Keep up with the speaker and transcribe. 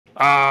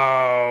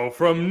Oh,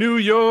 from New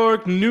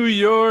York, New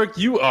York,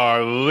 you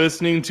are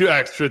listening to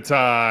Extra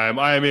Time.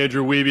 I am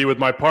Andrew Wiebe with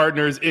my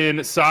partners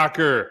in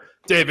soccer,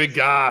 David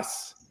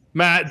Goss,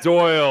 Matt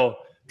Doyle.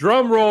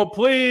 Drum roll,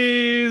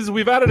 please.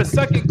 We've added a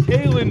second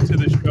Kaylyn to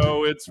the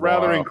show. It's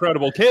rather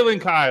incredible. Kaylyn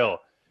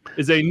Kyle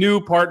is a new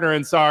partner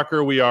in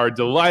soccer. We are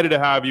delighted to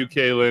have you,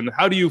 Kaylyn.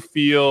 How do you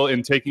feel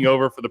in taking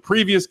over for the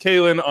previous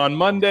Kaylyn on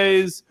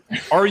Mondays?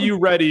 Are you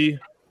ready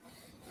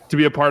to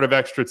be a part of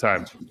Extra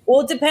Time? Well,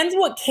 it depends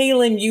what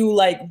Kaylyn you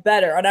like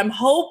better. And I'm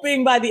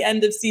hoping by the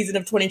end of season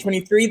of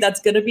 2023, that's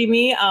going to be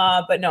me.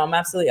 But no, I'm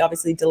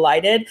obviously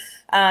delighted.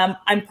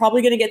 I'm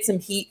probably going to get some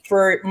heat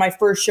for my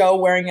first show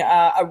wearing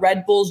a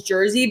Red Bulls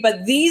jersey,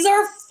 but these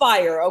are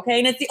fire, okay?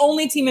 And it's the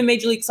only team in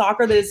Major League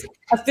Soccer that has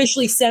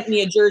officially sent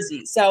me a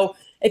jersey. So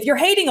if you're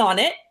hating on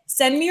it,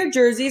 send me your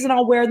jerseys and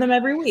I'll wear them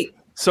every week.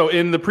 So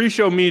in the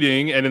pre-show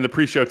meeting and in the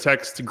pre-show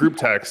group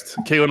text,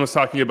 Kaylyn was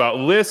talking about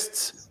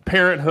lists,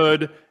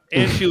 parenthood,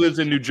 and she lives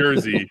in New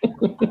Jersey.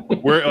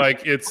 Where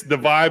the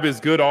vibe is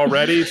good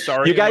already.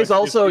 Sorry. You guys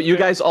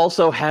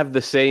also have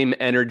the same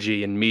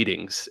energy in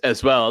meetings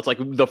as well. It's like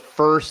the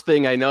first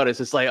thing I noticed.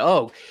 It's like,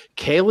 oh,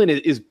 Kaylyn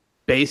is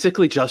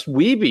basically just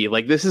Wiebe.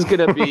 Like this is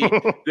gonna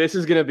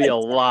be a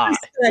lot.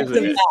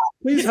 Isn't it?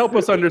 Please help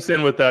us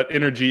understand what that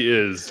energy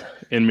is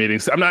in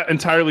meetings. I'm not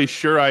entirely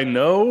sure I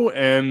know,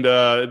 and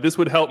this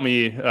would help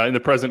me in the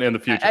present and the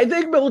future. I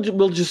think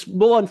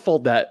we'll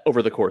unfold that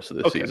over the course of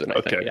the season.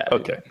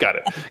 Okay, got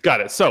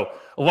it. So,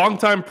 a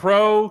longtime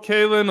pro,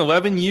 Kaylyn,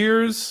 11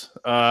 years,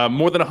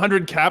 more than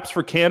 100 caps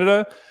for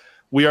Canada.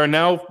 We are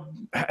now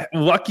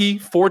lucky,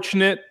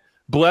 fortunate,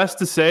 blessed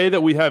to say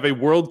that we have a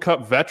World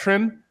Cup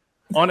veteran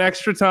on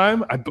Extra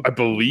Time, I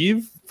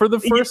believe, for the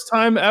first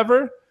time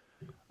ever.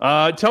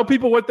 Tell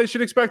people what they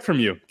should expect from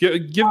you.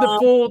 Give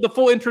the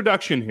full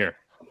introduction here.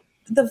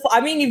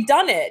 You've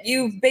done it.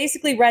 You've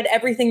basically read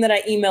everything that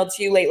I emailed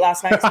to you late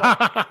last night.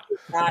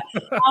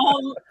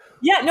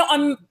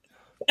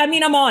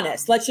 I'm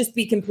honest. Let's just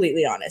be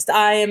completely honest.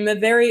 I am a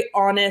very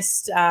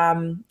honest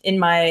in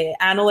my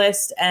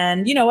analyst,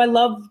 and I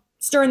love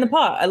stirring the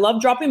pot. I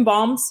love dropping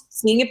bombs,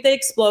 seeing if they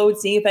explode,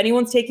 seeing if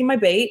anyone's taking my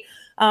bait.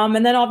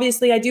 And then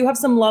obviously I do have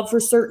some love for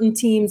certain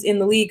teams in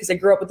the league because I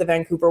grew up with the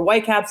Vancouver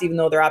Whitecaps, even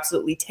though they're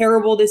absolutely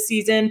terrible this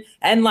season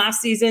and last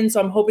season. So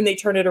I'm hoping they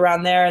turn it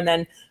around there. And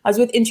then I was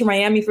with Inter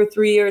Miami for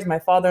 3 years. My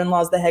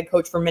father-in-law is the head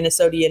coach for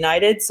Minnesota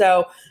United.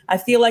 So I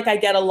feel like I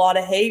get a lot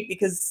of hate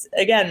because,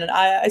 again,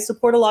 I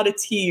support a lot of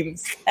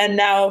teams and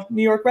now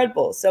New York Red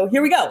Bulls. So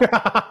here we go.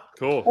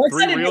 Cool.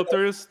 Three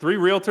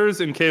realtors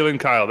and Kaylyn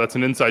Kyle. That's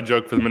an inside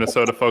joke for the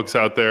Minnesota folks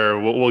out there.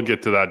 We'll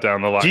get to that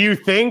down the line. Do you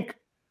think,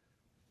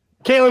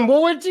 Kaylyn,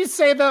 what would you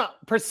say the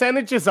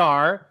percentages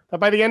are that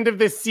by the end of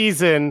this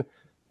season,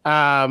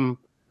 the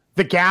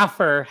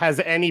gaffer has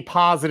any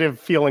positive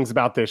feelings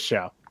about this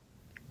show?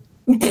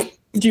 Do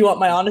you want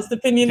my honest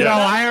opinion? No,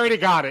 I already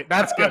got it.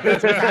 That's good.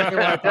 That's exactly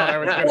what I thought I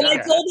was going to say. When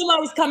I told him I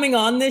was coming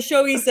on this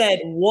show, he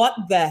said, "What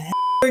the hell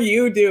are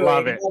you doing?"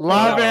 Love it.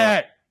 Love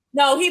it.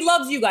 No, he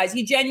loves you guys.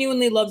 He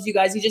genuinely loves you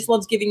guys. He just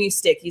loves giving you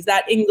stick. He's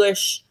that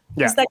English.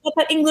 Yeah. He's got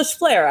that English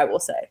flair, I will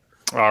say.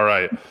 All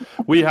right.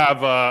 We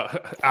have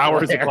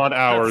hours upon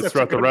hours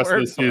throughout the rest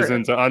of the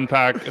season to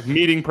unpack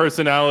meeting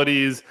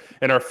personalities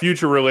and our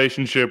future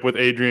relationship with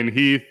Adrian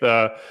Heath.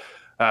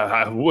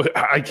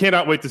 I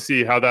cannot wait to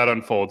see how that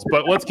unfolds.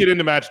 But let's get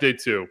into match day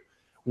 2.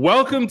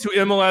 Welcome to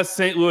MLS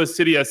St. Louis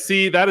City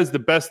SC. That is the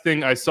best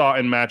thing I saw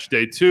in match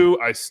day 2.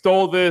 I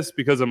stole this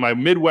because of my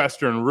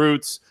Midwestern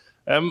roots.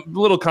 A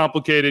little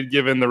complicated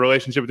given the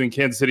relationship between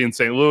Kansas City and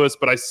St. Louis,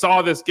 but I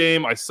saw this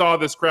game. I saw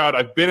this crowd.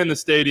 I've been in the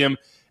stadium.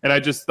 And I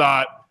just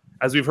thought,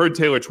 as we've heard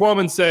Taylor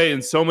Twellman say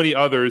and so many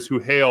others who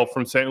hail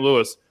from St.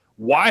 Louis,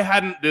 why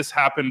hadn't this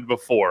happened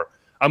before?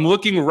 I'm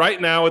looking right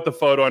now at the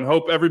photo and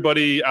hope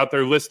everybody out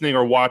there listening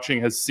or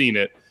watching has seen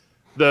it.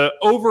 The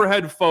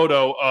overhead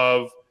photo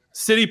of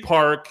City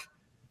Park,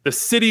 the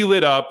city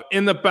lit up.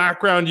 In the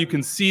background, you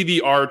can see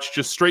the arch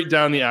just straight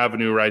down the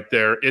avenue right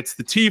there. It's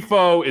the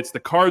TIFO, it's the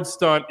card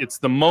stunt, it's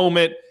the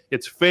moment,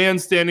 it's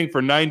fans standing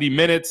for 90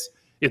 minutes.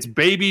 It's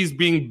babies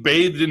being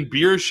bathed in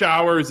beer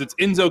showers. It's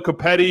Enzo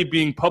Capetti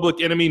being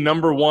public enemy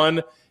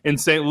 #1 in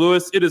St.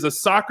 Louis. It is a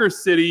soccer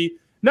city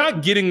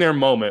not getting their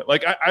moment.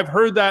 Like I've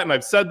heard that and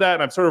I've said that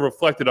and I've sort of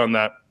reflected on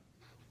that.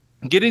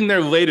 Getting their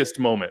latest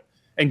moment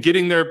and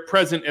getting their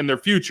present and their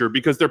future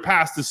because their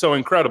past is so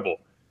incredible.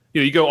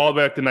 You go all the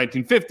way back to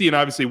 1950 and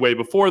obviously way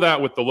before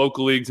that with the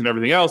local leagues and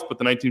everything else, but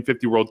the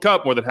 1950 World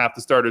Cup, more than half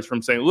the starters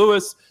from St.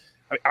 Louis.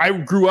 I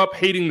grew up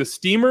hating the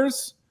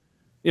Steamers.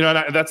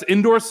 And that's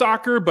indoor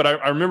soccer, but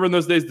I remember in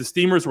those days, the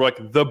Steamers were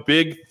like the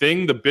big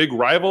thing, the big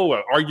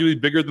rival, arguably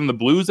bigger than the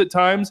Blues at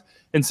times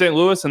in St.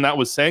 Louis, and that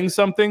was saying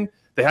something.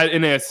 They had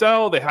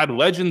NASL, they had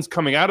legends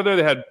coming out of there,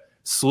 they had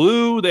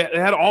SLU, they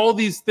had all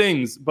these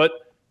things, but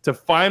to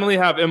finally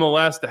have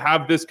MLS, to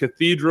have this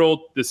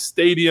cathedral, this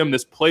stadium,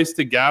 this place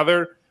to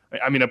gather,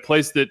 I mean, a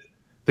place that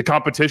the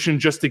competition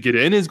just to get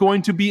in is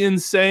going to be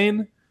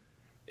insane.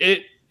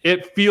 It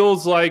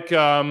feels like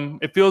a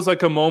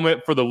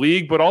moment for the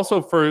league, but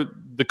also for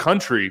the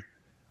country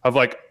of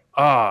like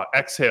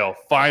exhale.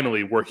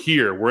 Finally, we're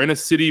here. We're in a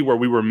city where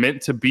we were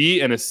meant to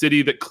be, and a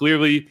city that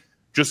clearly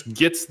just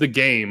gets the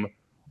game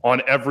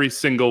on every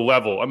single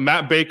level.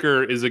 Matt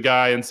Baker is a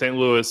guy in St.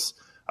 Louis,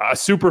 a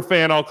super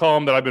fan, I'll call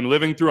him, that I've been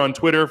living through on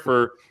Twitter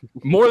for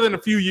more than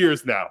a few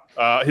years now.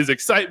 His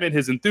excitement,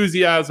 his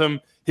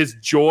enthusiasm, his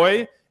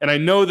joy. And I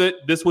know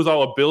that this was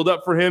all a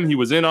buildup for him. He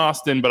was in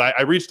Austin, but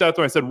I reached out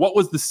to him. I said, what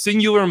was the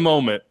singular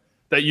moment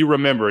that you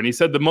remember? And he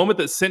said the moment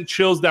that sent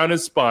chills down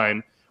his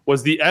spine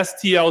was the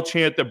STL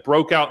chant that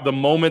broke out the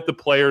moment the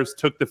players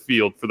took the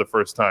field for the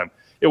first time.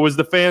 It was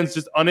the fans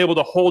just unable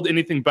to hold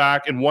anything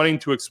back and wanting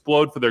to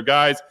explode for their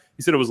guys.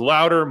 He said it was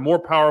louder, more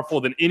powerful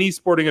than any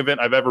sporting event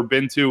I've ever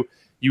been to.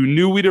 You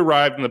knew we'd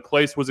arrived and the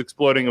place was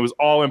exploding. It was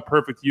all in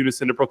perfect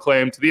unison to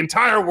proclaim to the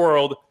entire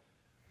world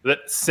that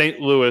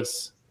St.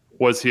 Louis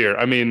was here.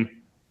 I mean,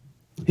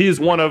 he is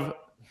one of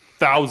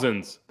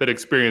thousands that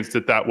experienced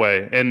it that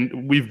way.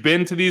 And we've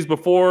been to these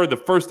before. The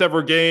first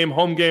ever game,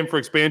 home game for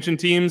expansion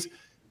teams,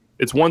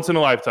 it's once in a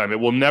lifetime. It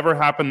will never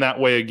happen that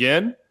way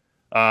again.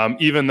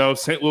 Even though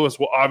St. Louis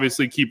will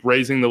obviously keep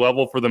raising the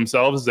level for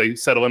themselves as they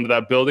settle into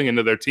that building,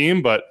 into their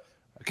team. But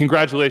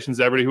congratulations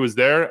to everybody who was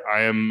there.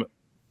 I am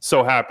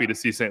so happy to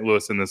see St.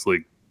 Louis in this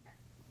league.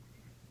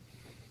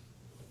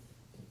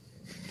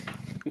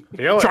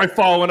 Try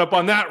following up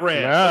on that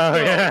rant.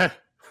 Oh, yeah.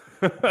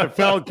 It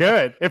felt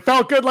good. It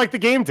felt good like the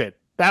game did.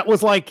 That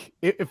was like,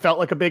 it felt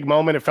like a big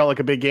moment. It felt like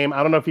a big game.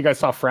 I don't know if you guys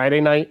saw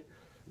Friday night.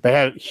 They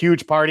had a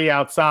huge party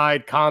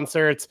outside,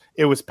 concerts.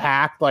 It was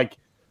packed. Like,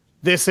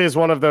 this is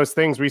one of those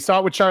things. We saw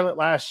it with Charlotte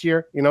last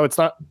year. You know, it's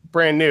not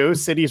brand new.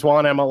 Cities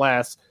won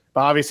MLS.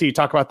 But obviously, you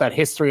talk about that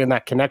history and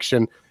that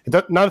connection.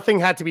 Nothing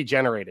had to be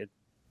generated.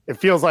 It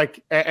feels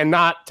like, and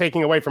not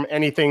taking away from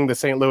anything the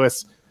St.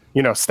 Louis,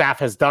 staff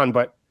has done,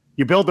 but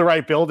you build the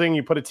right building,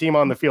 you put a team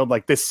on the field,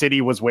 like this city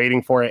was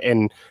waiting for it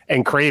and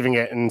craving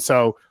it. And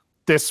so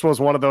this was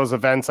one of those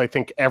events. I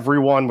think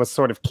everyone was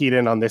sort of keyed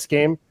in on this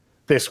game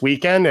this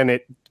weekend, and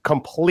it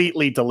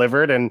completely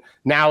delivered. And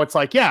now it's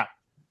like, yeah,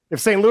 if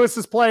St. Louis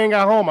is playing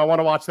at home, I want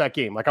to watch that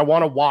game. Like, I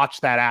want to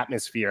watch that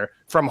atmosphere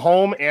from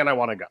home, and I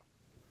want to go.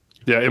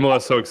 Yeah,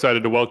 MLS so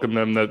excited to welcome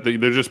them that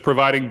they're just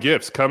providing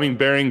gifts,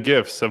 bearing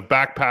gifts of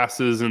back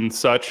passes and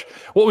such.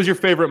 What was your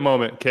favorite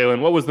moment,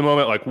 Kaylyn? What was the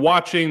moment like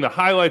watching the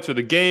highlights or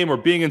the game or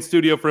being in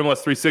studio for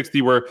MLS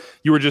 360 where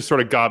you were just sort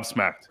of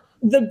gobsmacked?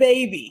 The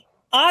baby.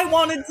 I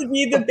wanted to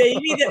be the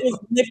baby that was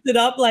lifted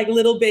up like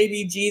little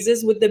baby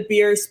Jesus with the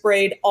beer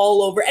sprayed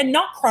all over and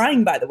not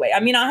crying, by the way. I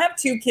mean, I have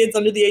 2 kids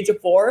under the age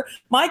of 4.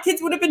 My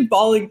kids would have been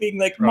bawling, being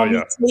like,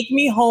 Mommy, take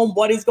me home.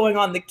 What is going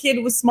on? The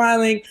kid was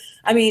smiling.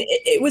 I mean,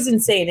 it was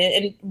insane.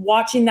 And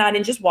watching that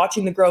and just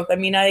watching the growth. I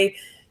mean, I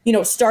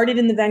started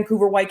in the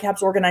Vancouver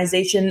Whitecaps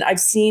organization.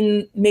 I've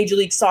seen Major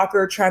League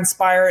Soccer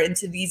transpire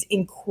into these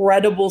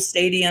incredible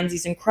stadiums,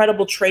 these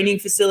incredible training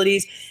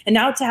facilities. And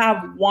now to have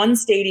one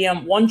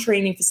stadium, one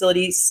training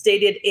facility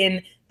stated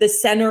in the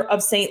center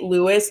of St.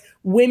 Louis,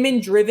 women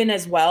driven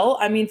as well.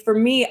 I mean, for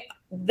me,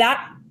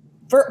 that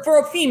for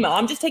a female,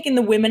 I'm just taking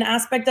the women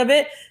aspect of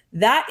it.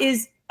 That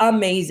is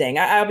amazing.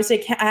 I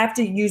obviously I have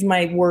to use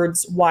my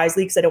words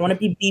wisely because I don't want to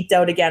be beeped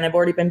out again. I've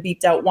already been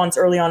beeped out once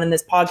early on in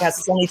this podcast.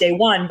 It's only day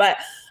 1, but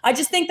I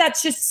just think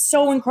that's just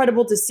so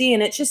incredible to see.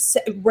 And it's just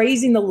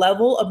raising the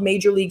level of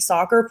Major League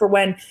Soccer for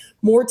when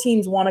more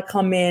teams want to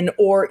come in,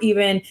 or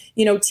even,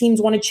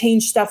 teams want to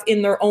change stuff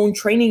in their own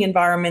training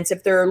environments.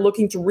 If they're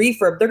looking to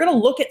refurb, they're going to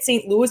look at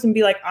St. Louis and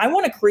be like, I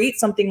want to create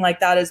something like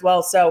that as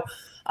well. So,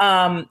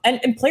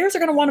 and players are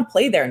going to want to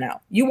play there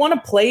now. You want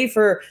to play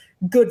for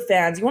good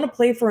fans. You want to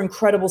play for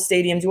incredible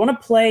stadiums. You want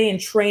to play and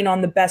train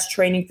on the best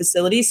training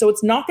facilities. So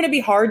it's not going to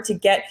be hard to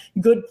get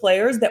good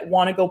players that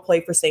want to go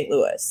play for St.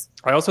 Louis.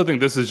 I also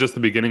think this is just the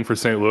beginning for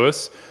St.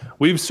 Louis.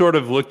 We've sort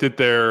of looked at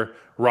their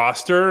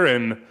roster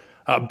and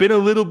been a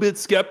little bit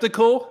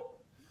skeptical.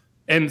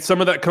 And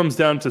some of that comes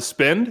down to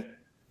spend.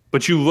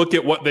 But you look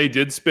at what they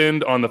did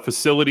spend on the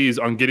facilities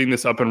on getting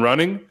this up and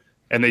running.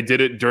 And they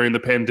did it during the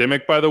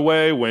pandemic, by the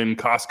way, when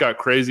costs got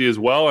crazy as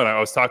well. And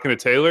I was talking to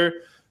Taylor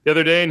the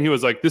other day, and he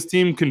was like, this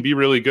team can be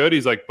really good.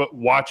 He's like, but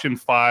watch in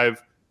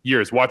 5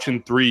 years, watch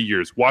in 3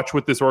 years, watch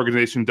what this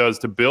organization does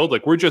to build.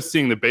 Like, we're just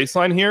seeing the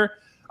baseline here.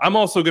 I'm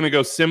also going to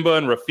go Simba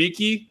and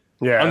Rafiki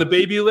on the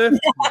baby lift.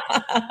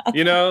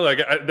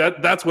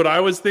 That's what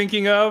I was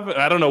thinking of.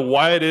 I don't know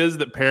why it is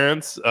that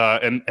parents,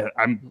 and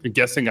I'm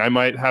guessing I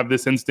might have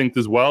this instinct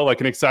as well,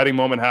 like an exciting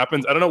moment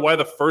happens. I don't know why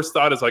the first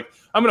thought is like,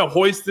 I'm going to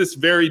hoist this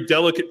very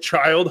delicate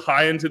child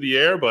high into the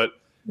air, but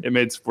it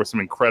made for some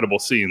incredible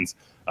scenes.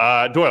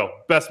 Doyle,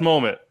 best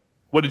moment.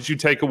 What did you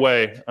take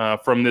away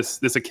from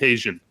this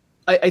occasion?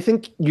 I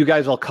think you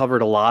guys all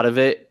covered a lot of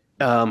it.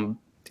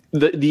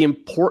 The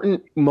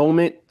important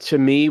moment to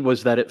me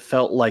was that it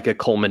felt like a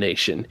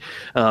culmination.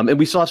 And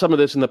we saw some of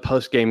this in the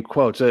post-game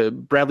quotes.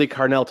 Bradley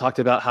Carnell talked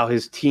about how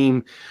his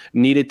team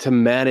needed to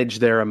manage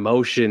their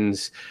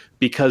emotions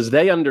because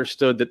they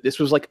understood that this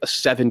was like a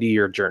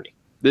 70-year journey.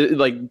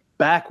 Like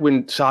back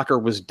when soccer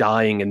was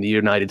dying in the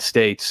United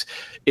States,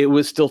 it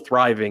was still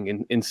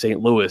thriving in St.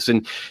 Louis.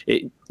 And,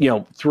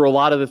 through a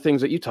lot of the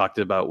things that you talked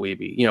about,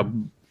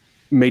 Wiebe,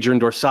 Major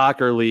Indoor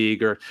Soccer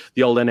League or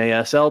the old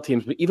NASL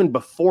teams. But even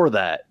before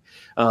that,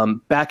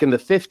 back in the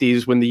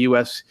 50s when the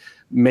U.S.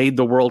 made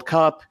the World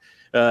Cup,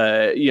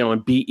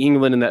 and beat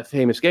England in that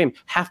famous game,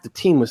 half the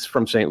team was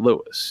from St.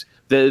 Louis.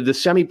 The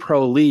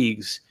semi-pro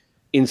leagues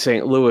in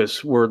St.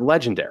 Louis were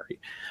legendary.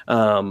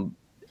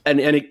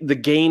 The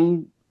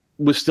game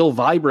was still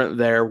vibrant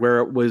there where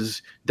it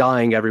was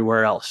dying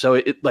everywhere else. So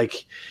in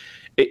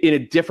a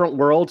different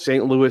world,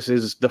 St. Louis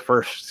is the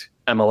first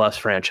MLS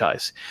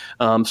franchise.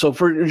 So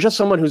for just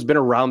someone who's been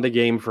around the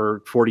game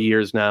for 40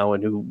 years now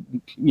and who,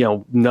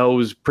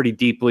 knows pretty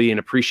deeply and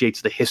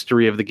appreciates the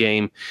history of the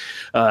game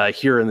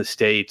here in the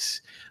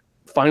States,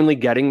 finally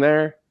getting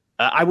there,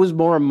 I was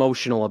more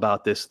emotional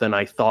about this than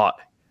I thought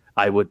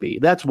I would be.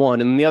 That's one.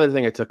 And the other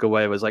thing I took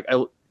away was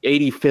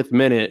 85th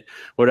minute,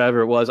 whatever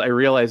it was, I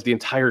realized the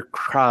entire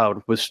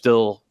crowd was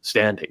still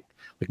standing.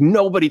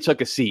 Nobody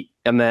took a seat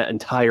in that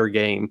entire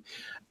game.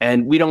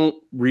 And we don't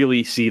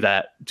really see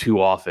that too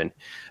often.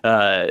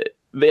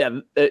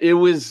 It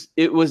was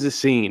a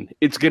scene.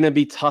 It's going to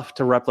be tough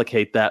to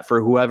replicate that for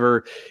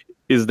whoever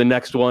is the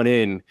next one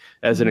in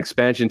as an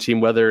expansion team,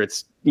 whether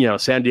it's,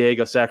 San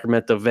Diego,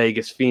 Sacramento,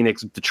 Vegas,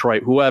 Phoenix,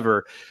 Detroit,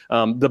 whoever.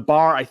 The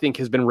bar, I think,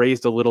 has been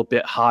raised a little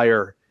bit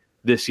higher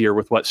this year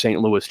with what St.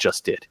 Louis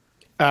just did.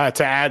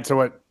 To add to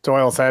what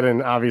Doyle said,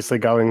 and obviously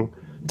going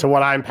to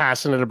what I'm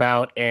passionate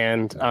about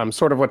and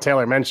sort of what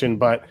Taylor mentioned,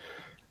 but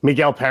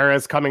Miguel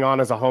Perez coming on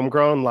as a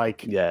homegrown,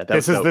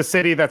 this is the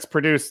city that's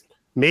produced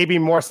maybe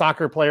more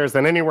soccer players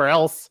than anywhere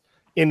else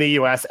in the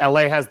U.S.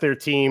 LA has their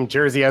team,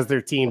 Jersey has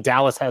their team,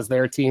 Dallas has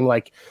their team.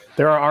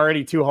 There are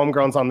already 2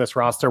 homegrowns on this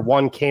roster.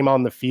 One came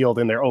on the field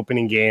in their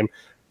opening game,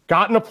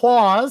 got an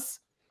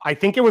applause. I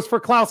think it was for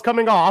Klaus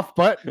coming off,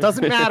 but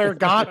doesn't matter.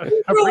 Don't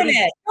ruin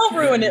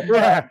it.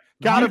 Yeah.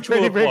 Got a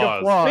pretty big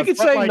applause. We could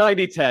say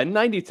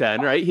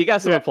 90-10, right? He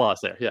got some applause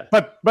there, yeah.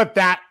 But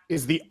that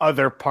is the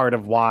other part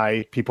of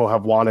why people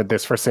have wanted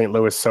this for St.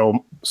 Louis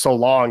so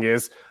long,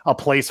 is a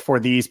place for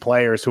these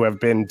players who have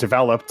been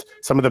developed,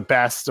 some of the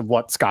best of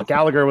what Scott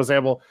Gallagher was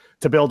able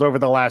to build over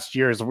the last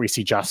years. We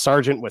see Josh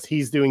Sargent, what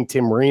he's doing,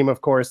 Tim Ream,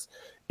 of course,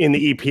 in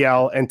the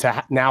EPL, and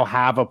to now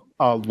have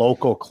a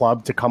local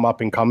club to come up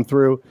and come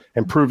through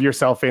and prove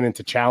yourself in and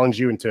to challenge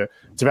you and to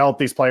develop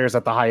these players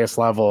at the highest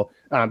level.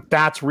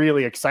 That's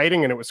really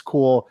exciting, and it was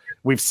cool.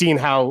 We've seen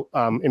how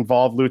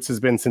involved Lutz has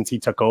been since he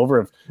took over,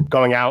 of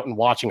going out and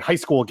watching high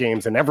school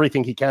games and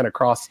everything he can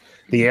across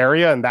the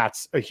area, and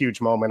that's a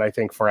huge moment, I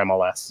think, for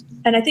MLS.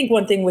 And I think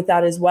one thing with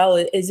that as well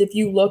is if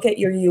you look at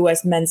your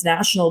U.S. men's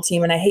national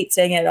team, and I hate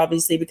saying it,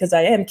 obviously, because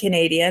I am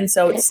Canadian,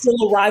 so it's still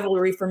a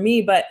rivalry for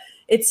me, but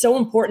it's so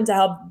important to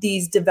have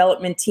these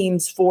development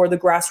teams for the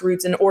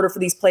grassroots in order for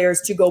these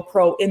players to go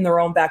pro in their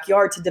own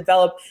backyard, to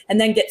develop and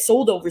then get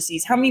sold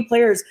overseas. How many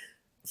players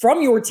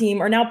from your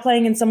team are now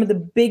playing in some of the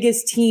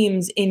biggest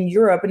teams in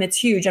Europe? And it's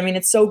huge. I mean,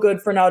 it's so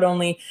good for not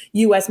only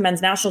U.S.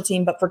 men's national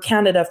team, but for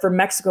Canada, for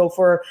Mexico,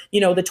 for,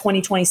 the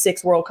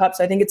 2026 World Cup.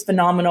 So I think it's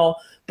phenomenal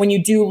when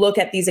you do look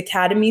at these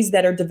academies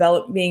that are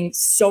developing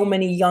so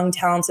many young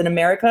talents in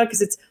America,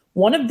 because it's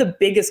one of the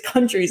biggest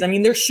countries. I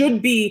mean, there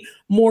should be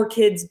more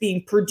kids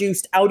being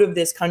produced out of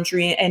this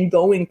country and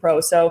going pro.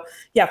 So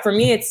yeah, for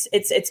me,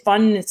 it's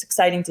fun and it's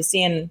exciting to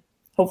see, and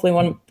hopefully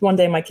one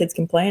day my kids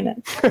can play in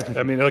it.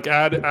 I mean,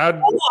 add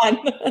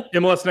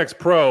MLS Next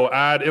Pro,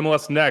 add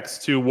MLS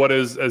Next to what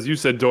is, as you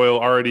said, Doyle,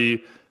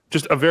 already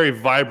just a very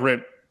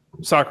vibrant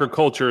soccer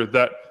culture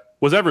that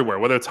was everywhere,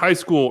 whether it's high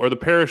school or the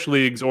parish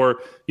leagues, or,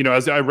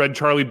 as I read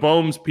Charlie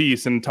Boehm's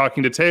piece and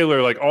talking to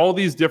Taylor, all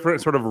these different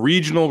sort of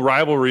regional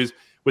rivalries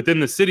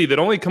within the city that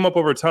only come up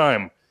over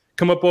time,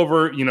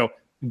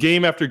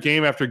 game after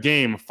game after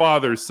game,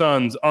 fathers,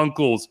 sons,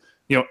 uncles,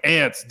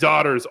 aunts,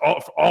 daughters,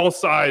 all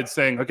sides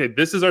saying, okay,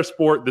 this is our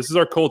sport, this is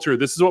our culture,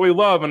 this is what we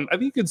love. And I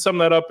think you could sum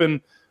that up in,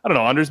 I don't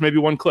know, Anders, maybe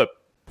one clip.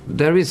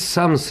 There is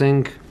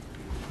something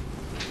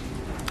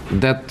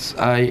that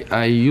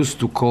I used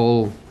to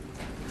call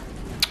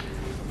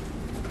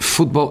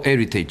football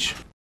heritage.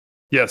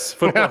 Yes,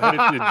 football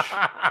heritage.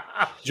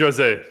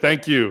 Jose,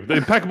 thank you. The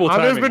impeccable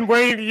timing. I've been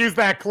waiting to use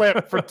that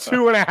clip for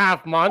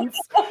 2.5 months.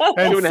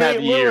 And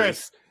 2.5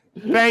 years.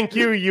 Thank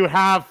you. You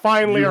have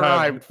finally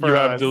arrived. You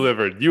have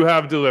delivered. You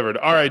have delivered.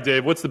 All right,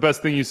 Dave, what's the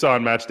best thing you saw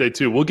on Matchday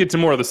 2? We'll get to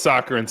more of the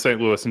soccer in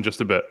St. Louis in just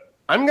a bit.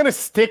 I'm going to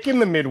stick in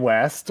the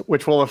Midwest,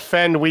 which will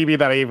offend Wiebe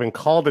that I even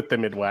called it the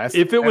Midwest.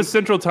 If it was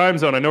Central Time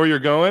Zone, I know where you're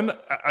going.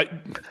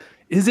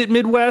 Is it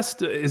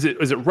Midwest? Is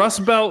it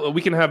Rust Belt?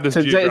 We can have this.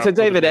 So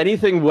David,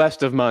 anything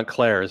west of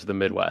Montclair is the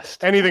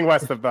Midwest. Anything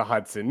west of the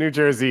Hudson. New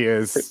Jersey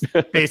is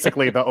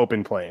basically the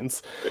open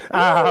plains.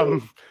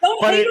 Don't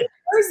hate New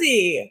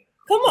Jersey.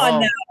 Come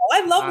on now.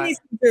 I love me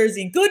some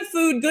Jersey. Good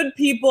food, good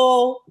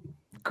people.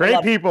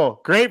 Great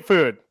people, great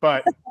food,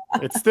 but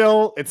it's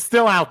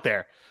still out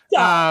there.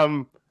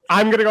 Yeah.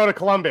 I'm going to go to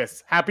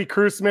Columbus. Happy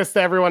Christmas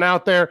to everyone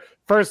out there.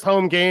 First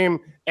home game,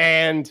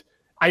 and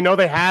I know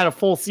they had a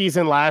full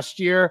season last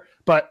year,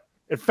 but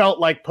it felt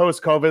like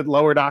post-COVID,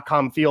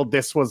 lower.com field,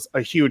 this was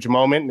a huge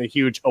moment and a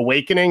huge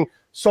awakening.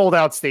 Sold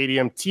out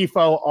stadium,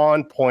 TIFO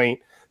on point,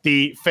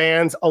 the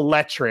fans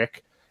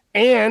electric.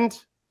 And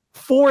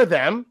for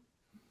them,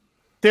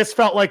 this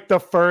felt like the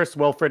first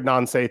Wilfried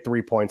Nancy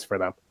 3 points for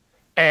them.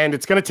 And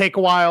it's going to take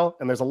a while,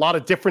 and there's a lot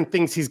of different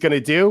things he's going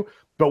to do,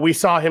 but we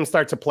saw him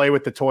start to play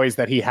with the toys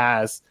that he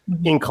has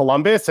in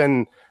Columbus.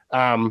 And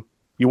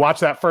you watch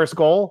that first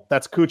goal,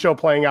 that's Cucho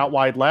playing out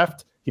wide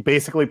left. He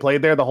basically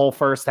played there the whole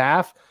first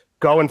half.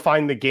 Go and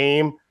find the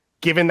game,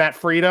 given that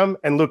freedom,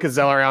 and Lucas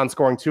Zelarayan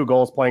scoring 2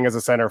 goals playing as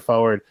a center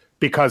forward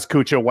because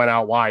Cucho went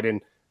out wide.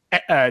 And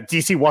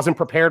DC wasn't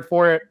prepared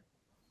for it,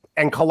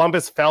 and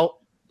Columbus felt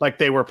like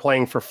they were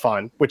playing for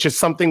fun, which is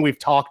something we've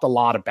talked a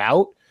lot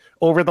about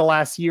over the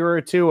last year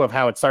or two, of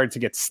how it started to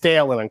get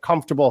stale and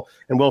uncomfortable,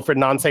 and Wilfried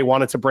Nancy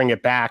wanted to bring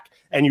it back.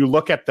 And you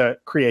look at the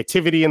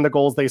creativity in the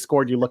goals they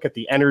scored, you look at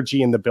the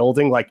energy in the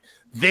building, like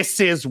this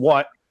is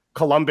what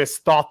Columbus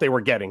thought they were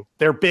getting.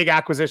 Their big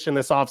acquisition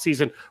this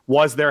offseason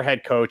was their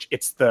head coach.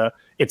 It's the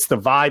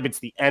vibe, it's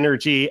the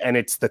energy, and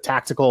it's the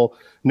tactical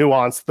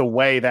nuance, the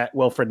way that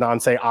Wilfried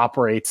Nancy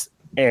operates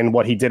and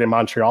what he did in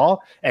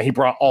Montreal. And he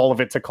brought all of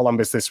it to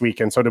Columbus this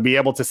weekend. So to be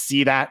able to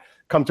see that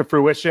come to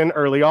fruition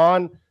early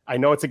on, I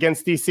know it's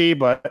against DC,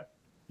 but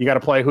you got to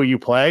play who you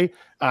play.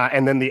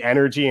 And then the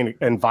energy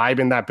and vibe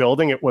in that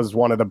building, it was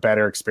one of the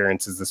better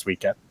experiences this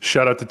weekend.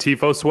 Shout out to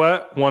Tifo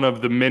Sweat, one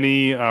of the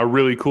many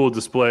really cool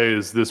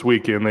displays this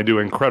weekend. They do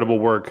incredible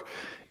work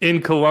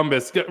in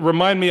Columbus.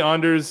 Remind me,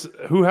 Anders,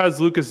 who has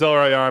Lucas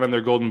Zelarayan on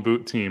their Golden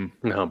Boot team?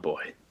 Oh,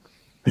 boy.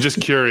 Just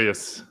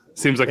curious.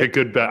 Seems like a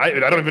good bet. I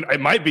don't even,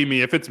 it might be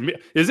me. If it's me,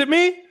 is it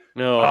me?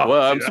 No,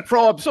 well,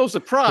 I'm so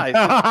surprised.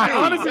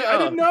 Honestly, I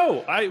didn't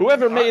know.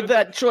 Whoever made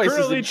that choice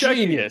is a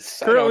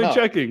genius. Currently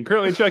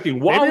checking.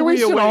 Maybe we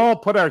should all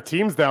put our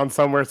teams down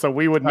somewhere so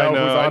we would know. I know.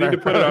 Who's on I need to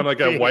put it on like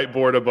a team.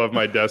 whiteboard above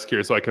my desk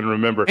here so I can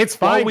remember. It's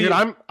fine, dude.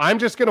 I'm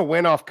just gonna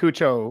win off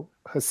Cucho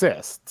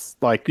assists.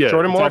 Like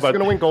Jordan Morris is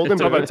gonna win Golden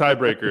Boot. It's all about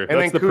tiebreaker. And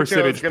that's then the Cucho's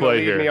percentage gonna play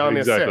lead here. me on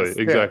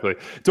Exactly.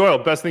 Doyle,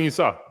 best thing you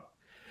saw.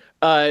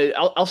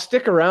 I'll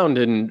stick around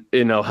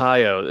in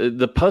Ohio.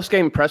 The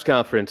post-game press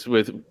conference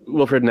with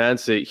Wilfried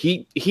Nancy,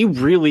 he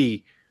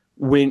really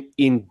went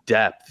in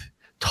depth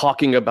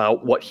talking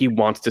about what he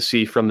wants to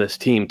see from this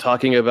team,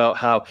 talking about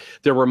how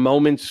there were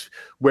moments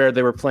where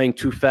they were playing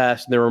too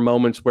fast, and there were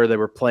moments where they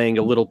were playing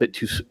a little bit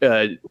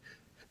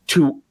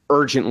too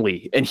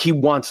urgently, and he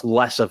wants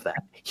less of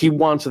that. He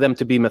wants them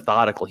to be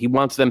methodical. He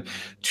wants them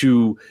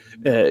to,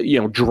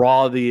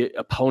 draw the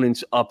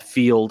opponents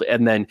upfield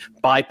and then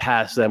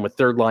bypass them with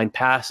third line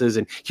passes.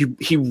 And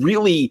he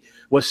really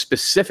was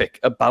specific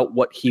about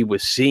what he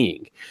was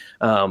seeing.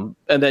 And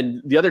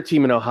then the other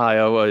team in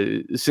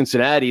Ohio,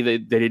 Cincinnati, they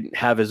didn't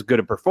have as good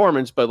a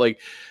performance, but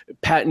like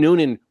Pat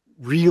Noonan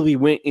really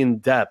went in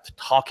depth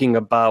talking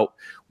about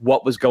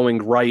what was going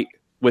right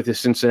with his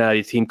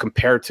Cincinnati team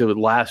compared to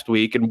last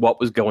week and what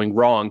was going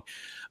wrong,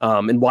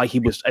 and why he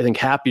was, I think,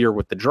 happier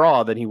with the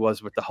draw than he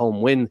was with the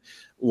home win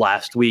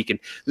last week. And,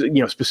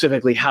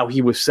 specifically how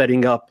he was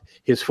setting up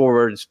his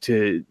forwards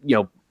to,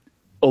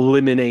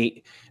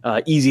 eliminate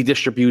easy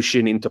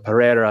distribution into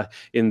Pereira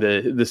in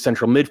the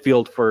central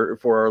midfield for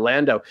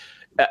Orlando.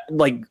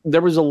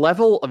 There was a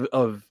level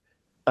of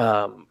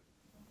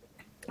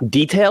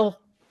detail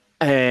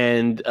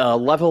and a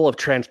level of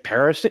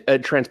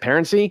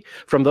transparency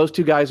from those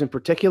two guys in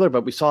particular.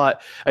 But we saw it,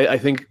 I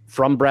think,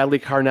 from Bradley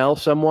Carnell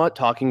somewhat,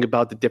 talking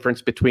about the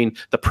difference between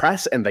the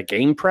press and the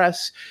game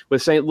press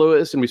with St.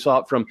 Louis. And we saw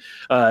it from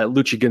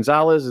Luchi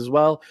Gonzalez as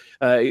well.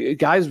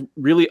 Guys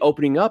really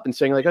opening up and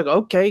saying, like,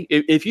 okay,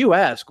 if you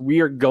ask,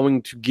 we are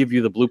going to give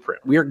you the blueprint.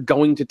 We are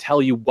going to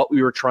tell you what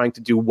we were trying to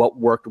do, what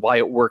worked, why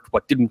it worked,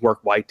 what didn't work,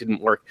 why it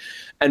didn't work.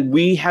 And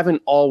we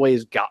haven't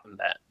always gotten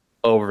that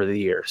over the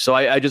years. So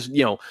I just,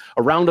 a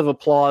round of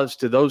applause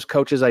to those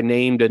coaches I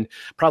named and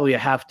probably a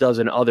half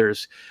dozen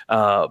others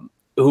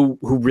who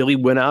really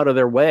went out of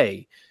their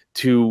way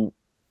to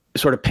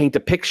sort of paint a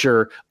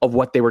picture of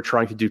what they were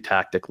trying to do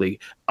tactically.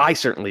 I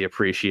certainly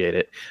appreciate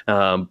it.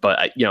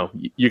 But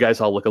you guys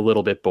all look a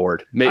little bit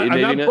bored.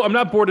 I'm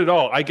not bored at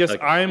all. I guess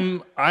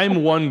I'm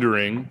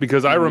wondering,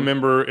 because I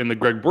remember in the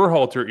Greg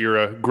Berhalter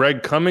era,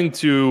 Greg coming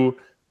to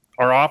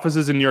our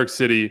offices in New York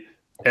City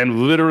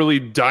and literally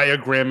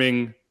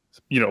diagramming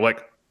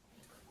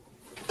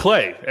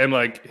play and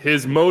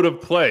his mode of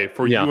play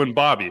for you and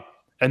Bobby.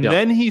 And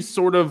then he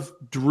sort of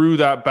drew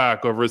that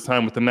back over his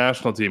time with the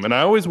national team. And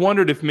I always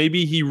wondered if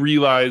maybe he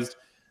realized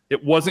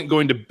it wasn't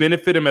going to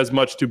benefit him as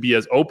much to be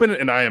as open.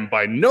 And I am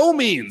by no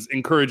means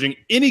encouraging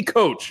any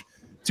coach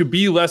to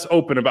be less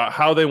open about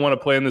how they want to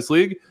play in this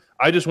league.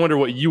 I just wonder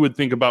what you would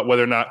think about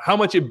whether or not, how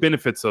much it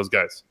benefits those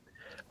guys.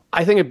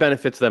 I think it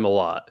benefits them a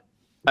lot.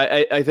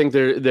 I think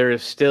there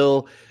is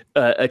still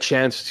a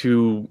chance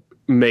to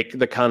make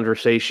the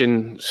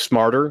conversation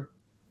smarter,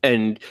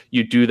 and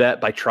you do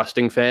that by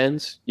trusting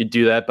fans. You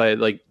do that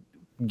by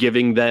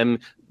giving them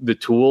the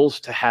tools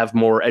to have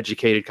more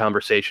educated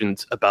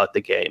conversations about the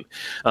game.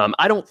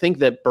 I don't think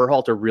that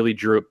Berhalter really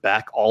drew it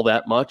back all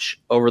that much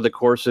over the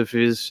course of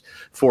his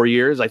 4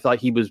 years. I thought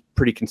he was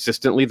pretty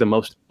consistently the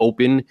most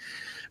open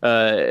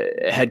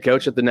head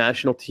coach that the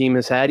national team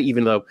has had,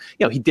 even though,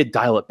 you know, he did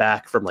dial it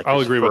back from like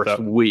his first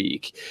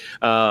week.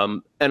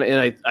 And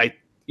I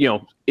you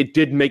know, it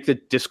did make the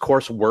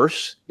discourse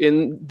worse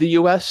in the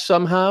U.S.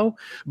 somehow.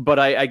 But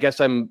I guess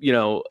I'm, you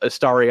know, a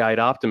starry-eyed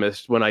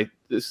optimist when I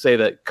say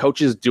that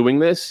coaches doing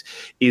this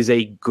is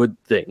a good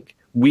thing.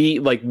 We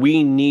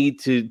need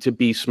to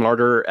be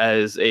smarter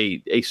as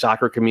a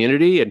soccer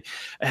community, and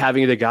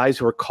having the guys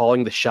who are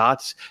calling the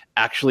shots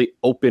actually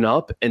open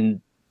up and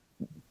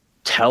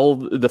tell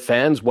the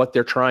fans what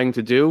they're trying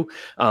to do.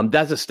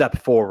 That's a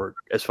step forward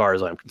as far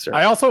as I'm concerned.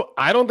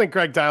 I don't think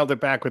Greg dialed it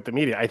back with the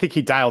media. I think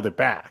he dialed it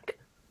back.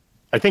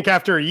 I think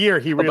after a year,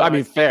 he realized, I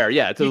mean, fair,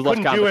 yeah. He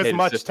couldn't do as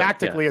much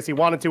tactically as he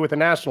wanted to with the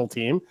national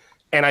team,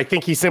 and I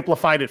think he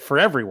simplified it for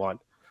everyone.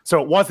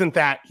 So it wasn't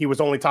that he was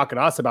only talking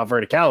to us about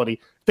verticality.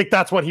 I think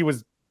that's what he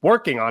was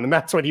working on, and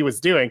that's what he was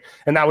doing,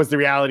 and that was the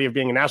reality of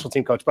being a national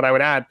team coach. But I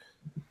would add,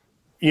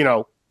 you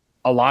know,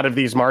 a lot of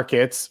these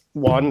markets,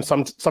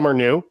 some are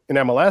new in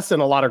MLS,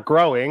 and a lot are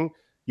growing.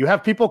 You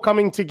have people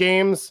coming to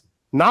games,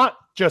 not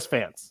just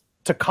fans,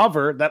 to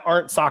cover that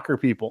aren't soccer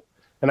people.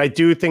 And I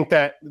do think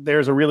that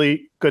there's a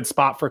really good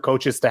spot for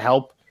coaches to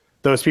help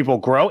those people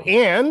grow.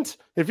 And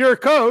if you're a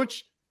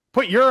coach,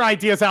 put your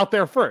ideas out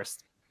there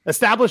first.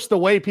 Establish the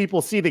way people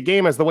see the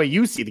game as the way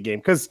you see the game,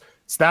 because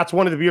that's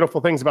one of the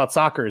beautiful things about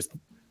soccer is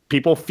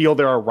people feel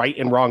there are right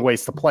and wrong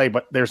ways to play,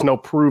 but there's no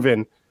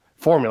proven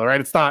formula,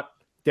 right? It's not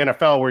the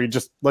NFL where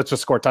let's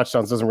just score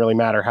touchdowns. Doesn't really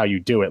matter how you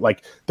do it.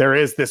 Like there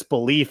is this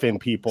belief in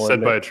people.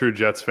 Said by a true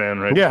Jets fan,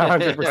 right? Yeah,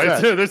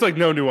 100%. There's like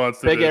no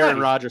nuance to Big this. Aaron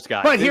Rodgers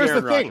guy. But here's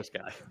the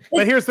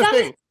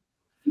thing.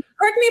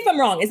 Correct me if I'm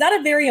wrong. Is that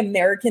a very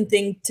American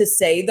thing to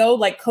say, though?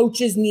 Like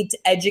coaches need to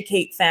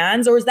educate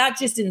fans, or is that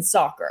just in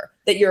soccer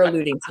that you're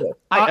alluding to?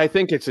 I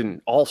think it's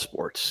in all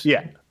sports.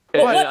 Yeah.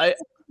 But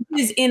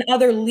is in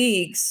other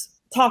leagues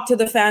talk to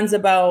the fans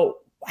about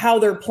how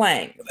they're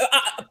playing?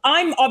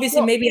 I'm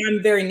obviously, maybe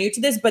I'm very new to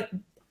this, but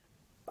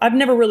I've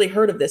never really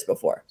heard of this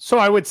before. So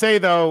I would say,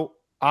 though,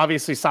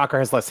 obviously soccer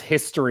has less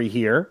history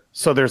here,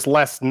 so there's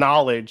less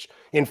knowledge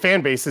in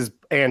fan bases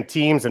and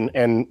teams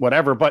and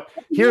whatever. But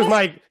here's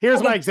my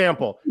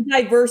example.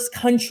 Diverse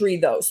country,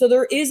 though, so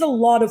there is a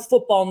lot of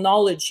football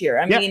knowledge here.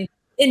 I mean,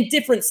 in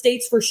different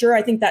states for sure,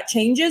 I think that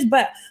changes,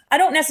 but I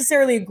don't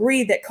necessarily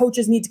agree that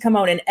coaches need to come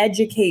out and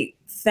educate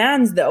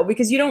fans, though,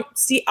 because you don't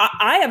see.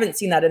 I haven't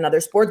seen that in other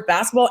sports,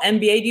 basketball,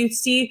 NBA. Do you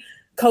see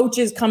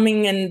coaches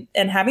coming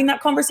and having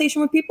that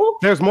conversation with people?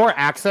 There's more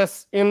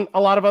access in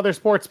a lot of other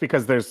sports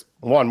because there's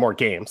more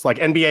games. Like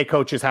NBA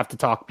coaches have to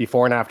talk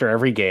before and after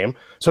every game.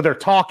 So they're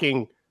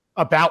talking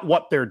about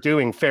what they're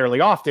doing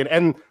fairly often.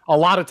 And a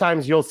lot of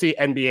times you'll see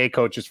NBA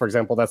coaches, for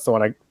example, that's the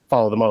one I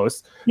follow the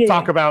most,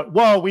 talk about,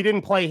 well, we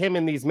didn't play him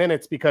in these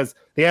minutes because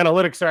the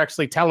analytics are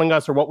actually telling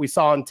us, or what we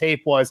saw on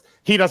tape was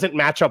he doesn't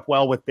match up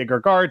well with bigger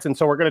guards. And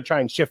so we're going to try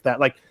and shift that.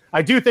 Like,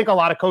 I do think a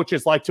lot of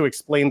coaches like to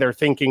explain their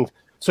thinking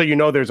so you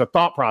know there's a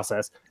thought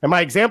process. And my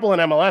example in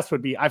MLS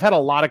would be, I've had a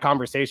lot of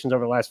conversations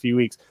over the last few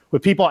weeks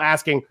with people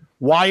asking,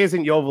 why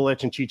isn't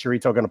Jovic and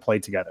Chicharito going to play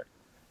together?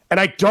 And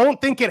I don't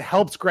think it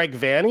helps Greg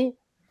Vanney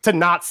to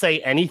not say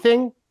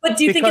anything. But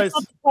do you think it's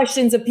not the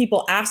questions of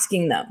people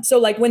asking them? So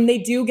like when they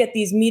do get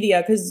these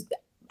media, because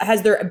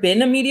has there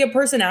been a media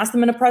person ask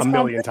them in a press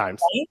conference? A million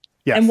times. Right?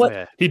 Yes. And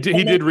what, He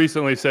did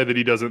recently say that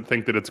he doesn't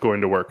think that it's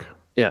going to work.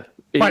 Yeah.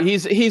 But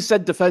he's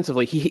said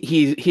defensively,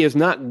 he has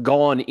not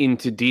gone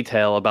into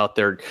detail about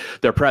their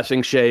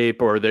pressing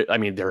shape or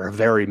they're a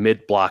very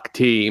mid-block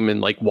team,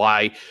 and like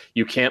why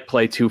you can't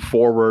play two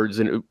forwards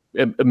in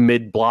a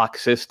mid-block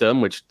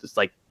system, which is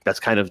like that's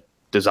kind of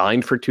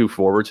designed for two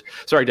forwards.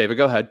 Sorry, David,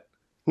 go ahead.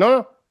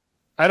 No,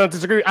 I don't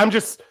disagree. I'm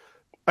just,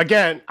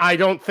 again, I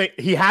don't think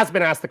he has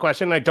been asked the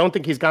question, and I don't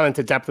think he's gone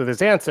into depth with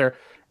his answer.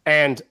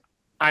 And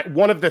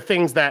one of the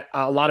things that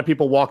a lot of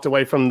people walked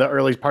away from the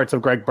early parts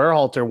of Greg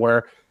Berhalter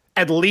were,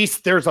 at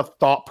least there's a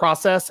thought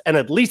process and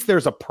at least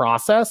there's a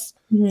process.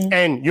 Mm-hmm.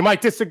 And you might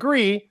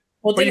disagree,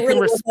 but you can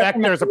respect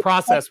there's a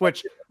process,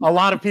 which a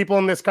lot of people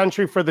in this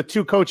country for the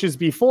two coaches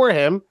before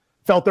him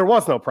felt there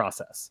was no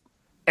process.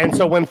 And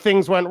so when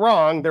things went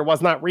wrong, there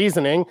was not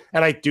reasoning.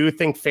 And I do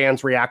think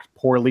fans react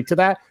poorly to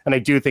that. And I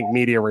do think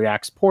media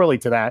reacts poorly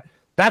to that.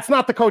 That's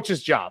not the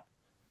coach's job.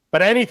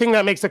 But anything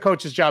that makes a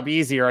coach's job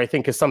easier, I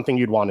think, is something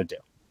you'd want to do.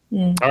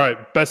 Mm. All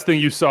right. Best thing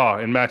you saw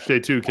in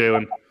Matchday 2,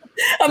 Kaylyn.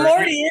 I'm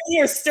already in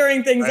here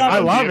stirring things up. I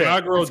love it.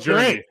 Inaugural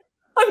journey. Great.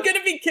 I'm going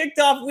to be kicked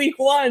off week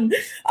one.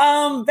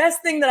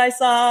 Best thing that I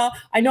saw,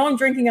 I know I'm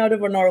drinking out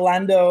of an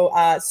Orlando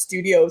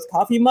Studios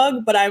coffee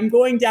mug, but I'm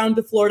going down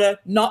to Florida,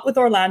 not with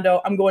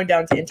Orlando. I'm going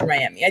down to Inter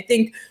Miami. I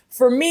think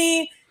for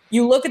me,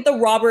 you look at the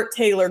Robert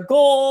Taylor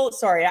goal.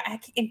 Sorry,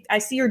 I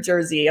see your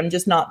jersey. I'm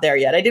just not there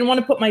yet. I didn't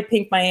want to put my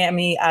pink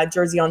Miami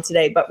jersey on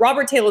today, but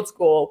Robert Taylor's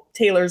goal,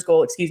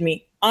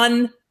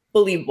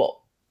 unbelievable.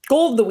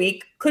 Goal of the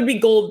week, could be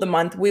goal of the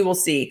month. We will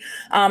see.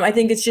 I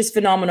think it's just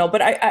phenomenal.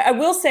 But I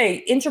will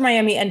say Inter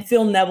Miami and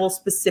Phil Neville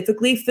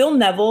specifically, Phil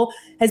Neville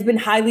has been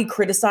highly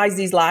criticized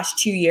these last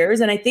 2 years.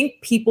 And I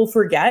think people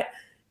forget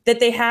that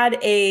they had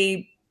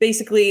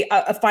basically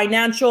a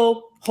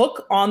financial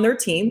hook on their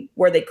team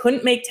where they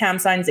couldn't make TAM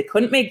signings, they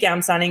couldn't make GAM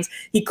signings,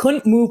 he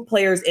couldn't move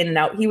players in and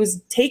out. He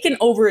was taken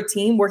over a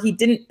team where he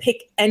didn't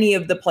pick any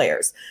of the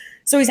players.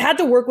 So he's had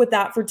to work with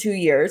that for 2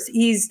 years.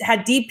 He's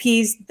had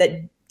DPs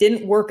that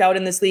didn't work out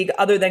in this league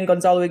other than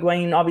Gonzalo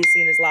Higuain,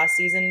 obviously, in his last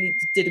season. He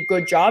did a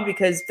good job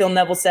because Phil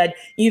Neville said,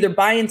 you either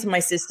buy into my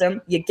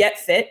system, you get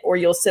fit, or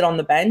you'll sit on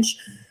the bench.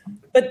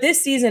 But this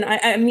season,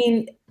 I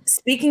mean,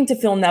 speaking to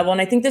Phil Neville,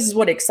 and I think this is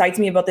what excites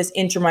me about this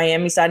Inter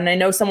Miami side, and I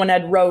know someone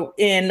had wrote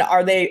in,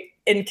 are they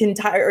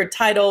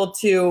entitled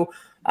to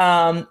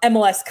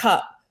MLS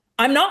Cup?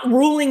 I'm not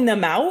ruling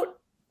them out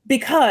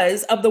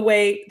because of the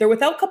way they're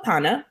without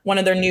Capana, one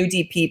of their new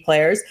DP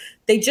players.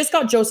 They just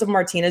got Joseph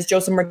Martinez.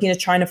 Joseph Martinez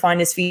trying to find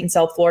his feet in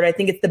South Florida. I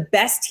think it's the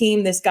best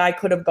team this guy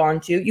could have gone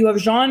to. You have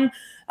Jean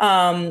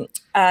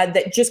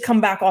that just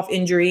come back off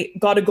injury,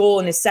 got a goal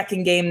in his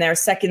second game there,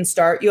 second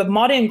start. You have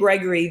Mata and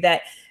Gregory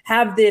that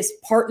have this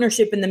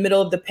partnership in the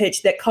middle of the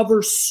pitch that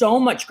covers so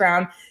much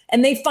ground,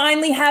 and they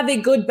finally have a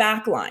good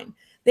back line.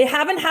 They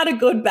haven't had a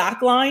good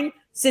back line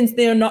since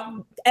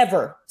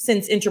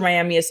since Inter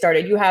Miami has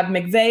started. You have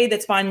McVeigh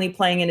that's finally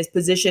playing in his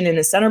position in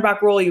the center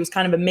back role. He was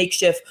kind of a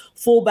makeshift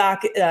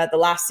fullback the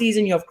last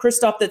season. You have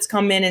Christoph that's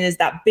come in and is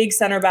that big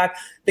center back,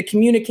 the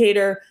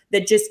communicator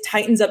that just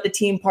tightens up the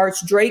team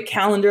parts. Drake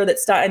Callender that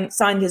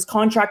signed his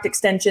contract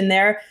extension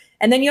there.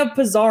 And then you have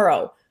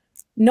Pizarro.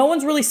 No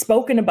one's really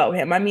spoken about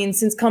him. I mean,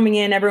 since coming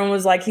in, everyone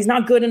was like, he's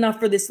not good enough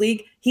for this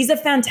league. He's a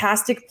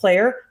fantastic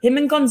player. Him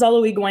and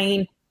Gonzalo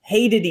Higuain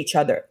hated each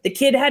other. The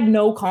kid had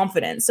no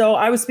confidence. So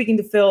I was speaking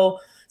to Phil,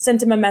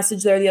 sent him a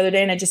message there the other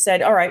day, and I just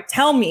said, all right,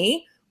 tell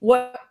me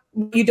what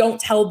you don't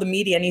tell the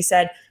media. And he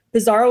said,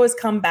 Pizarro has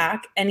come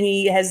back and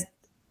he has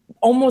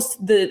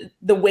almost the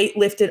weight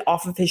lifted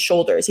off of his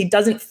shoulders. He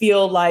doesn't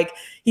feel like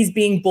he's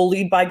being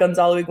bullied by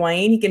Gonzalo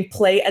Higuain. He can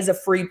play as a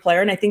free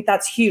player, and I think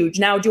that's huge.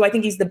 Now, do I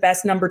think he's the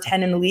best number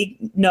 10 in the league?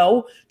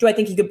 No. Do I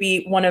think he could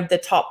be one of the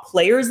top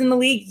players in the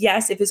league?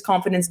 Yes, if his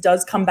confidence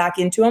does come back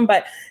into him.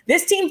 But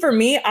this team, for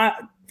me,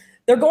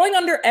 they're going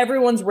under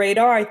everyone's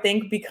radar, I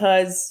think,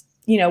 because,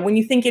 you know, when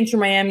you think Inter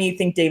Miami, you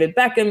think David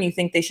Beckham, you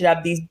think they should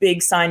have these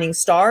big signing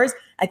stars.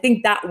 I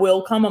think that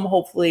will come.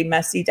 Hopefully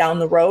Messi down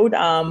the road.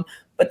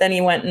 But then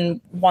he went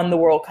and won the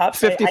World Cup.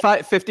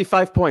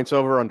 55 points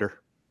over under.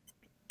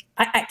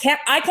 I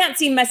can't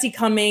see Messi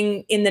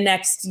coming in the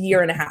next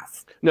year and a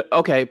half. No,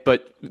 okay,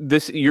 but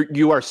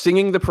you are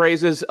singing the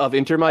praises of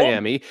Inter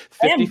Miami.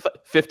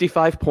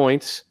 55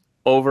 points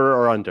over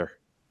or under.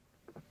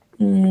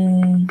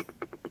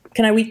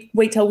 Can I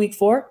wait till week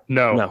 4?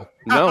 No.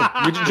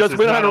 You just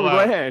went on a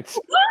rant.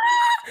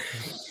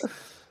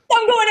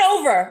 I'm going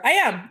over. I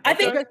am. I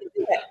think I can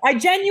do it. I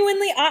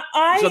genuinely.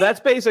 So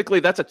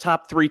that's a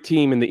top 3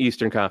 team in the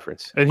Eastern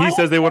Conference. And he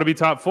says they want to be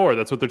top 4.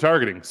 That's what they're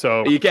targeting.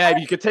 So you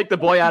could take the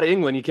boy out of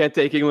England. You can't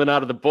take England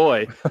out of the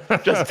boy.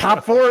 Just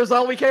top 4 is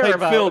all we care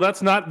about. Phil,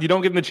 that's not. You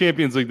don't get in the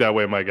Champions League that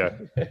way, my guy.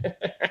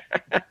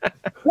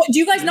 What, do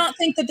you guys not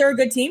think that they're a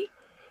good team?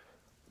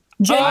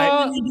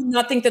 Genuinely, do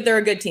not think that they're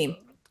a good team.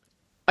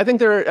 I think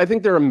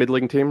they're a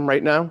middling team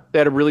right now. They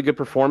had a really good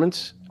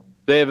performance.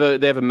 They have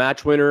a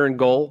match winner in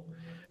goal.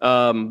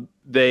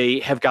 They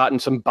have gotten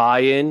some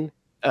buy-in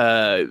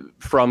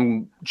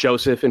from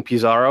Joseph and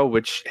Pizarro,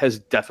 which has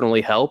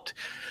definitely helped.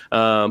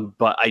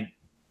 But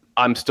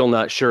I'm still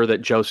not sure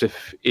that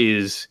Joseph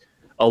is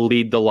a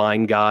lead the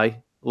line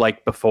guy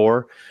like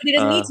before. But he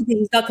doesn't need to be.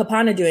 He's got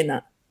Campana doing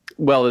that.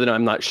 Well, then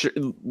I'm not sure.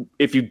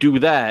 If you do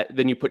that,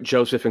 then you put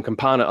Joseph and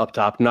Campana up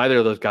top. Neither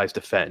of those guys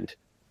defend,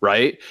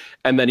 right?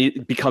 And then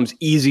it becomes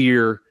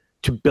easier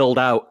to build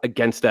out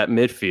against that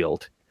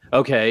midfield.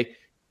 Okay.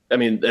 I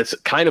mean, that's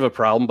kind of a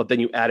problem, but then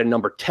you add a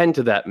number 10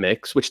 to that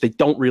mix, which they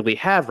don't really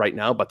have right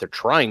now, but they're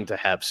trying to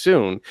have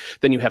soon.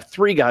 Then you have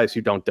 3 guys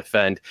who don't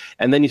defend,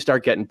 and then you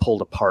start getting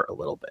pulled apart a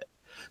little bit.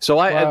 So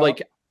I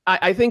think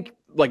obviously,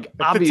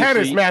 the 10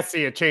 is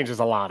Messi, it changes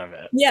a lot of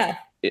it. Yeah.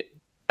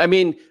 I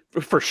mean,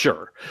 for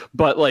sure.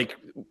 But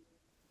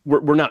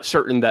we're not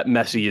certain that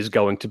Messi is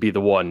going to be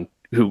the one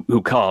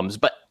who comes.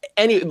 But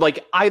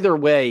either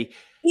way.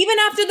 Even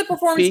after the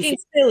performance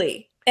against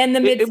Philly. And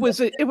the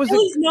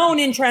Philly's known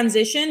in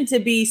transition to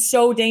be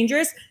so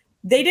dangerous.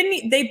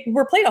 They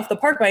were played off the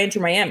park by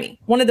Inter Miami,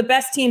 one of the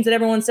best teams that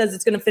everyone says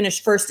it's going to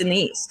finish first in the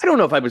East. I don't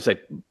know if I would say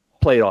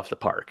played off the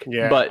park.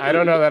 Yeah, but I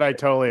don't know that I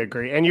totally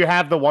agree. And you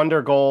have the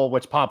wonder goal,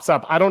 which pops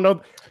up. I don't know.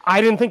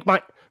 I didn't think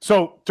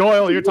So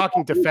Doyle, you're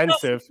talking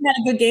defensive. Had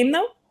a good game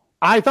though.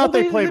 I thought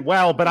they played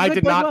well, but I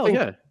did not think.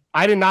 Yeah.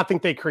 I did not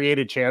think they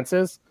created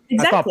chances.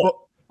 Exactly.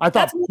 I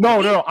thought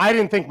no. I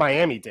didn't think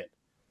Miami did.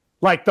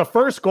 Like the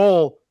first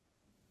goal.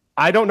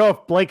 I don't know if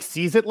Blake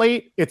sees it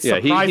late. It's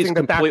surprising he's that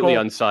completely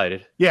goal,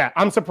 unsided. Yeah,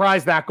 I'm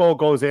surprised that goal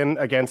goes in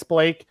against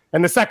Blake.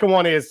 And the second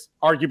one is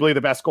arguably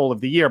the best goal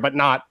of the year, but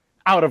not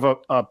out of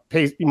a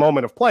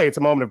moment of play. It's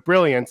a moment of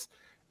brilliance.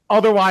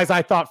 Otherwise,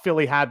 I thought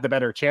Philly had the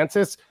better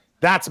chances.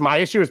 That's my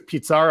issue. Is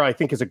Pizarro, I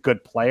think, is a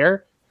good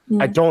player.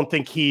 I don't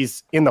think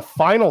he's in the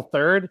final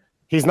third.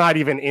 He's not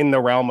even in the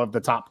realm of the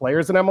top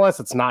players in MLS.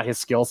 It's not his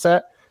skill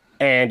set.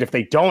 And if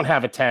they don't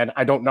have a 10,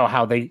 I don't know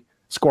how they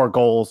score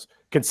goals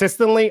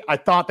consistently. I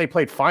thought they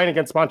played fine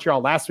against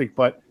Montreal last week,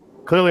 but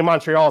clearly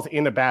Montreal's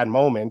in a bad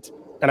moment.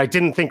 And I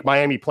didn't think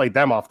Miami played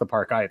them off the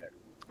park either.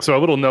 So a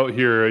little note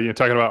here, you're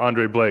talking about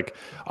Andre Blake.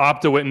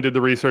 Opta went and did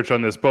the research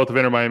on this. Both of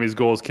Inter Miami's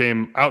goals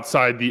came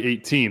outside the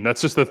 18.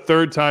 That's just the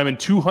third time in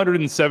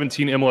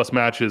 217 MLS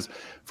matches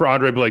for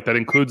Andre Blake. That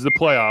includes the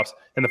playoffs.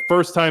 And the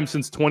first time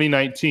since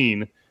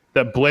 2019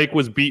 that Blake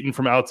was beaten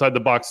from outside the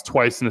box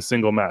twice in a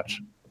single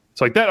match.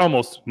 So like that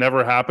almost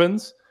never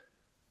happens.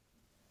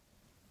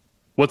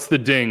 What's the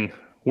ding?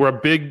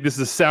 This is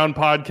a sound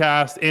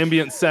podcast,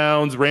 ambient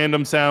sounds,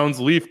 random sounds,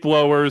 leaf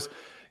blowers,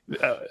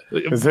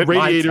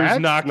 radiators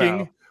knocking.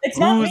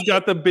 No. Who's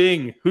got the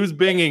bing? Who's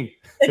binging?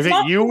 Is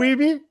it you,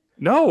 Wiebe?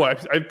 No, I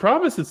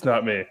promise it's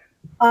not me.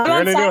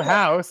 You're in a new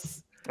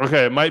house.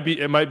 Okay, it might be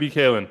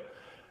Kaylyn.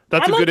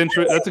 That's a good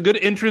intro. That's a good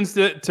entrance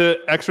to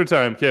extra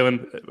time,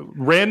 Kaylyn.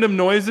 Random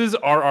noises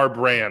are our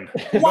brand.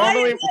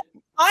 Why?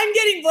 I'm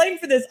getting blamed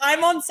for this.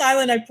 I'm on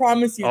silent. I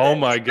promise you. Oh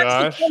my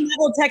gosh!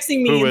 People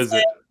texting me. Who is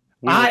it?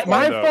 My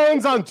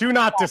phone's on Do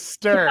Not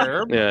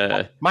Disturb.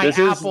 Yeah, my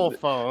Apple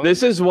phone.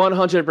 This is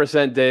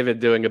 100% David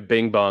doing a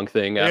bing bong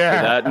thing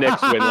after that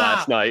Knicks win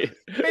last night.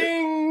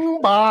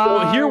 Bing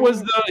bong. Well,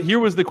 here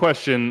was the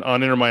question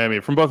on Inter Miami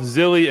from both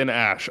Zilly and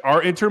Ash.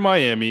 Are Inter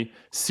Miami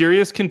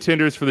serious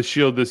contenders for the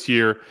Shield this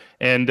year?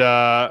 And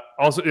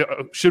also,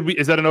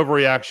 is that an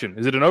overreaction?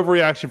 Is it an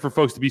overreaction for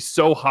folks to be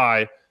so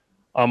high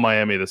on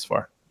Miami this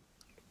far?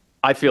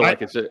 I feel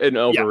like it's an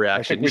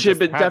overreaction. You should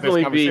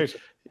definitely be.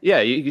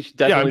 Yeah, you should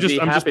definitely be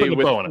happy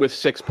with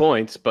 6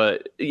 points.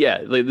 But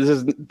yeah,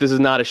 this is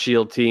not a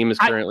Shield team is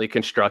currently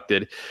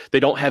constructed. They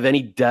don't have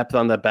any depth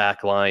on the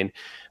back line.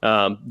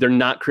 They're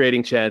not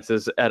creating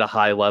chances at a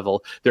high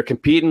level. They're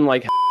competing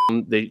like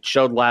they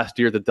showed last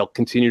year that they'll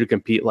continue to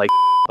compete like.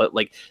 But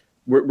like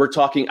we're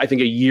talking, I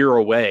think, a year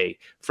away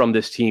from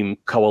this team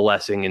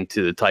coalescing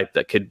into the type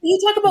that could. You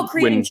talk about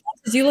creating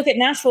chances. You look at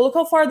Nashville. Look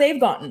how far they've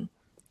gotten.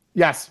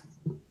 Yes.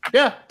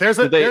 Yeah, there's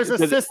a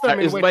system.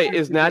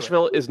 Is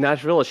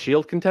Nashville a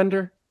Shield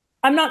contender?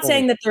 I'm not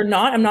saying that they're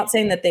not. I'm not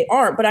saying that they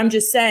aren't. But I'm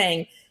just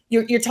saying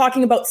you're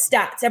talking about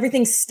stats.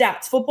 Everything's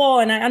stats.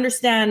 Football, and I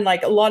understand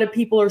like a lot of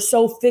people are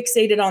so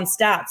fixated on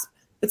stats,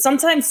 but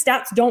sometimes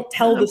stats don't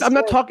tell the story. I'm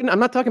not talking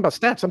about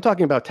stats. I'm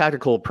talking about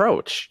tactical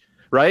approach,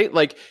 right?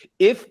 Like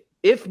if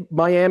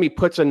Miami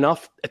puts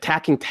enough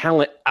attacking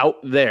talent out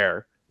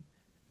there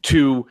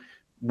to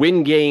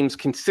win games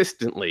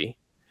consistently,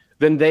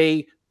 then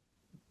they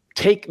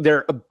take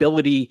their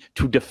ability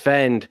to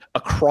defend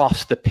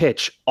across the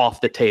pitch off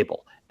the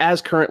table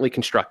as currently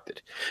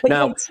constructed. But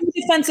now, you have two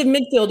defensive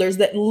midfielders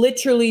that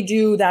literally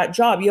do that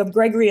job. You have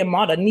Gregory and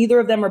Mata. Neither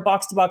of them are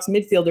box-to-box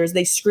midfielders.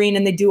 They screen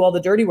and they do all the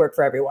dirty work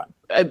for everyone.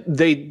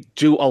 They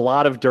do a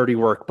lot of dirty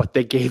work, but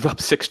they gave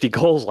up 60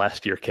 goals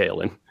last year,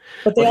 Kaylyn.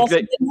 But they also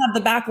didn't have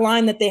the back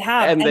line that they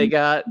have. And they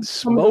got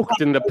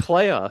smoked in the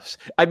playoffs.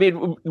 I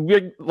mean,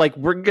 we're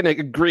going to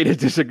agree to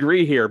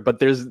disagree here, but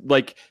there's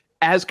like,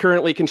 as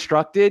currently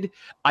constructed,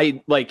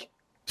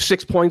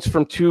 6 points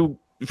from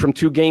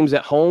two games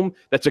at home.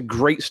 That's a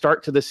great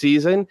start to the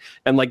season.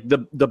 And like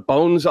the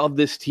bones of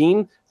this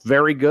team,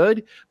 very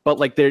good, but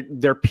like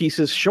they're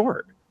pieces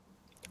short.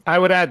 I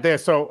would add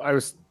this. So I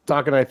was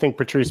talking, I think,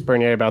 Patrice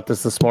Bernier about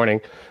this morning.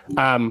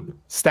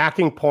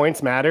 Stacking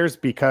points matters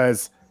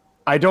because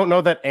I don't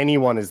know that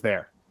anyone is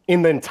there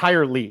in the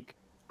entire league.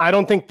 I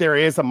don't think there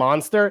is a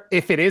monster.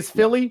 If it is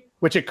Philly,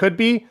 which it could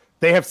be,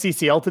 they have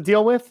CCL to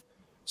deal with.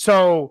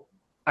 So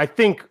I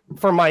think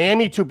for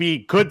Miami to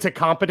be good to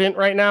competent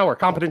right now, or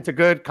competent to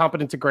good,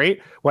 competent to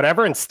great,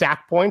 whatever, and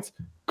stack points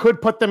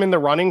could put them in the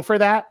running for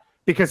that.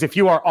 Because if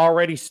you are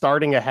already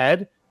starting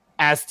ahead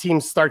as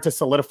teams start to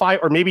solidify,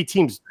 or maybe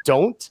teams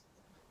don't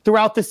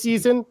throughout the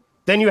season,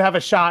 then you have a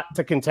shot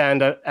to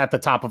contend at the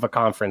top of a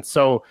conference.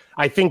 So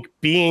I think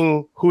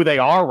being who they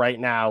are right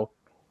now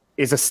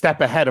is a step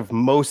ahead of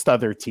most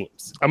other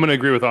teams. I'm going to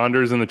agree with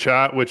Anders in the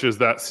chat, which is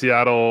that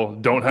Seattle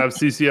don't have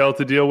CCL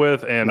to deal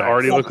with and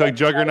already look like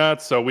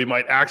juggernauts. So we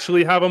might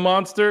actually have a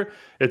monster.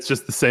 It's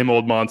just the same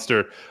old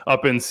monster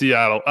up in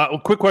Seattle.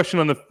 Quick question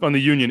on the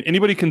Union.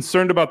 Anybody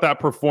concerned about that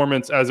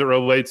performance as it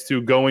relates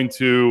to going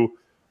to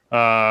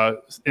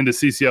into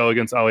CCL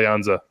against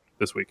Alianza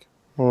this week?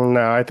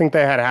 No, I think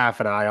they had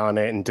half an eye on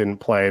it and didn't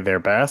play their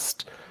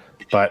best.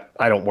 But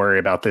I don't worry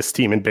about this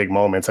team in big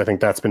moments. I think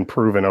that's been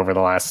proven over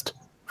the last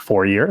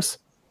 4 years.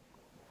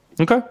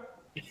 Okay. All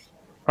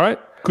right.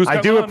 I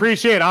do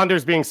appreciate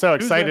Anders being so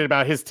excited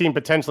about his team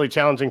potentially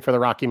challenging for the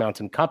Rocky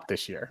Mountain Cup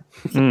this year.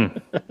 All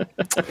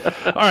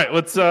right.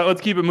 Let's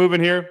keep it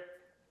moving here.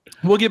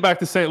 We'll get back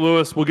to St.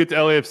 Louis. We'll get to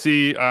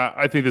LAFC.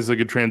 I think this is a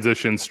good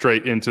transition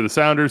straight into the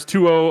Sounders.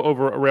 2-0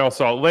 over Real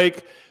Salt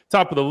Lake.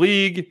 Top of the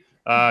league.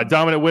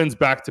 Dominant wins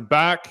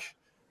back-to-back.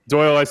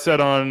 Doyle, I said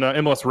on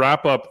MLS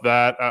Wrap-Up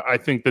that I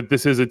think that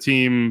this is a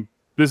team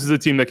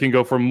that can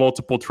go for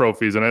multiple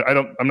trophies, and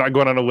I'm not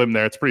going on a limb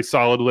there. It's a pretty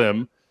solid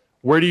limb.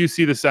 Where do you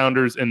see the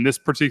Sounders in this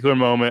particular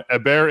moment?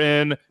 Hebert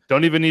in,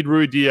 don't even need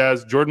Rui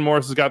Diaz. Jordan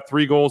Morris has got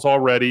 3 goals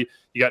already.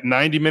 You got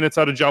 90 minutes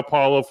out of João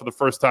Paulo for the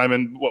first time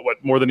in what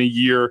more than a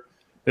year.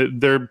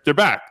 They're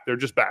back. They're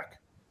just back.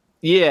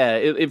 Yeah,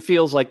 it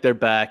feels like they're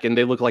back, and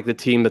they look like the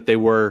team that they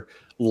were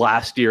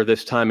last year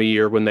this time of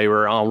year when they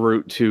were en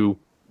route to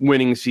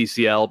winning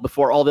CCL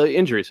before all the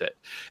injuries hit.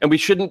 And we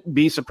shouldn't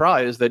be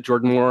surprised that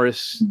Jordan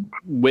Morris,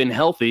 when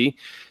healthy,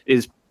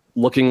 is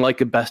looking like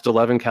a best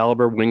 11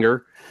 caliber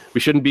winger. We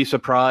shouldn't be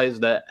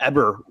surprised that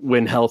Eber,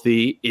 when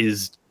healthy,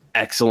 is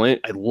excellent.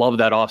 I love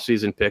that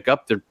offseason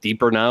pickup. They're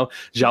deeper now.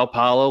 João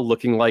Paulo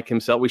looking like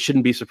himself. We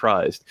shouldn't be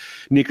surprised.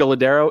 Nico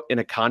Ladero in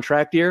a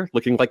contract year,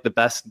 looking like the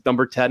best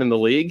number 10 in the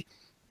league.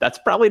 That's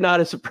probably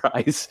not a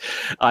surprise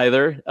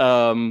either.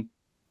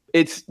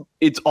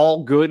 It's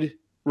all good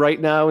right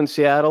now in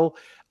Seattle.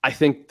 I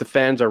think the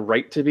fans are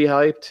right to be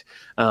hyped.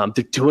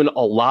 They're doing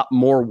a lot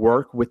more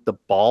work with the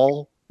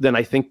ball than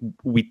I think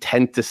we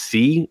tend to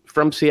see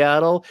from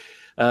Seattle.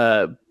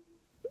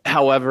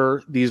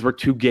 However, these were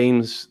 2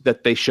 games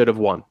that they should have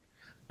won.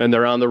 And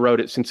they're on the road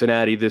at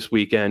Cincinnati this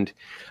weekend,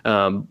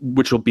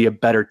 which will be a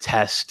better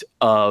test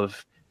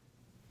of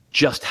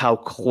just how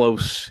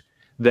close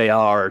they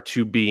are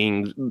to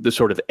being the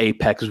sort of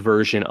apex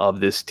version of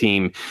this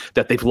team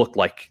that they've looked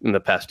like in the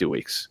past 2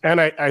 weeks. And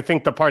I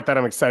think the part that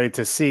I'm excited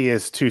to see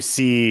is to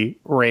see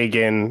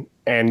Reagan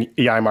and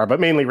Ymar, but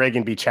mainly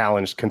Reagan, be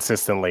challenged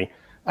consistently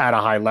at a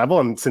high level,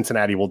 and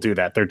Cincinnati will do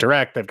that. They're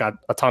direct. They've got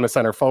a ton of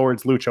center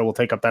forwards. Lucho will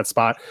take up that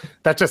spot.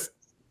 That's just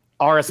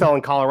RSL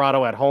and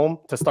Colorado at home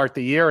to start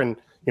the year, and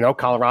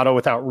Colorado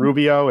without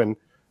Rubio, and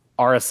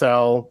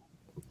RSL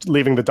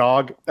leaving the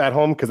dog at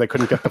home because they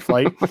couldn't get the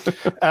flight.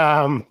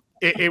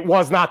 It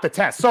was not the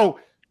test. So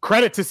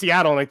credit to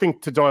Seattle, and I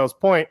think to Doyle's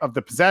point of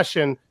the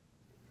possession,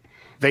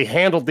 they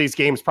handled these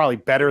games probably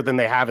better than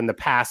they have in the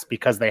past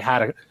because they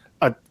had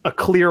a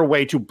clear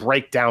way to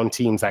break down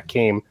teams that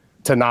came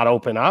to not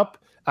open up.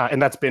 And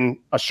that's been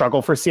a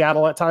struggle for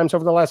Seattle at times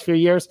over the last few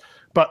years.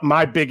 But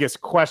my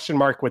biggest question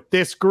mark with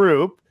this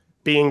group,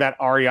 being that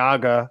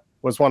Arriaga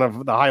was one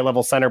of the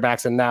high-level center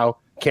backs and now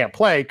can't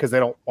play because they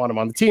don't want him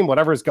on the team,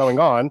 whatever is going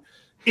on,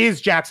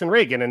 is Jackson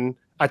Reagan. And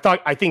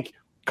I think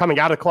coming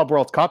out of Club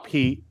World Cup,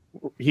 he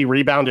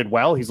rebounded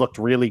well. He's looked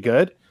really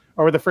good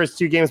over the first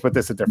 2 games, but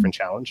this is a different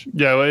challenge.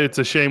 Yeah, well, it's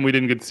a shame we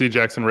didn't get to see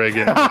Jackson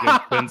Reagan against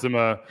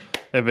Benzema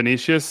and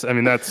Vinicius. I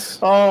mean,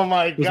 oh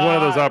my god, it was one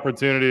of those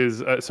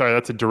opportunities. Sorry,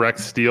 that's a direct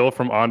steal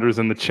from Anders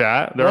in the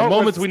chat. There are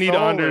moments we need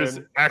Anders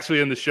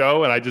actually in the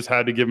show, and I just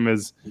had to give him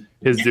his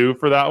due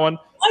for that one.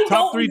 I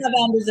don't have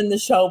Anders in the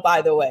show, by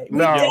the way.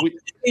 No,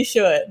 we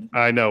should.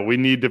 I know. We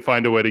need to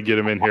find a way to get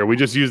him in here. We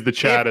just use the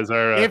chat as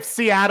our... If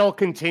Seattle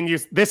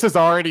continues... This has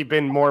already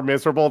been more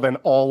miserable than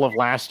all of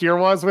last year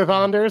was with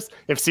Anders.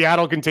 If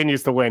Seattle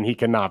continues to win, he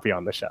cannot be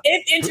on the show.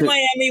 If Inter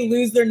Miami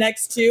lose their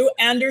next 2,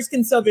 Anders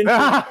can sub in.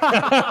 How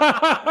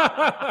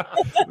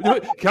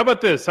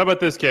about this? How about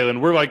this, Kaylyn?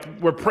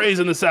 We're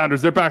praising the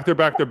Sounders. They're back.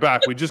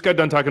 We just got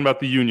done talking about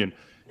the Union.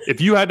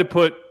 If you had to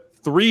put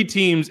 3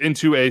 teams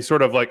into a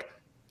sort of like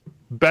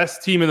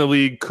best team in the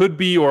league, could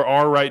be or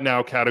are right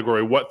now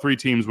category, what 3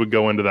 teams would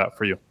go into that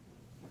for you?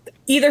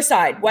 Either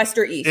side, West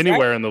or East.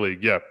 Anywhere right? in the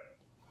league, yeah.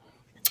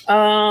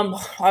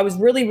 I was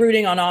really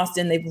rooting on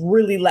Austin. They've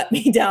really let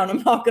me down.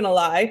 I'm not going to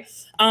lie.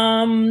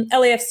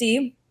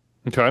 LAFC.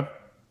 Okay.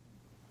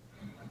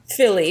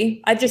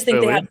 Philly. I just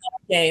think they have a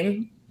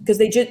game because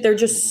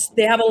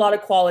they have a lot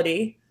of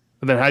quality.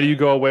 And then how do you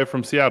go away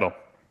from Seattle?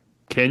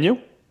 Can you?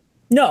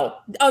 No.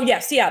 Oh yeah,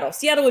 Seattle.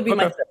 Seattle would be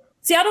my third.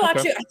 Seattle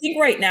actually, I think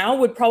right now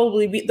would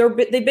probably be.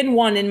 They've been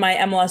 1 in my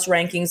MLS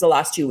rankings the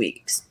last 2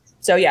 weeks.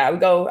 So yeah, I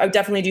would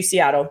definitely do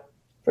Seattle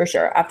for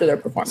sure after their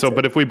performance. So,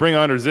 but if we bring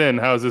Anders in,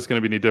 how is this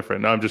going to be any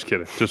different? No, I'm just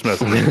kidding. Just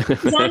messing with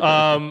you.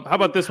 How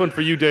about this one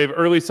for you, Dave?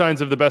 Early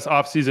signs of the best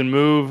offseason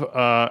move.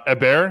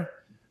 Eber.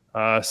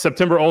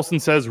 September Olsen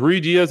says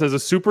Rui Diaz as a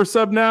super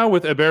sub now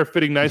with Eber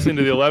fitting nicely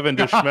into the 11.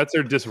 Does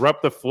Schmetzer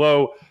disrupt the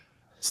flow?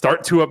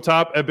 Start 2 up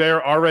top.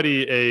 Eber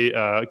already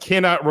a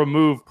cannot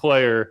remove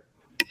player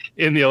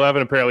in the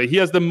 11, apparently. He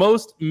has the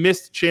most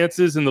missed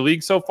chances in the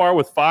league so far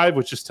with 5,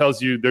 which just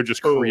tells you they're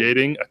just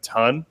creating a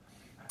ton.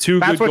 2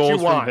 good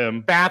goals from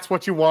him. That's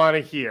what you want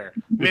to hear.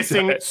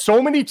 Missing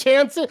so many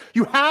chances.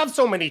 You have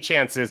so many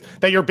chances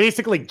that you're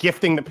basically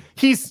gifting them.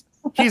 He's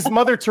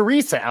Mother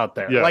Teresa out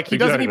there. Yeah, he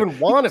doesn't even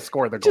want to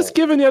score the goal. Just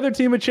giving the other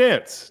team a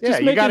chance. Yeah,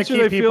 just you got to sure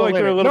keep they people feel like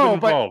they're a little bit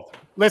involved.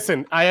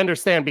 Listen, I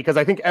understand because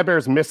I think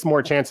Eber's missed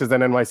more chances than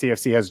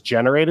NYCFC has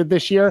generated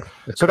this year.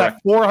 So that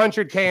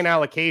 $400K in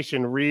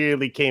allocation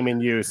really came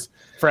in use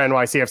for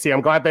NYCFC.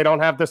 I'm glad they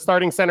don't have the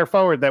starting center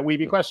forward that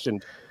Wiebe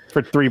questioned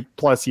for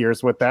 3+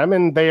 years with them,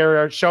 and they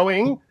are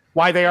showing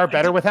why they are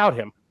better without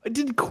him. I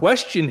didn't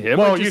question him.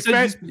 Well, you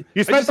spent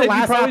the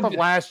last half of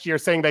last year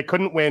saying they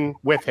couldn't win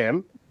with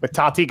him, with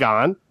Tati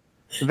gone.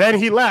 Then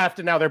he left,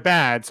 and now they're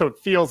bad. So it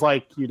feels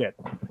like you did.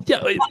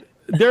 Yeah,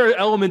 there are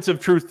elements of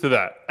truth to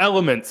that.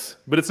 Elements,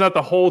 but it's not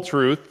the whole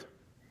truth.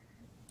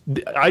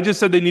 I just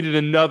said they needed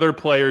another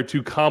player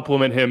to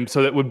complement him,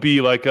 so that would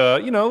be like a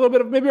little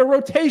bit of maybe a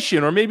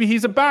rotation, or maybe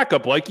he's a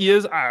backup like he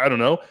is, I don't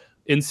know,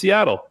 in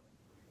Seattle.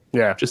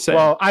 Yeah. Just saying.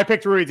 Well, I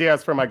picked Rui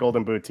Diaz for my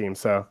Golden Boot team,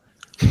 so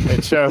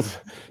it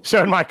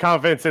showed my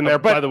confidence in there.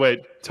 But by the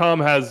way, Tom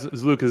has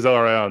Lucas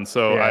Zellerion,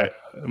 so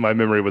my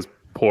memory was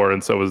poor,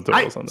 and so was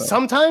Doyle's on that.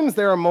 Sometimes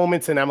there are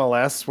moments in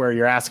MLS where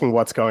you're asking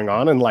what's going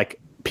on, and like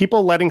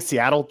people letting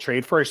Seattle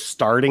trade for a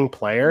starting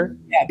player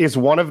is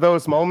one of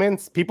those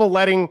moments. People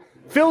letting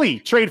Philly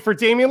trade for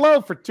Damian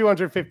Lowe for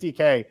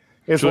 $250K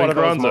is one of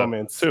those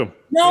moments too.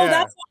 No,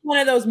 that's not one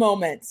of those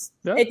moments.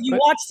 Yeah, if you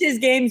watched his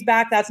games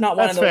back, that's not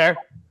one of those. That's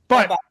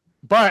fair.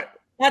 But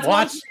that's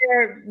watch,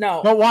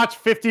 but watch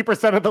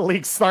 50% of the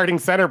league's starting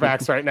center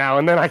backs right now,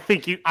 and then I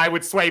think I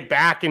would sway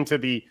back into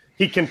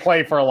he can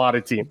play for a lot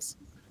of teams.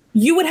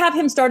 You would have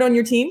him start on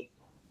your team?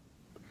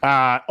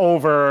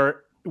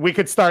 We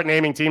could start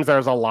naming teams.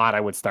 There's a lot I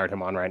would start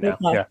him on right now.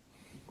 Yeah.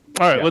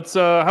 All right, let's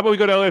how about we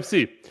go to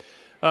LAFC?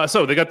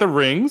 So they got the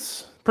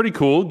rings. Pretty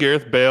cool.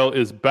 Gareth Bale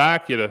is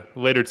back. He had a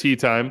later tea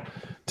time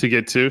to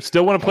get to.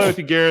 Still want to play with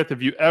you, Gareth.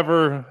 If you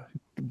ever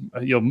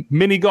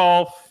mini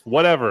golf,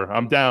 whatever,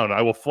 I'm down.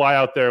 I will fly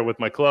out there with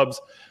my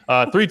clubs.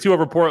 3-2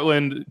 over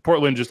Portland.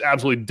 Portland just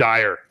absolutely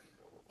dire,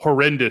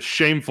 horrendous,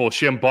 shameful,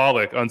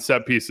 shambolic on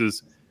set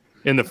pieces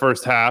in the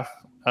first half.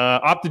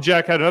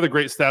 OptiJack had another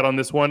great stat on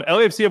this one.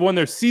 LAFC have won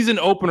their season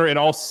opener in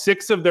all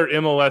 6 of their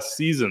MLS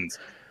seasons.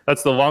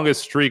 That's the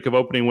longest streak of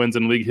opening wins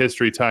in league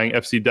history, tying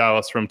FC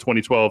Dallas from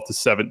 2012 to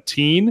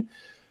 17.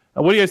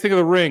 What do you guys think of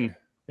the ring?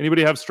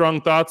 Anybody have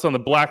strong thoughts on the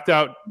blacked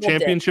out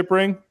championship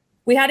ring?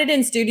 We had it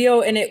in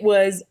studio and it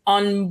was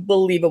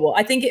unbelievable.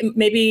 I think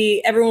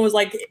maybe everyone was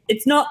like,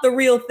 it's not the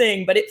real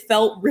thing, but it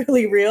felt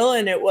really real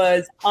and it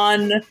was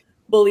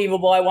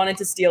unbelievable. I wanted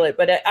to steal it,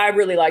 but I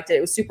really liked it.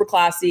 It was super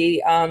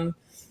classy.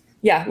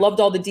 Loved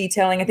all the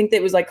detailing. I think that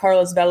it was like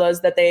Carlos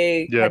Vela's that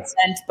they had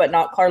sent, but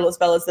not Carlos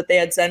Vela's that they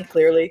had sent,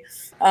 clearly.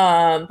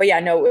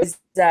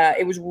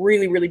 It was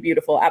really, really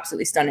beautiful.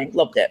 Absolutely stunning.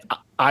 Loved it.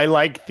 I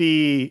like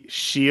the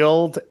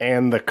shield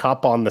and the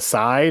cup on the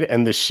side,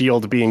 and the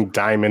shield being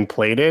diamond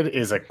plated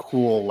is a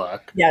cool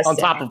look. Yes, on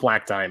top of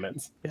black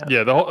diamonds.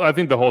 I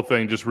think the whole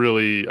thing just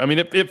really,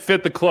 it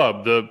fit the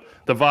club, the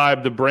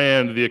vibe, the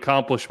brand, the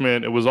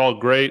accomplishment. It was all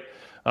great.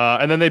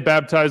 And then they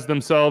baptized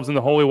themselves in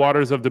the holy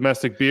waters of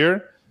domestic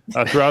beer.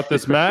 Throughout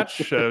this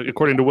match,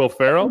 according to Will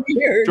Ferrell.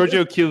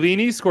 Giorgio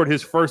Chiellini scored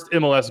his first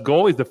MLS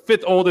goal. He's the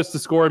 5th oldest to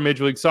score in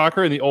Major League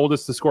Soccer and the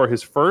oldest to score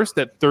his first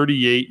at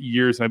 38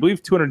 years and I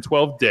believe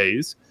 212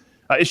 days.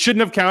 It shouldn't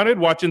have counted.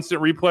 Watch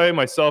instant replay.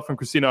 Myself and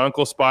Christina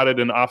Uncle spotted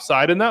an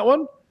offside in that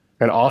one.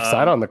 An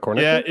offside on the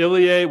corner?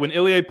 Yeah, when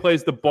Ilie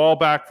plays the ball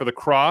back for the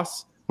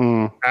cross,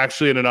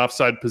 actually in an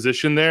offside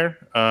position there.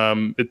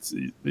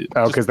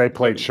 Because they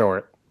played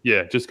short.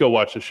 Yeah, just go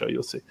watch the show.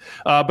 You'll see.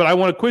 But I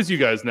want to quiz you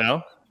guys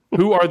now.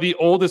 Who are the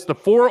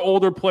 4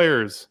 older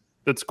players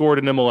that scored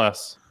in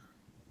MLS?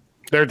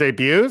 Their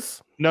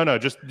debuts? No,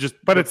 just.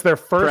 But it's their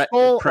first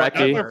goal? Not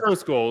their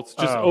first goal. It's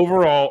just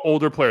overall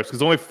older players,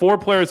 because only 4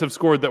 players have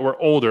scored that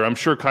were older. I'm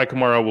sure Kai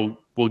Kamara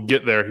will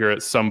get there here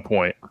at some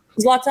point.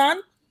 Zlatan?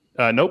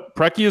 Nope.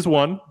 Preki is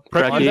one.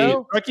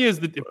 Preki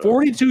is the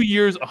 42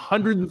 years,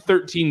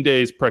 113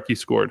 days Preki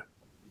scored.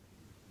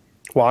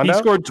 Wanda? He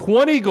scored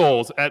 20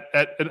 goals at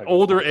an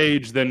older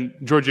age than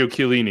Giorgio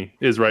Chiellini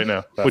is right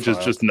now, which is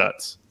just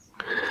nuts.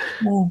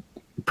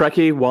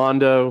 Preki,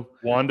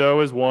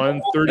 Wando is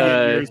one. 38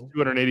 years,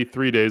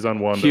 283 days on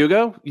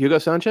Wando. Hugo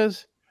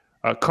Sanchez?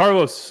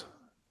 Carlos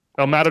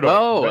El Matador.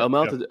 Oh, El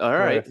Matador. All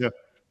right. Yeah.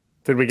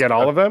 Did we get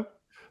all of them?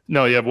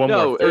 No, you have one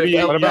more.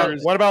 38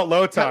 what about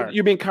Lothar?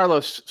 You mean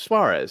Carlos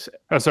Suarez?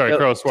 Oh, sorry,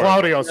 Carlos Suarez.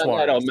 Claudio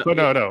Suarez.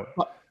 No.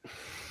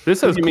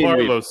 This says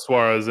Carlos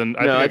Suarez, and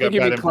I think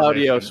you mean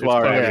Claudio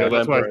Suarez.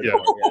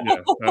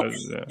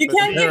 You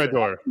can't get.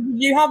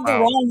 You have the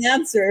wrong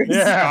answer.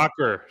 Yeah.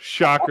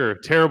 Shocker.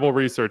 Terrible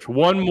research.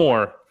 One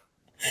more,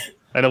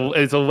 and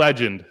it's a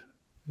legend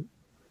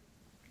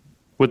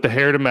with the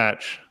hair to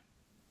match.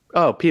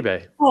 Oh,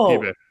 Pibe.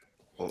 Pibe.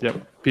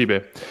 Yep,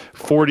 Pibe.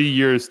 40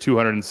 years,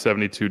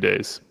 272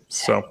 days.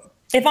 So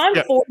if I'm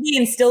 40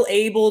 and still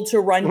able to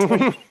run to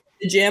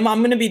the gym, I'm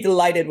going to be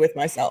delighted with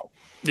myself.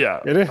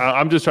 Yeah,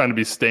 I'm just trying to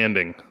be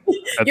standing.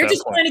 You're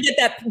just trying to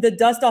get the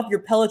dust off your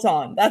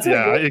Peloton. That's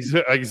what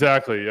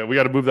exactly. Yeah, we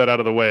got to move that out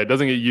of the way. It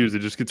doesn't get used. It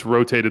just gets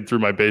rotated through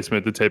my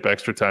basement to take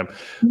extra time.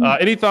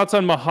 Any thoughts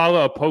on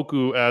Mahala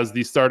Apoku as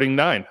the starting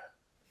 9?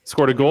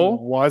 Scored a goal?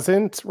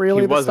 Wasn't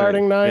really the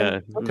starting 9. Yeah.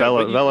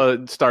 Okay.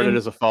 Vela started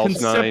as a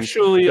false 9.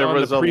 Conceptually, there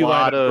was a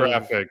lot of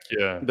graphic.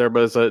 Yeah, there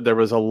was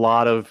a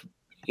lot of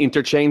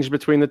interchange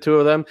between the two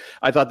of them.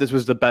 I thought this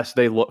was the best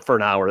they looked for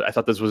an hour. I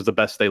thought this was the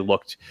best they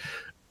looked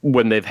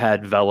when they've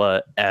had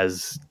Vela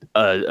as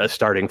a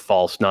starting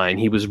false 9.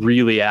 He was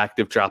really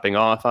active dropping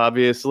off,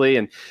 obviously,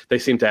 and they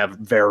seem to have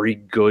very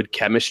good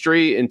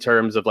chemistry in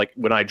terms of, like,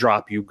 when I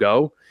drop, you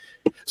go.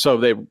 So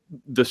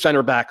the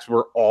center backs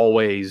were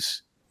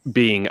always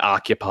being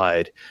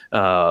occupied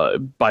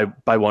by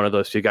one of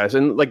those two guys.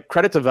 And, like,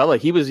 credit to Vela,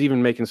 he was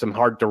even making some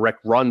hard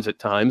direct runs at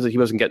times that he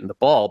wasn't getting the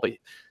ball, but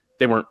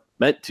they weren't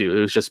meant to. It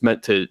was just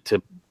meant to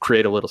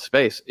create a little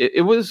space.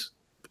 It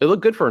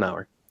looked good for an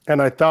hour.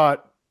 And I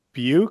thought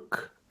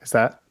Buke, that's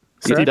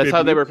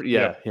how they were.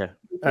 Yeah.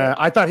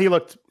 I thought he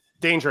looked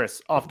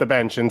dangerous off the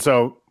bench, and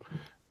so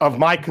of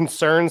my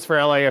concerns for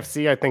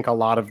LAFC, I think a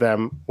lot of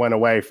them went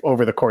away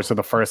over the course of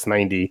the first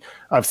 90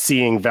 of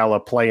seeing Vela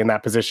play in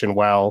that position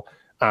well,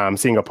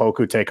 seeing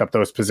Opoku take up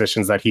those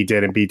positions that he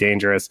did and be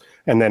dangerous,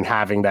 and then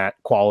having that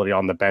quality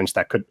on the bench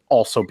that could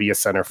also be a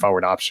center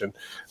forward option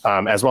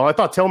as well. I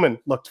thought Tillman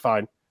looked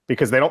fine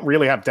because they don't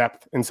really have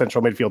depth in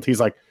central midfield. He's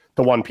like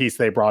the one piece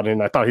they brought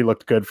in. I thought he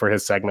looked good for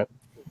his segment.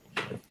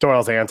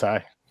 Doyle's anti.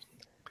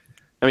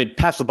 I mean,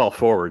 pass the ball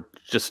forward.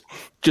 Just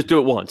do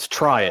it once.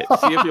 Try it.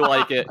 See if you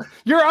like it.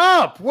 You're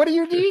up. What do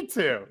you need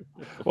to?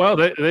 Well,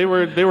 they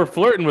were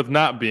flirting with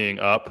not being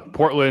up.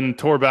 Portland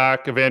tore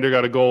back. Evander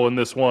got a goal in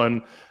this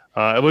one.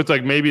 It looked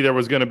like maybe there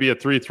was going to be a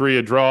 3-3,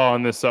 a draw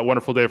on this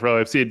wonderful day for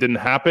LAFC. It didn't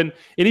happen.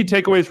 Any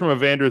takeaways from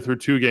Evander through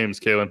 2 games,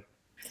 Kaylyn?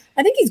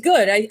 I think he's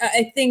good.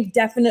 I think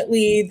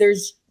definitely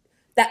there's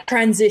that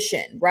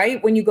transition,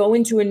 right? When you go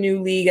into a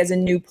new league as a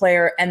new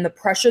player and the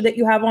pressure that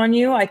you have on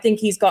you, I think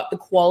he's got the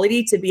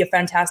quality to be a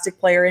fantastic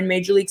player in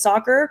Major League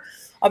Soccer.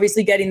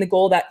 Obviously, getting the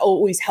goal, that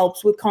always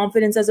helps with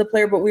confidence as a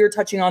player. But we were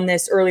touching on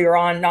this earlier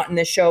on, not in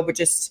this show, but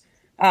just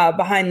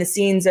behind the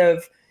scenes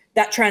of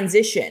that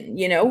transition.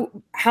 You know,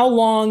 how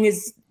long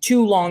is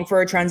too long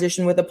for a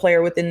transition with a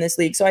player within this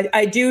league? So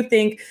I do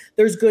think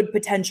there's good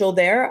potential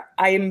there.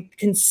 I am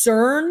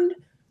concerned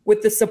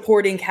with the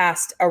supporting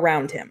cast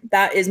around him.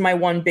 That is my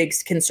one big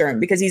concern,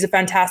 because he's a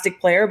fantastic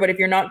player, but if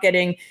you're not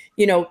getting,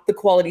 you know, the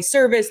quality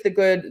service, the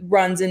good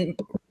runs and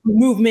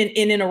movement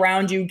in and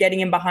around you,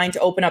 getting him behind to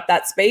open up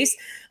that space,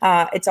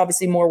 it's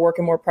obviously more work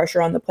and more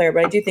pressure on the player.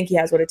 But I do think he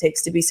has what it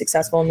takes to be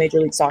successful in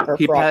Major League Soccer.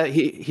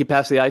 He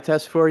passed the eye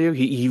test for you?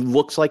 He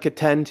looks like a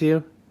 10 to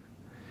you?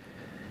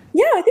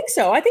 Yeah, I think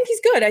so. I think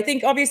he's good. I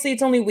think obviously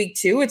it's only week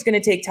 2. It's going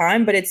to take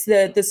time, but it's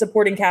the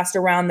supporting cast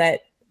around that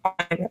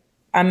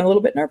I'm a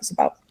little bit nervous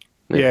about.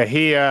 Yeah,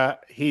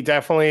 he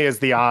definitely is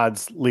the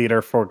odds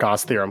leader for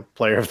Goss Theorem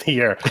Player of the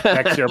Year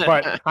next year.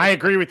 But I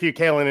agree with you,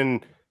 Kaylyn,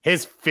 in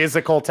his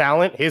physical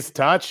talent, his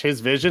touch,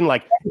 his vision,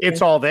 like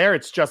it's all there.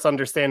 It's just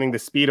understanding the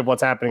speed of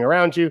what's happening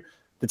around you,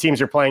 the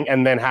teams you're playing,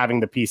 and then having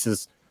the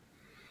pieces.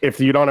 If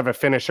you don't have a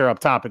finisher up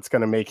top, it's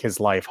going to make his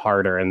life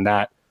harder. And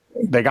that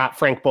they got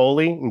Frank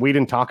Boley, and we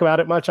didn't talk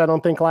about it much, I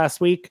don't think, last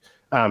week.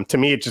 To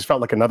me, it just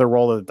felt like another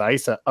roll of the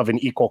dice of an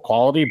equal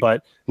quality,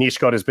 but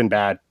Nishkot has been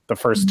bad the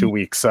first 2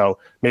 weeks. So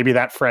maybe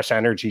that fresh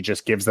energy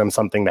just gives them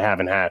something they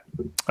haven't had.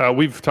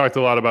 We've talked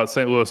a lot about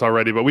St. Louis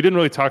already, but we didn't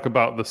really talk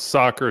about the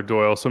soccer,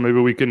 Doyle. So maybe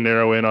we can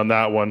narrow in on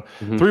that one.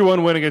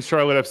 3-1 win against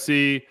Charlotte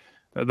FC.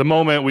 The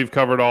moment, we've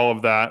covered all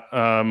of that.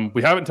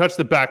 We haven't touched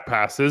the back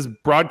passes.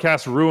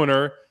 Broadcast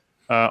ruiner.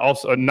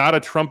 Also, not a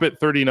trumpet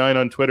 39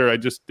 on Twitter. I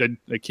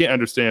can't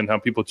understand how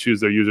people choose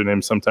their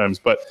usernames sometimes.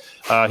 But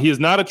he is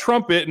not a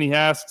trumpet, and he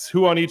asks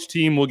who on each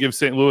team will give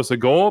St. Louis a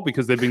goal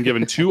because they've been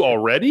given 2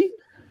 already.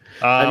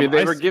 I mean,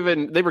 they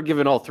were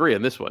given all 3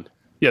 in this one.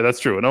 Yeah, that's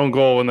true. An own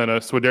goal, and then a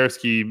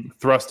Swiderski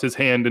thrust his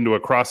hand into a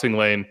crossing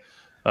lane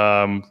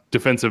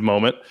defensive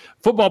moment.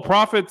 Football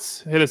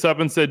Profits hit us up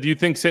and said, do you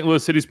think St.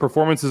 Louis City's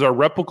performances are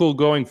replicable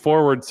going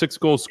forward? 6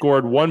 goals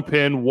scored, 1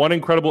 pin, 1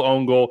 incredible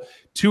own goal,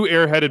 2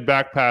 airheaded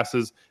back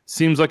passes.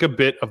 Seems like a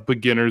bit of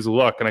beginner's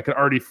luck. And I can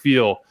already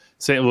feel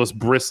St. Louis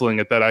bristling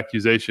at that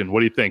accusation.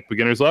 What do you think?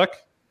 Beginner's luck?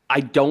 I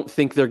don't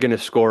think they're going to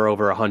score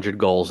over 100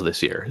 goals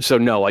this year. So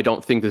no, I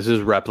don't think this is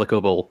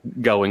replicable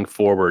going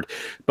forward.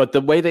 But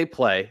the way they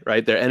play,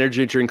 right? Their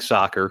energy drink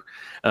soccer.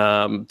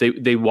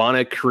 They want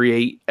to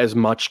create as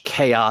much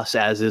chaos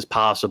as is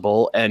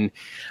possible, and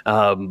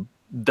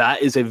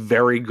that is a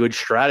very good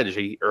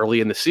strategy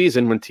early in the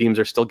season when teams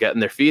are still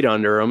getting their feet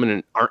under them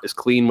and aren't as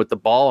clean with the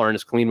ball, aren't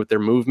as clean with their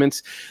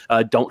movements,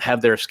 don't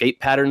have their escape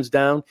patterns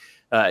down.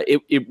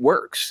 It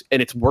works, and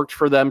it's worked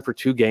for them for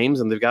 2 games,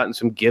 and they've gotten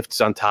some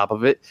gifts on top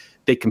of it.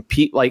 They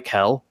compete like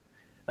hell.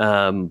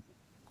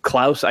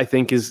 Klaus, I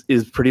think, is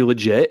pretty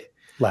legit.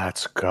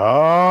 Let's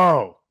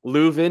go.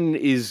 Leuven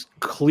is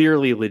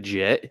clearly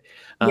legit.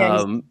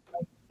 Yeah,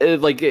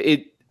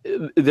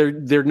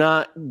 They're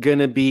not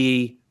gonna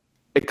be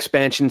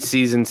expansion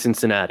season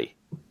Cincinnati,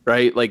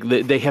 right? Like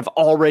they have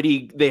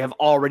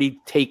already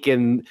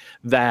taken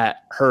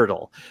that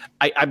hurdle.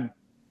 I'm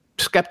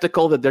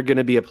skeptical that they're going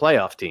to be a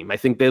playoff team. I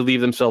think they leave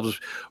themselves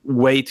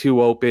way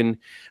too open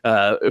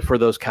for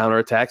those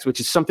counterattacks, which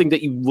is something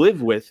that you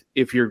live with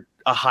if you're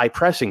a high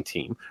pressing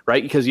team,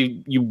 right? Because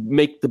you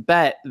make the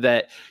bet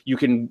that you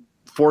can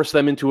force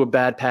them into a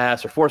bad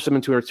pass or force them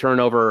into a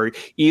turnover, or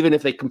even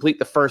if they complete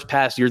the first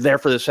pass, you're there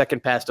for the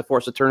second pass to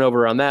force a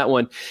turnover on that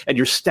one. And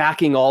you're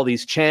stacking all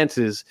these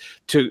chances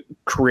to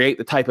create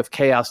the type of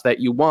chaos that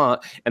you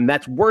want. And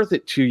that's worth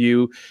it to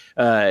you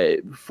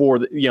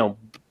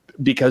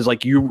because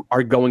like you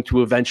are going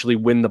to eventually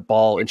win the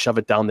ball and shove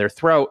it down their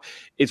throat.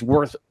 It's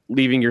worth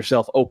leaving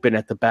yourself open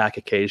at the back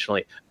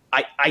occasionally.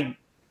 I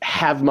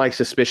have my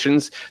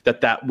suspicions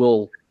that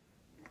will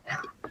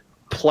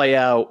play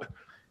out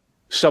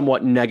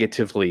somewhat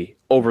negatively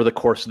over the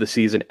course of the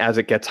season as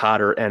it gets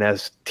hotter and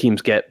as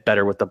teams get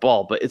better with the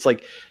ball. But it's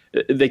like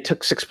They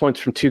took 6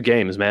 points from 2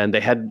 games, man. They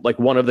had like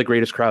one of the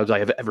greatest crowds I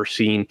have ever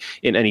seen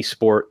in any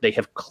sport. They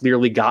have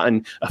clearly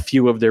gotten a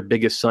few of their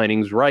biggest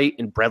signings right.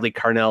 And Bradley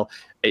Carnell,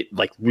 it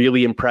like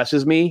really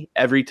impresses me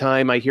every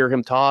time I hear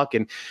him talk.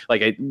 And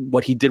like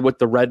what he did with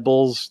the Red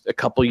Bulls a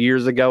couple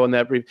years ago, and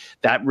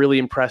that really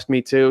impressed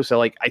me too. So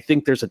like I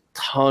think there's a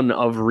ton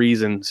of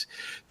reasons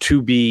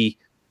to be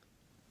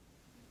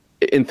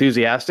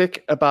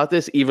enthusiastic about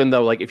this, even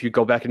though like if you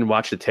go back and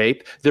watch the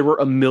tape, there were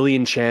a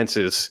million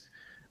chances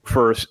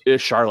for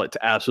Charlotte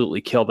to absolutely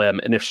kill them,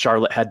 and if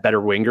Charlotte had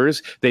better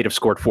wingers, they'd have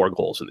scored 4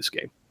 goals in this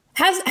game.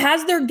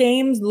 Has their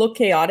games looked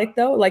chaotic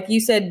though? Like you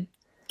said,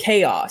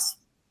 chaos.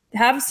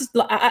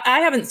 I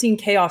haven't seen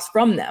chaos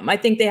from them. I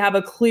think they have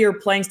a clear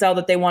playing style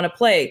that they want to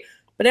play,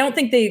 but I don't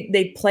think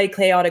they play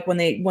chaotic when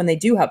they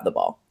do have the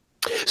ball.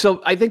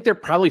 So I think they're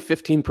probably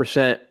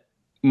 15%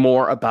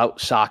 more about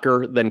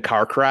soccer than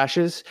car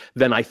crashes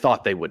than I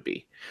thought they would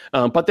be.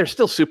 But they're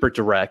still super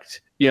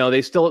direct. You know,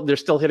 they're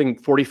still hitting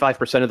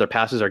 45% of their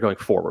passes are going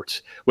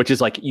forwards, which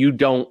is like you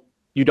don't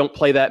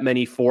play that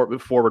many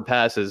forward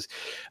passes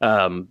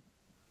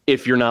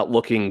if you're not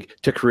looking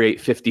to create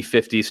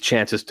 50-50s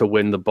chances to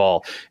win the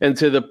ball. And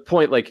to the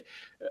point, like,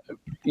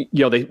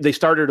 you know, they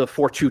started a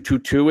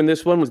 4-2-2-2 in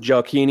this one with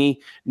Gioacchini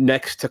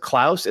next to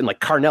Klaus, and like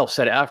Carnell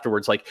said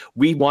afterwards, like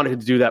we wanted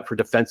to do that for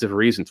defensive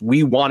reasons.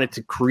 We wanted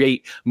to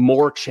create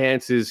more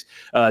chances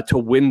to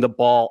win the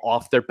ball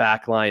off their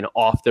back line,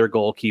 off their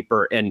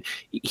goalkeeper. And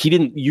he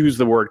didn't use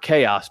the word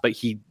chaos, but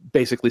he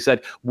basically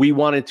said we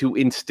wanted to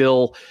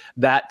instill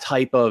that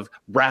type of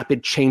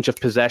rapid change of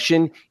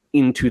possession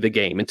into the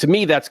game. And to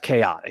me, that's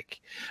chaotic.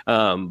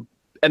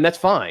 And that's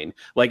fine.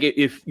 Like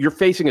if you're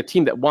facing a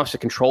team that wants to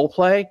control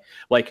play,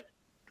 like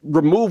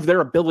remove their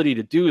ability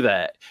to do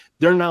that.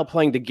 They're now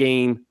playing the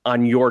game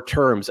on your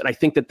terms. And I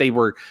think that they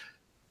were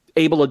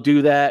able to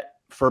do that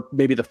for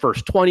maybe the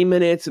first 20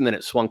 minutes, and then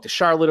it swung to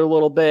Charlotte a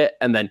little bit.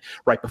 And then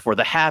right before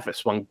the half, it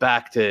swung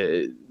back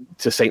to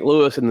St.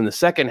 Louis. And then the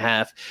second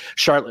half,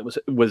 Charlotte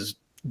was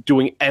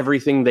doing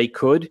everything they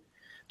could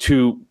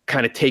to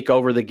kind of take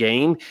over the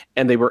game.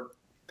 And they were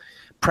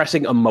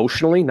pressing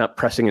emotionally, not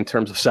pressing in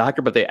terms of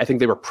soccer, but I think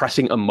they were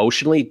pressing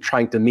emotionally,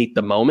 trying to meet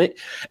the moment.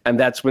 And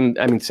that's when,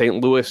 I mean,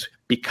 St. Louis,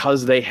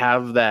 because they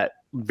have that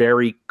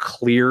very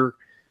clear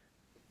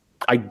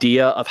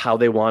idea of how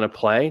they want to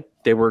play,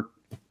 they were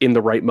in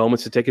the right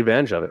moments to take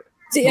advantage of it.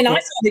 See, and I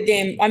saw the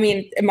game. I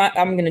mean,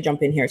 I'm going to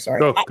jump in here. Sorry.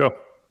 Go.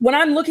 When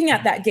I'm looking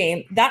at that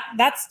game,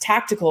 that's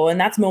tactical and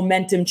that's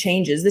momentum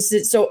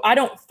changes. So I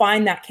don't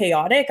find that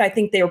chaotic. I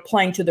think they are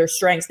playing to their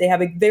strengths. They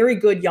have a very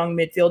good young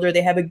midfielder.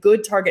 They have a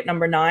good target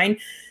number 9.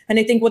 And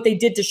I think what they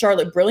did to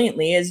Charlotte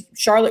brilliantly is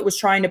Charlotte was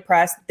trying to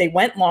press. They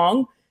went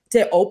long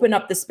to open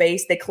up the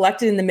space. They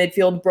collected in the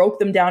midfield, broke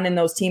them down in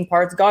those team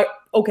parts, got,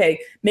 okay,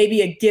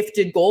 maybe a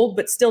gifted goal,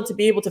 but still to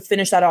be able to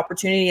finish that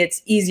opportunity,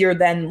 it's easier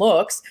than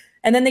looks.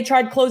 And then they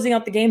tried closing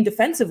out the game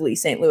defensively,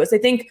 St. Louis. I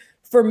think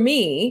for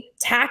me,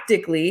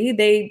 tactically,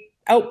 they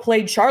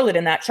outplayed Charlotte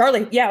in that.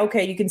 Charlotte, yeah,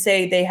 okay, you can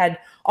say they had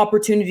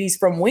opportunities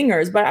from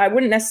wingers, but I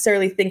wouldn't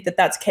necessarily think that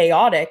that's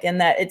chaotic and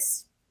that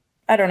it's,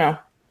 I don't know.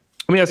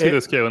 Let me ask you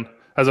this, Kaylyn.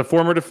 As a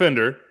former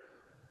defender,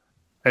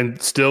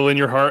 and still in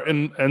your heart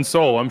and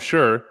soul, I'm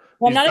sure,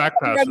 well, not back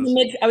passes.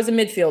 I was a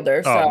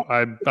midfielder. So.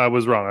 I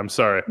was wrong. I'm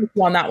sorry.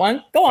 You on that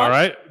one. Go on. All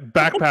right.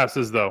 Back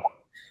passes, though.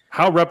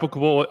 How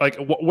replicable, like,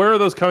 where are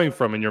those coming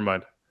from in your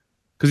mind?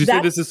 Because you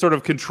say this is sort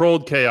of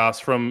controlled chaos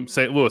from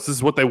St. Louis. This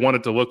is what they want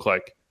it to look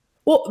like.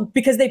 Well,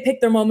 because they pick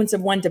their moments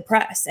of when to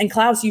press. And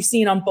Klaus, you've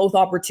seen on both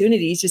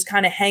opportunities just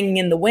kind of hanging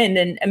in the wind.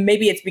 And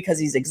maybe it's because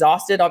he's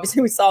exhausted.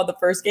 Obviously, we saw the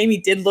first game. He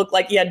did look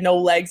like he had no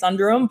legs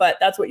under him. But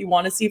that's what you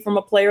want to see from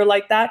a player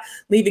like that,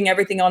 leaving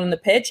everything on in the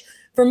pitch.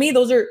 For me,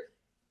 those are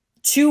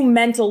 2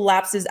 mental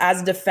lapses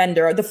as a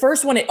defender. The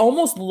first one, it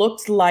almost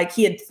looked like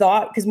he had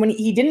thought, because when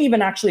he didn't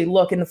even actually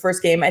look in the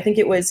first game, I think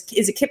it was,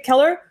 is it Kip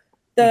Keller?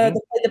 The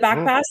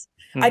back pass?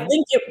 Mm-hmm. I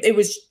think it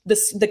was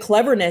the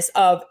cleverness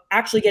of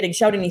actually getting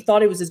shouted, and he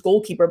thought it was his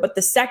goalkeeper. But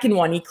the second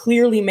one, he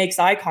clearly makes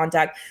eye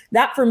contact.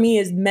 That for me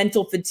is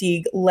mental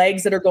fatigue,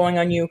 legs that are going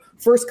on you.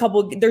 First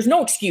couple, there's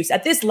no excuse.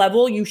 At this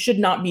level, you should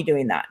not be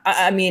doing that.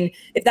 I mean,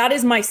 if that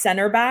is my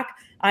center back,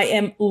 I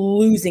am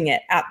losing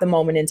it at the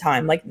moment in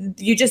time. Like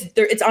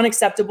it's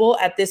unacceptable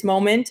at this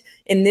moment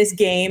in this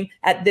game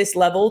at this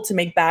level to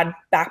make bad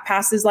back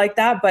passes like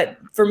that. But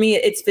for me,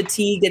 it's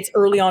fatigue. It's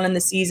early on in the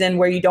season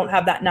where you don't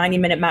have that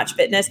 90-minute match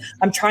fitness.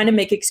 I'm trying to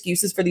make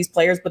excuses for these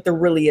players, but there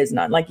really is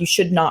none. Like you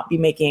should not be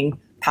making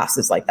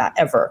passes like that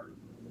ever.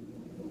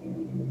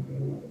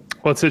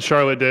 Let's hit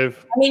Charlotte,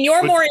 Dave. I mean,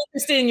 you're more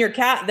interested in your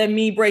cat than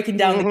me breaking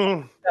down the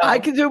game. So. I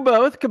can do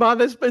both. Come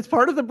on, it's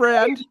part of the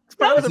brand. It's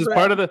part of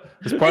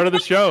the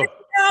show.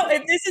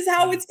 If this is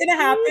how it's going to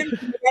happen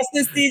for the rest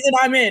of the season,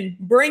 I'm in.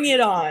 Bring it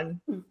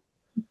on.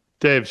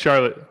 Dave,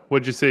 Charlotte,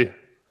 what'd you see?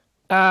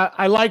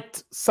 I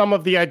liked some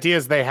of the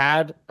ideas they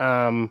had.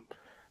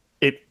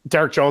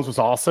 Derek Jones was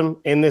awesome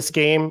in this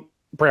game.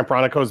 Brant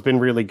Bronico has been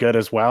really good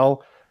as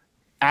well.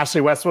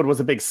 Ashley Westwood was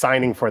a big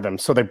signing for them.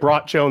 So they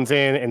brought Jones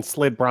in and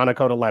slid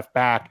Bronico to left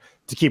back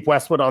to keep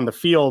Westwood on the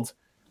field.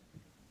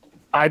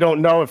 I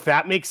don't know if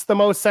that makes the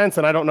most sense,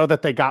 and I don't know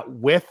that they got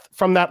width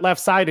from that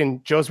left side,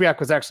 and Jozwiak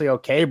was actually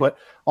okay, but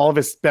all of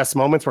his best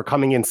moments were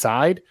coming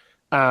inside.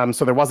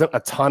 So there wasn't a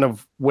ton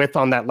of width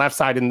on that left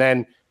side, and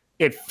then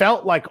it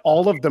felt like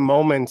all of the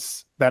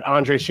moments that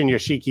Andrei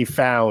Shinyashiki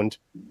found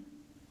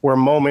were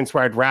moments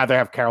where I'd rather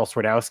have Karol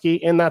Swiderski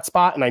in that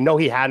spot, and I know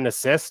he had an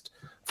assist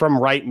from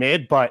right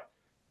mid, but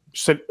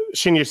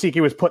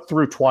Shinyashiki was put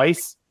through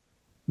twice.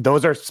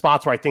 Those are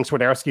spots where I think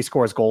Swiderski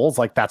scores goals.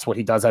 Like, that's what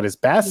he does at his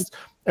best.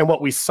 And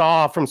what we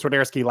saw from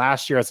Swiderski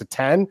last year as a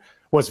 10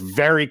 was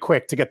very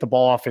quick to get the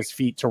ball off his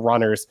feet to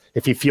runners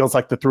if he feels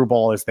like the through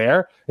ball is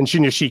there. And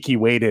Shinyashiki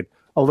waited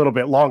a little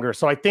bit longer.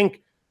 So I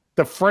think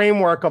the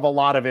framework of a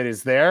lot of it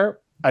is there.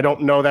 I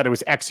don't know that it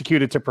was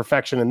executed to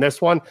perfection in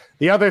this one.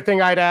 The other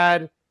thing I'd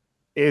add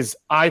is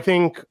I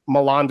think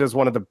Malanda is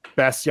one of the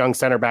best young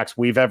center backs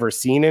we've ever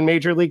seen in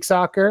Major League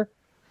Soccer.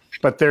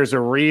 But there's a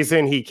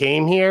reason he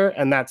came here,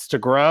 and that's to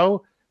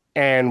grow.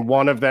 And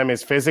one of them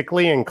is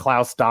physically, and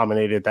Klaus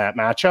dominated that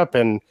matchup.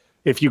 And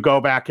if you go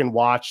back and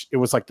watch, it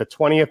was like the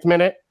 20th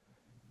minute.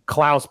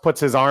 Klaus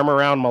puts his arm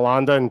around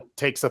Malanda and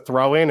takes a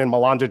throw in, and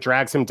Malanda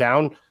drags him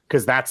down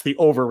because that's the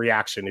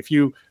overreaction. If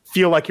you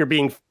feel like you're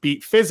being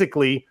beat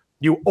physically,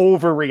 you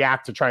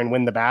overreact to try and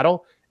win the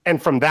battle.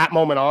 And from that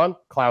moment on,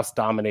 Klaus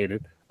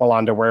dominated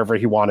Malanda wherever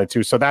he wanted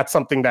to. So that's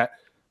something that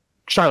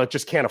Charlotte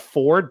just can't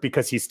afford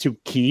because he's too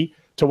key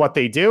to what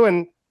they do.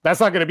 And that's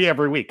not going to be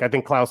every week. I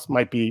think Klaus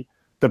might be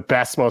the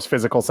best, most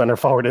physical center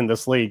forward in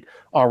this league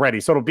already.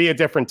 So it'll be a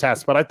different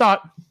test. But I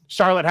thought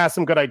Charlotte has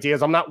some good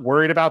ideas. I'm not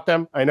worried about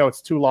them. I know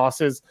it's 2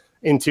 losses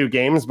in 2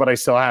 games, but I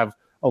still have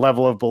a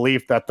level of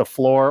belief that the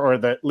floor, or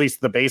at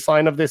least the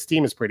baseline of this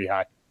team, is pretty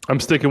high.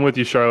 I'm sticking with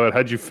you, Charlotte.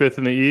 Had you 5th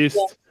in the East.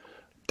 Yeah.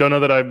 Don't know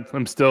that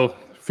I'm still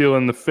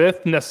feeling the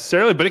 5th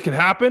necessarily, but it can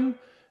happen.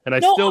 And I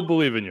still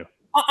believe in you.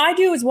 I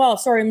do as well.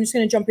 Sorry, I'm just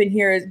going to jump in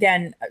here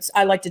again.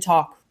 I like to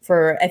talk,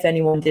 for if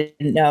anyone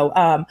didn't know.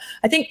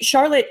 I think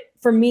Charlotte,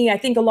 for me, I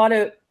think a lot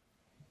of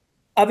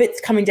it's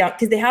coming down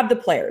because they have the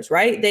players,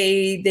 right?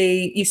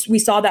 We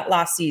saw that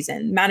last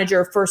season.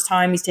 Manager, first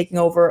time he's taking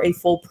over a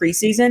full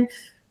preseason,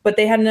 but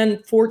they had an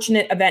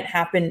unfortunate event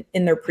happen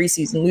in their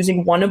preseason,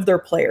 losing one of their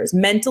players.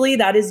 Mentally,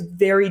 that is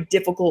very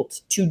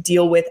difficult to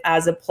deal with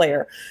as a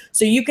player.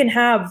 So you can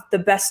have the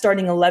best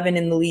starting 11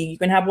 in the league. You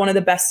can have one of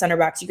the best center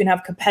backs. You can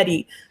have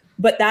Capetti,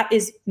 but that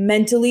is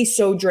mentally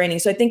so draining.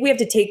 So I think we have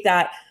to take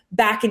that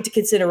back into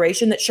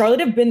consideration, that Charlotte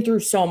have been through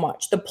so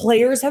much. The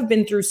players have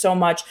been through so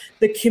much.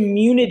 The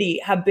community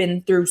have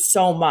been through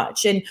so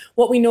much. And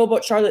what we know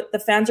about Charlotte, the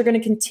fans are going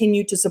to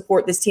continue to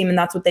support this team, and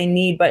that's what they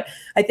need. But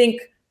I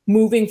think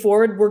moving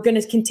forward, we're going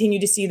to continue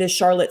to see the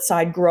Charlotte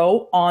side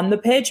grow on the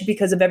pitch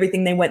because of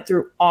everything they went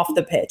through off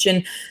the pitch.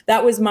 And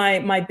that was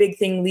my big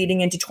thing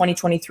leading into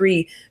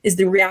 2023, is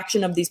the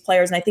reaction of these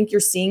players. And I think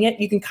you're seeing it.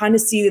 You can kind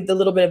of see the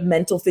little bit of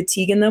mental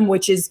fatigue in them,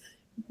 which is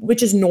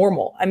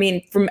normal. I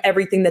mean, from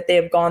everything that they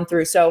have gone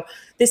through. So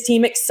this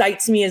team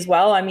excites me as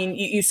well. I mean,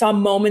 you saw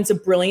moments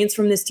of brilliance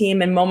from this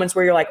team and moments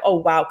where you're like, oh,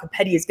 wow,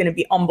 Capetti is going to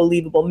be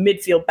unbelievable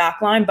midfield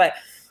backline. But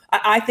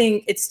I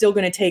think it's still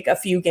going to take a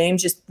few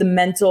games, just the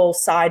mental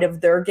side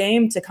of their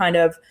game, to kind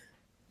of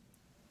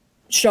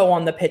show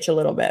on the pitch a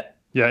little bit.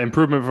 Yeah,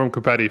 improvement from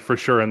Capetti for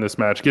sure in this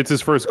match. Gets his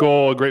first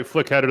goal, a great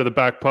flick header to the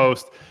back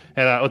post.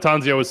 And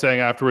Latanzio was saying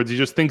afterwards, he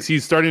just thinks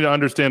he's starting to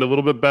understand a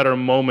little bit better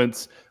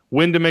moments,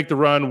 when to make the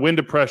run, when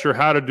to pressure,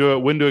 how to do it,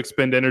 when to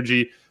expend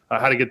energy,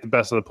 how to get the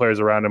best of the players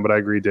around him. But I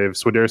agree, Dave.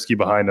 Swiderski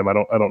behind him, I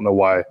don't know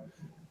why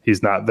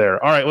he's not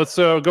there. All right, let's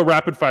go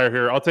rapid fire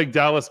here. I'll take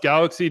Dallas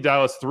Galaxy,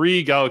 Dallas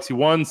 3, Galaxy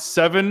 1,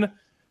 7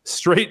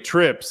 straight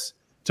trips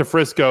to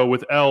Frisco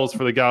with L's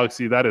for the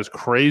Galaxy. That is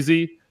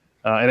crazy.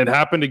 And it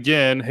happened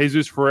again.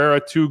 Jesus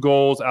Ferreira, 2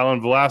 goals.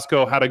 Alan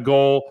Velasco had a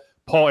goal.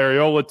 Paul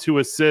Areola, 2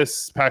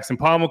 assists. Paxton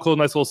Pomykal,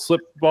 nice little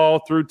slip ball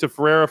through to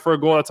Ferreira for a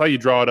goal. That's how you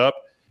draw it up.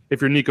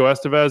 If you're Nico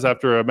Estevez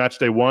after a match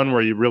day 1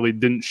 where you really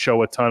didn't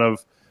show a ton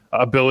of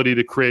ability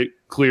to create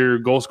clear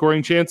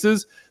goal-scoring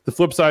chances, the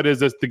flip side is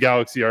that the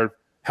Galaxy are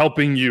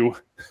helping you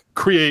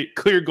create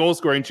clear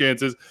goal-scoring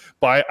chances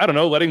by,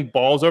 letting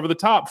balls over the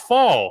top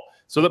fall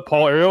so that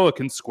Paul Areola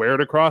can square it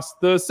across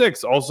the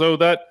 6. Also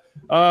that,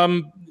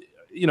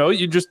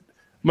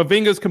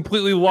 Mavinga's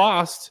completely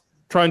lost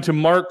trying to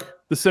mark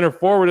the center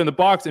forward in the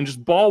box and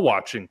just ball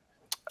watching.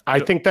 I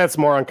think that's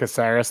more on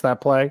Caceres,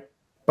 that play.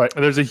 But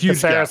there's a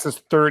huge Caceres is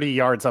 30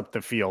 yards up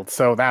the field,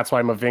 so that's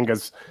why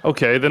Mavinga's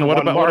okay. Then what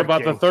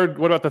about the third?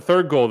 What about the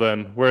third goal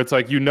then, where it's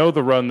like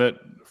the run that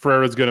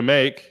Ferreira's going to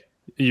make,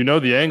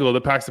 the angle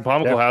that Paxton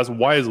Pomykal has.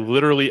 Why is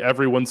literally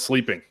everyone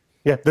sleeping?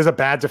 Yeah, there's a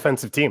bad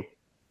defensive team,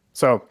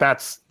 so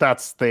that's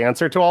the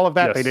answer to all of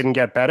that. Yes. They didn't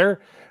get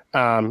better,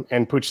 and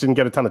Puig didn't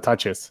get a ton of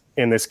touches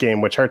in this game,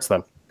 which hurts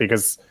them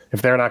because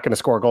if they're not going to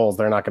score goals,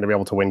 they're not going to be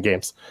able to win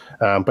games.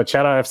 But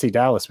shout out FC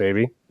Dallas,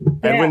 baby.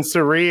 Yeah. Edwin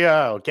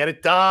Cerrillo, get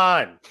it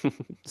done.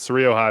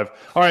 Cerrillo Hive.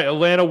 All right,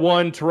 Atlanta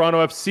 1,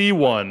 Toronto FC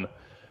 1.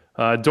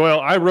 Doyle,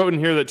 I wrote in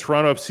here that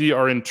Toronto FC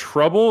are in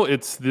trouble.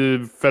 It's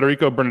the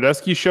Federico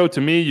Bernardeschi show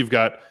to me. You've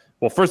got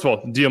Well, first of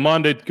all,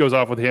 Diamande goes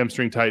off with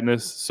hamstring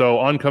tightness. So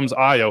on comes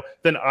Ayo.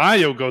 Then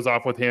Ayo goes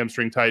off with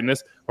hamstring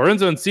tightness.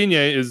 Lorenzo Insigne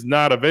is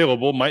not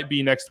available. Might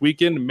be next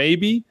weekend,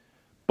 maybe.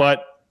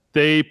 But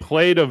they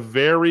played a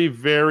very,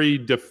 very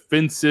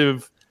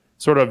defensive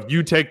sort of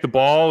you take the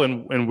ball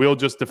and we'll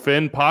just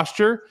defend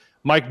posture.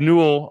 Mike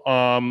Newell,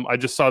 I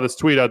just saw this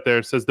tweet out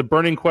there, says the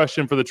burning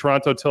question for the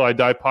Toronto Till I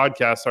Die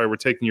podcast. Sorry, we're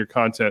taking your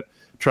content,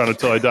 Toronto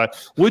Till I Die.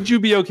 Would you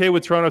be okay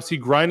with Toronto FC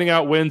grinding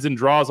out wins and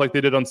draws like they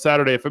did on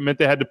Saturday if it meant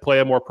they had to play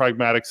a more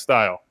pragmatic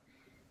style?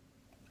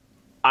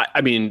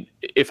 I mean,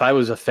 if I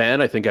was a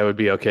fan, I think I would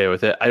be okay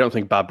with it. I don't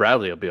think Bob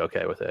Bradley will be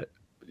okay with it.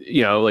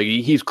 You know, like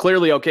he's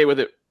clearly okay with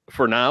it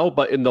for now,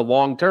 but in the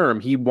long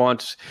term, he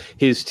wants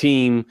his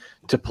team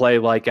to play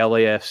like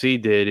LAFC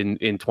did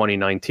in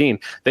 2019.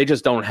 They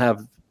just don't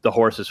have the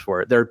horses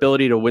for it. Their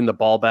ability to win the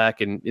ball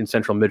back in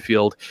central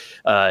midfield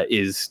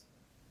is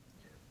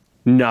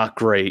not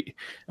great.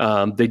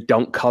 They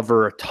don't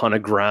cover a ton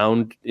of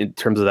ground in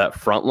terms of that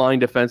frontline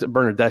defense.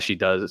 Bernardeschi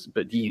does,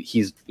 but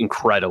he's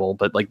incredible.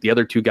 But like the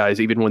other two guys,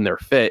 even when they're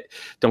fit,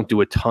 don't do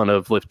a ton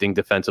of lifting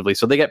defensively.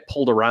 So they get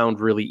pulled around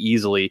really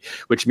easily,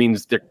 which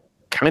means they're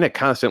kind of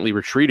constantly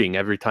retreating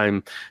every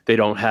time they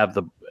don't have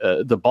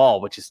the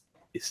ball, which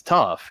is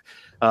tough.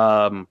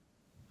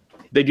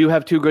 They do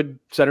have two good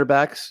center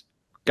backs,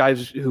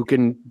 guys who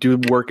can do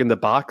work in the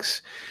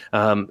box.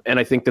 And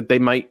I think that they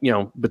might, you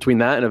know, between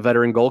that and a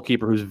veteran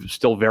goalkeeper who's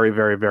still very,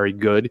 very, very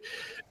good,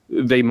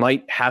 they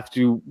might have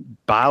to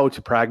bow to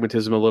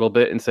pragmatism a little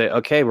bit and say,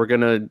 okay, we're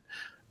going to,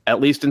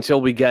 at least until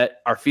we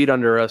get our feet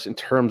under us in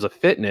terms of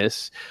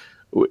fitness,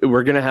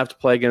 we're going to have to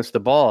play against the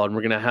ball, and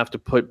we're going to have to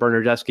put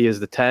Bernardeschi as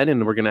the 10,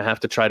 and we're going to have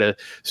to try to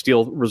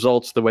steal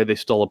results the way they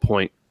stole a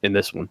point in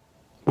this one.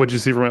 What'd you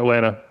see from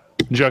Atlanta?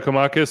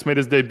 Giacomakis made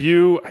his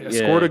debut,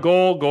 scored a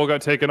goal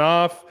got taken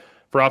off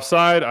for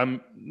offside.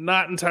 I'm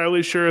not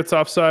entirely sure it's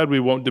offside. We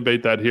won't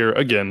debate that here.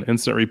 Again,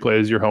 instant replay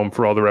is your home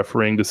for all the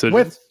refereeing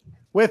decisions.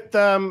 With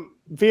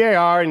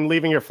VAR and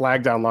leaving your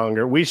flag down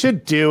longer, we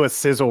should do a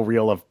sizzle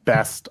reel of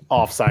best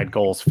offside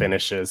goals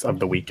finishes of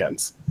the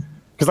weekends.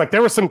 Because like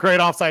there was some great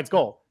offsides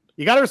goal.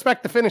 You got to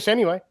respect the finish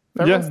anyway.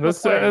 Yes,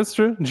 that's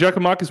true.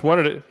 Giacomakis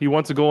wanted it. He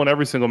wants a goal in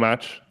every single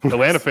match.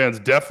 Atlanta fans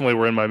definitely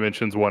were in my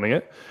mentions wanting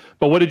it.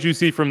 But what did you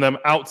see from them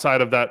outside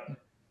of that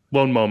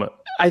lone moment?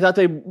 I thought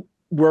they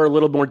were a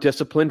little more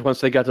disciplined once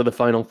they got to the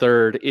final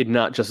third in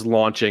not just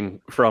launching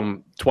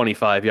from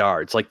 25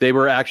 yards. Like they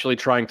were actually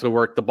trying to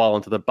work the ball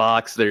into the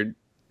box.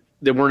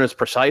 They weren't as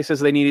precise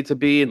as they needed to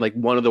be. And like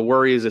one of the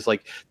worries is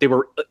like they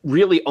were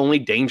really only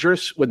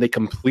dangerous when they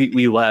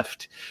completely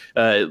left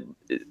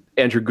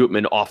Andrew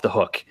Gutman off the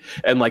hook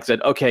and like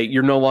said, okay,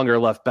 you're no longer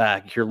left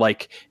back. You're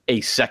like a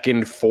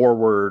second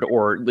forward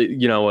or,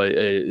 you know,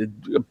 a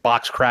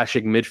box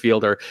crashing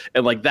midfielder.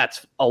 And like,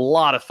 that's a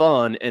lot of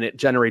fun and it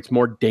generates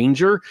more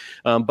danger,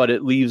 but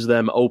it leaves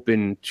them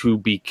open to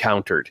be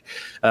countered.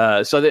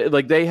 So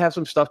they have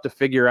some stuff to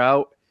figure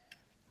out.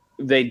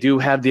 They do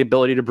have the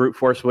ability to brute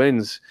force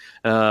wins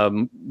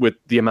with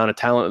the amount of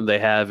talent that they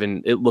have.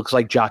 And it looks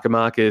like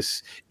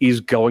Giacomakis is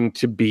going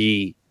to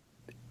be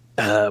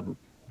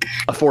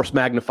a force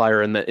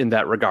magnifier in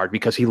that regard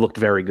because he looked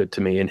very good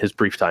to me in his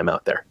brief time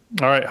out there.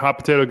 All right, hot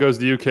potato goes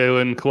to you,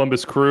 Kaylyn.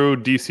 Columbus Crew,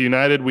 DC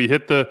United. We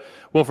hit the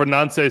Wilfried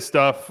Nancy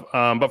stuff,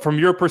 but from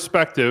your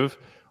perspective,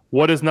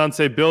 what is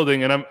Nancy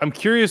building? And I'm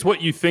curious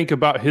what you think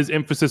about his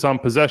emphasis on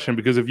possession,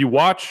 because if you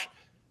watch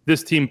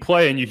this team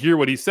play and you hear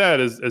what he said,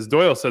 as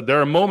Doyle said, there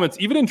are moments,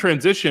 even in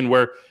transition,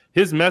 where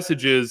his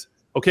message is,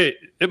 okay,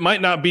 it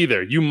might not be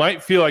there. You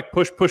might feel like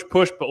push,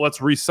 but let's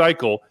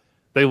recycle.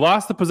 They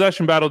lost the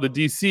possession battle to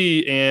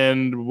DC,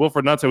 and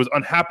Wilfried Nancy was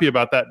unhappy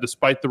about that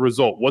despite the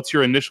result. What's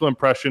your initial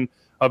impression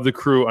of the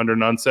Crew under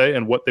Nancy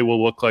and what they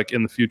will look like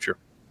in the future?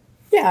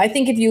 Yeah, I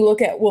think if you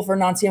look at Wilfried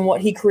Nancy and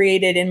what he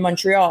created in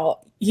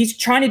Montreal, he's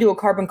trying to do a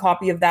carbon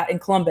copy of that in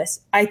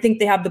Columbus. I think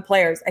they have the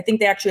players. I think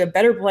they actually have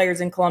better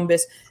players in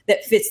Columbus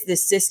that fits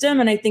this system,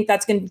 and I think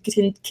that's going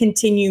to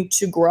continue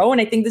to grow, and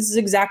I think this is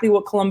exactly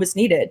what Columbus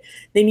needed.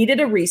 They needed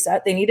a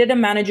reset. They needed a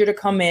manager to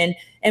come in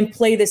and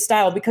play this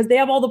style because they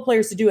have all the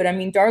players to do it. I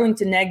mean,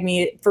 Darlington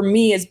Nagbe, for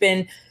me, has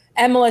been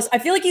MLS. I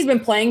feel like he's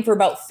been playing for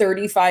about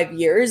 35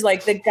 years.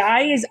 Like the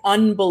guy is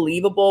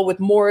unbelievable with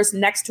Morris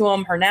next to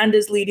him,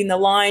 Hernandez leading the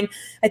line.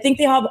 I think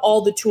they have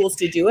all the tools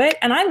to do it.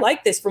 And I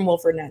like this from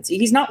Wilfried Nancy.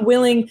 He's not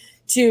willing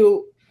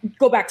to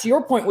go back to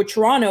your point with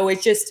Toronto.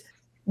 It's just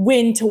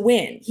win to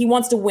win. He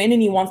wants to win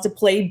and he wants to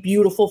play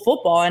beautiful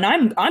football.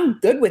 And I'm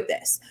good with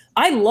this.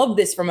 I love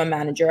this from a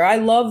manager. I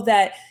love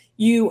that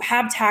you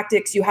have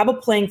tactics, you have a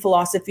playing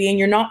philosophy, and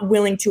you're not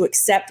willing to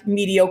accept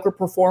mediocre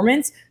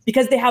performance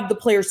because they have the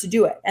players to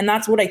do it. And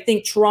that's what I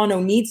think Toronto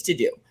needs to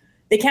do.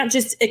 They can't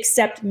just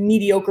accept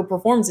mediocre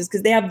performances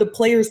because they have the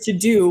players to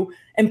do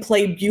and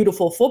play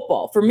beautiful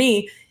football. For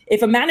me,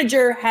 if a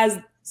manager has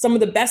some of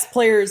the best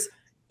players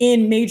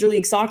in Major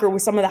League Soccer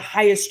with some of the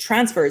highest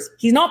transfers.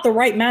 He's not the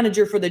right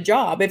manager for the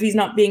job if he's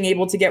not being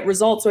able to get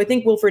results. So I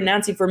think Wilfried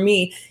Nancy, for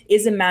me,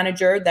 is a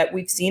manager that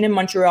we've seen in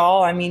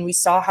Montreal. I mean, we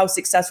saw how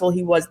successful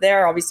he was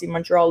there. Obviously,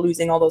 Montreal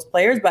losing all those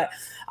players. But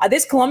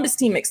this Columbus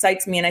team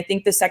excites me. And I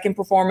think the second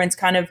performance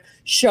kind of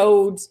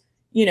showed,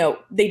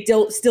 they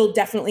still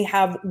definitely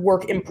have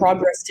work in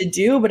progress to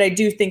do. But I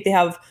do think they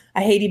have,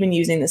 I hate even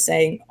using the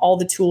saying, all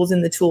the tools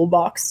in the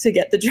toolbox to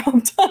get the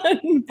job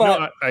done.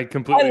 But I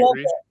completely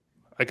agree.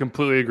 I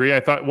completely agree. I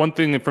thought one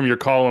thing from your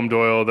column,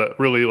 Doyle, that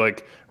really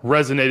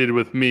resonated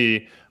with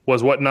me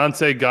was what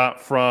Nancy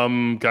got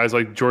from guys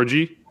like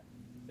Georgie,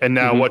 and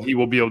now what he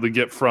will be able to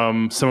get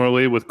from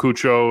similarly with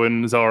Cucho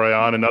and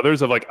Zelarayan and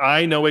others of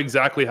I know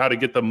exactly how to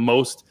get the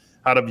most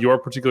out of your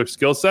particular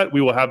skill set.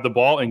 We will have the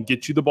ball and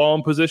get you the ball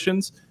in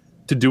positions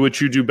to do what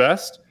you do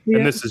best. Yeah.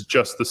 And this is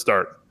just the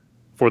start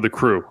for the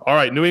Crew. All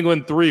right, New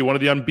England 3, one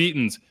of the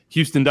unbeatens.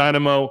 Houston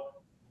Dynamo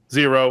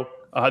 0.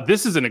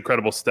 This is an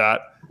incredible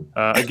stat.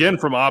 Again,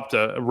 from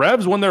Opta.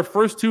 Revs won their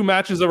first 2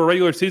 matches of a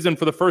regular season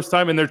for the first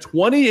time in their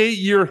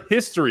 28-year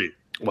history.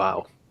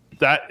 Wow.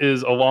 That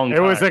is a long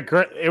time.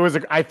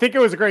 I think it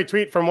was a great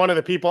tweet from one of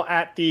the people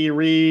at the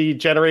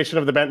Regeneration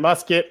of the Bent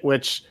Musket,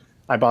 which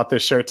I bought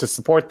this shirt to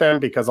support them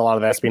because a lot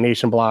of the SB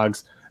Nation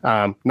blogs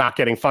not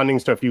getting funding.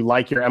 So if you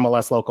like your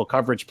MLS local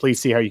coverage,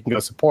 please see how you can go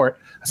support.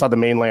 I saw the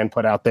Mainland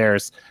put out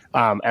theirs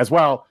as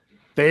well.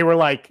 They were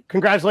like,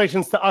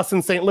 congratulations to us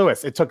in St.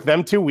 Louis. It took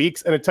them 2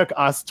 weeks, and it took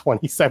us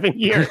 27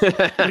 years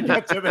to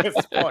get to this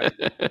point.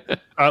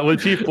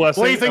 Latif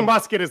Blessing. Blazing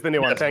Musket is the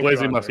new one. Thank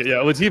Blazing you, Musket. Yeah,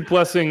 Latif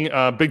Blessing,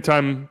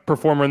 big-time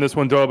performer in this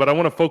one, Doyle. But I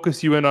want to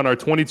focus you in on our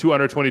 22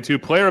 under 22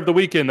 player of the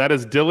weekend. That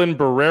is Dylan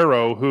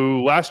Barrero,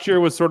 who last year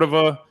was sort of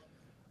a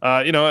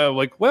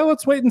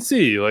let's wait and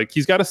see.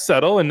 He's got to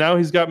settle, and now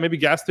he's got maybe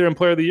Gas Theorem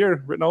Player of the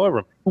Year written all over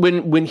him.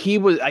 When he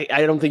was, I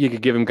don't think you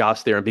could give him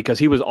Gas Theorem because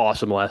he was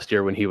awesome last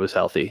year when he was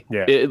healthy.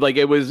 Yeah,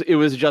 it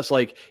was just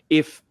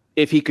if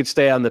he could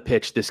stay on the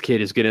pitch, this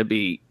kid is going to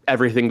be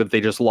everything that they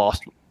just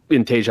lost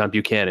in Tejan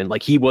Buchanan.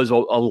 He was a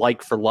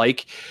like for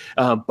like,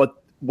 but.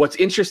 What's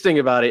interesting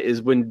about it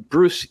is when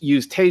Bruce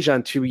used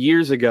Tejan 2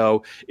 years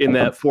ago in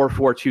that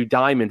 4-4-2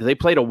 diamond, they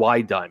played a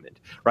wide diamond,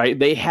 right?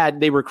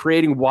 They were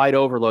creating wide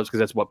overloads because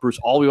that's what Bruce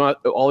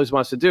always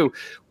wants to do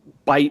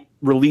by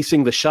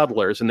releasing the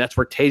shuttlers, and that's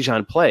where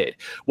Tejan played.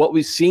 What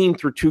we've seen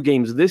through 2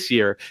 games this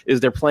year is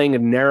they're playing a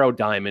narrow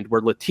diamond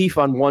where Latif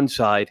on one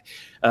side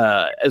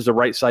as the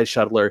right side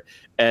shuttler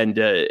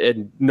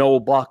and Noah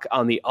Buck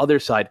on the other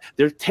side.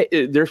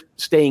 They're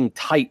staying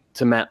tight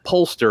to Matt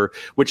Polster,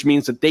 which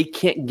means that they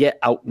can't get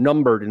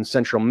outnumbered in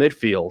central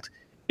midfield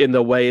in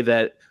the way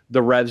that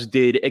the Revs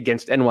did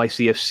against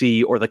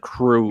NYCFC or the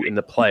Crew in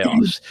the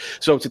playoffs.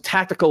 So it's a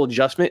tactical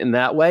adjustment in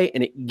that way,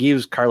 and it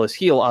gives Carlos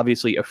Gil,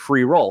 obviously, a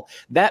free role.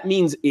 That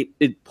means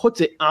it puts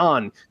it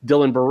on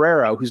Dylan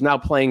Barrero, who's now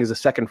playing as a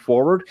second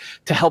forward,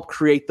 to help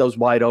create those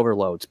wide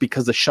overloads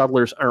because the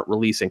shuttlers aren't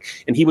releasing.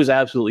 And he was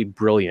absolutely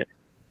brilliant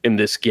in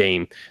this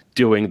game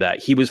doing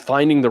that. He was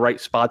finding the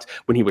right spots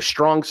when he was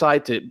strong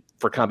side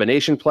for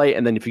combination play.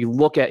 And then if you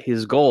look at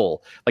his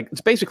goal, it's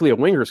basically a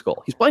winger's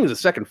goal. He's playing as a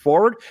second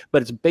forward,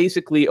 but it's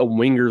basically a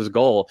winger's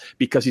goal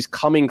because he's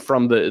coming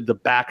from the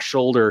back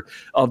shoulder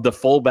of the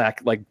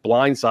fullback,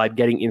 blind side,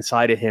 getting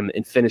inside of him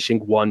and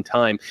finishing one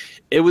time.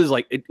 It was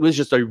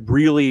just a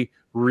really,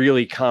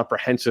 really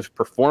comprehensive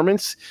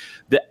performance.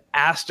 The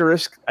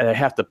asterisk I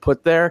have to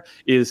put there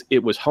is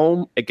it was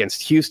home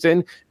against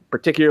Houston,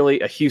 particularly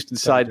a Houston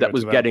side that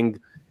was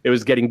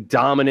getting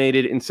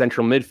dominated in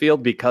central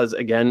midfield because,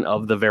 again,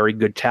 of the very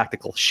good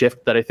tactical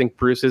shift that I think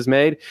Bruce has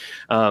made.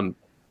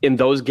 In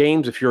those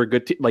games, if you're a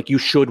good team, you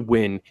should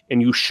win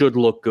and you should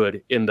look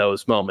good in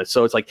those moments.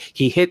 So it's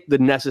he hit the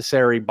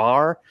necessary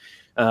bar.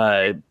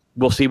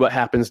 We'll see what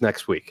happens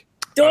next week.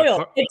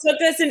 Doyle, it took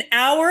us 1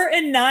 hour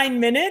and 9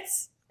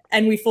 minutes.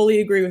 And we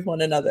fully agree with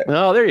one another.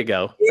 Oh, there you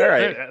go. Yeah. All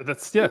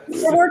right.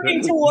 We're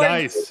working towards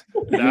nice.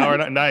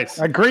 Nice.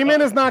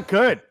 Agreement is not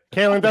good.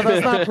 Kaylyn, that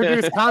does not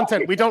produce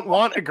content. We don't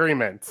want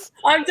agreements.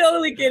 I'm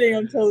totally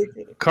kidding.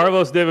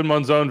 Carlos David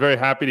Monzon, very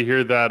happy to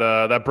hear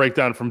that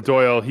breakdown from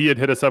Doyle. He had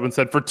hit us up and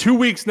said, for 2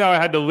 weeks now, I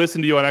had to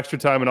listen to you on Extra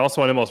Time and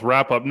also on MLS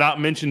Wrap-Up, not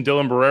mention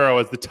Dylan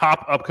Barrero as the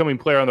top upcoming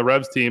player on the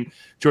Revs team,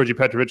 Georgie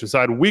Petrovic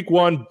aside. Week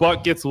 1,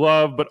 Buck gets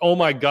love, but oh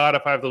my God,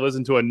 if I have to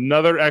listen to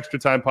another Extra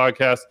Time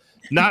podcast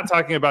not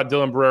talking about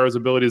Dylan Barrero's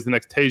ability as the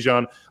next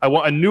Tejan. I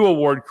want a new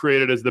award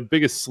created as the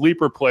biggest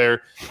sleeper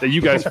player that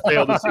you guys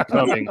failed to see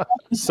coming.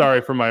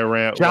 Sorry for my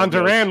rant. John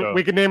Duran.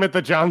 We can name it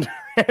the John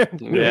Duran.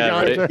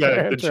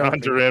 The John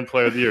Duran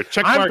Player of the Year.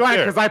 I'm glad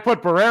because I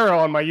put Barrero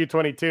on my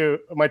U22,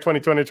 my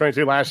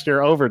 2020-22 last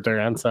year over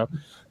Duran, so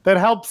that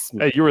helps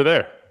me. Hey, you were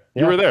there.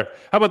 You were there.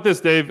 How about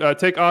this, Dave?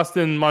 Take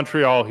Austin,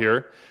 Montreal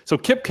here. So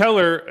Kip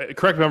Keller,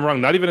 correct me if I'm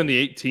wrong, not even in the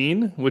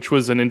 18, which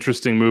was an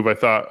interesting move, I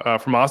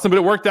thought, from Austin. But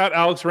it worked out.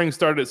 Alex Ring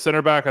started at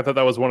center back. I thought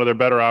that was one of their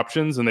better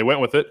options, and they went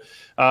with it.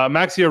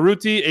 Maxi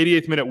Arruti,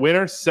 88th minute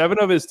winner. 7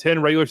 of his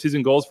 10 regular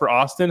season goals for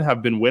Austin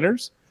have been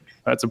winners.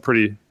 That's a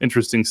pretty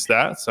interesting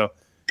stat. So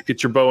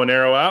Get your bow and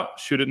arrow out,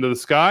 shoot it into the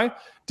sky.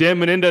 Dan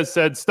Menendez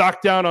said,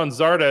 stock down on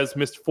Zardes,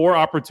 missed 4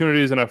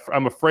 opportunities, and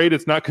I'm afraid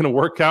it's not going to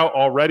work out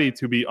already,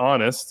 to be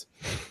honest.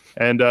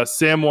 And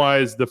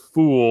Samwise the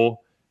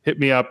Fool hit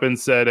me up and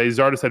said, hey,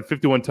 Zardes had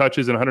 51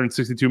 touches in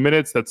 162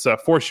 minutes. That's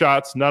 4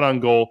 shots, not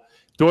on goal.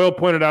 Doyle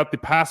pointed out the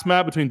pass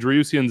map between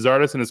Driussi and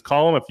Zardes in his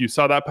column. If you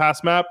saw that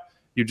pass map,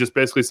 you just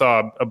basically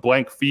saw a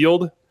blank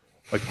field,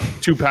 like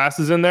 2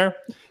 passes in there.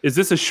 Is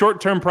this a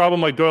short-term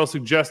problem like Doyle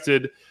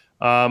suggested,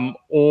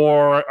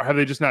 or have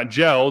they just not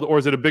gelled, or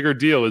is it a bigger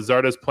deal? Is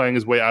Zardes playing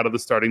his way out of the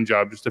starting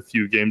job just a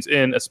few games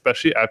in,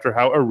 especially after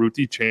how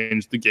Urruti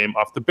changed the game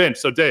off the bench?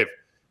 So, Dave,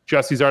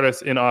 Jesse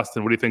Zardes in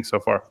Austin, what do you think so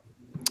far?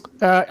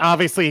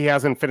 Obviously, he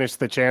hasn't finished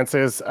the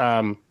chances.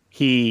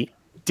 He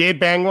did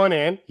bang one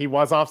in. He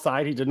was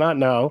offside. He did not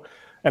know,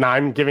 and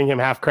I'm giving him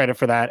half credit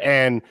for that.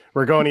 And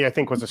Rigoni, I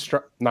think, was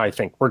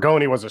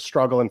Rigoni was a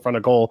struggle in front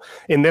of goal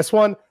in this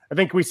one. I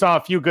think we saw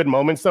a few good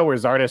moments, though, where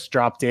Zardes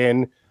dropped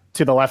in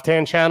to the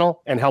left-hand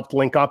channel and helped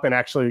link up and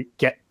actually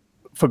get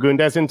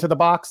Fagundes into the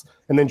box.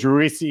 And then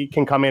Driussi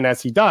can come in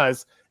as he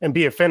does and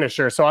be a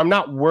finisher. So I'm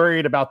not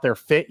worried about their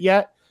fit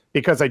yet,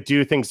 because I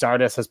do think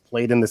Zardes has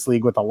played in this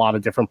league with a lot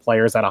of different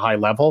players at a high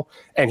level,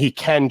 and he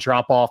can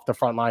drop off the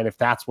front line if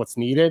that's what's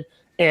needed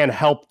and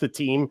help the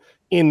team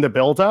in the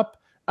buildup.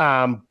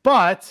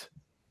 But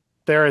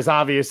there is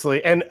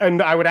obviously, and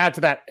I would add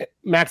to that,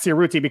 Maxi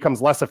Urruti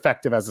becomes less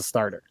effective as a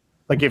starter.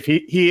 Like if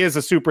he is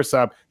a super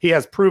sub, he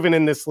has proven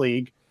in this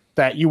league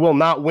that you will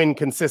not win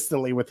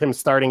consistently with him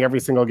starting every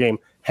single game.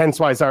 Hence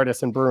why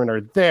Zardes and Bruin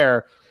are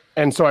there.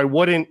 And so I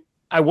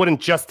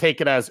wouldn't just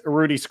take it as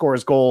Urruti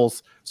scores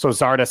goals, so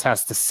Zardes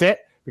has to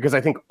sit, because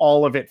I think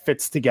all of it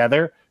fits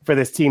together for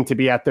this team to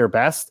be at their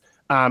best.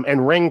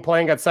 And Ring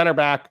playing at center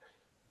back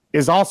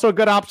is also a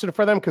good option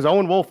for them, because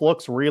Owen Wolff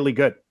looks really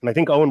good. And I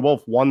think Owen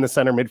Wolff won the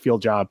center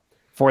midfield job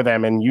for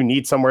them, and you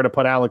need somewhere to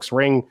put Alex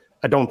Ring.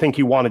 I don't think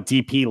you want a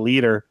DP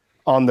leader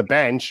on the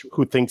bench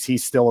who thinks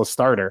he's still a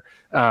starter.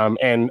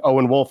 And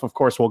Owen Wolff, of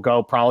course, will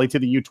go probably to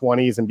the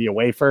U20s and be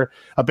away for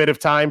a bit of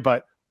time,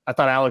 but I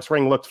thought Alex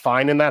Ring looked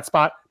fine in that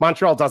spot.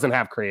 Montreal doesn't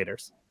have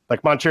creators.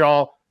 Like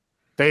Montreal,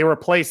 they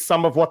replaced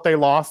some of what they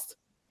lost.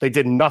 They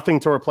did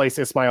nothing to replace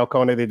Ismail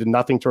Kone. They did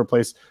nothing to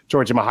replace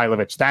Georgi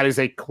Mihailovic. That is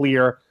a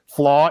clear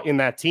flaw in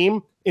that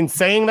team. In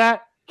saying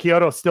that,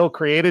 Kyoto still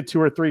created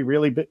 2 or 3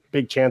 really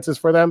big chances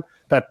for them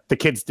that the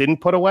kids didn't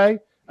put away.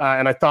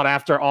 And I thought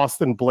after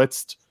Austin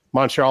blitzed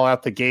Montreal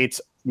out the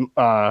gates,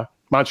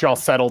 Montreal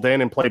settled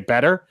in and played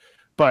better.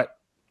 But,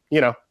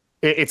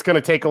 it's going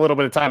to take a little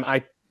bit of time.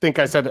 I think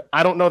I said,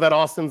 I don't know that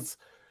Austin's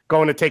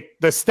going to take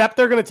the step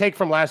they're going to take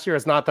from last year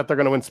is not that they're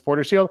going to win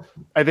Supporter Shield.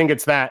 I think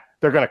it's that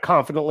they're going to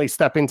confidently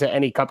step into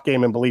any cup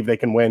game and believe they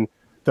can win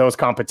those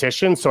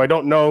competitions. So I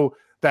don't know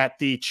that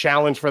the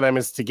challenge for them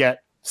is to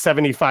get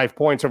 75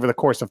 points over the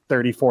course of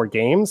 34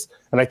 games.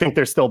 And I think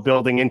they're still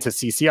building into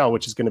CCL,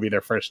 which is going to be their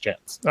first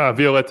chance.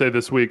 Violette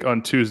this week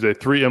on Tuesday.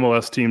 3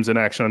 MLS teams in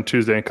action on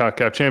Tuesday in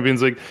CONCACAF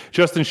Champions League.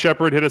 Justin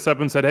Shepard hit us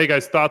up and said, hey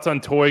guys, thoughts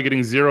on Toy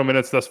getting 0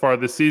 minutes thus far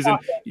this season,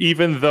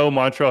 even though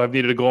Montreal have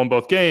needed a goal in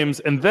both games.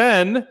 And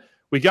then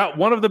we got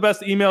one of the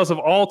best emails of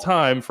all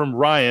time from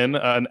Ryan,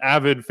 an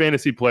avid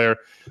fantasy player.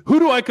 Who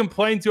do I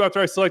complain to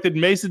after I selected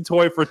Mason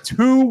Toy for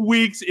 2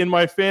 weeks in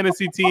my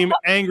fantasy team?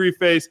 Angry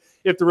face.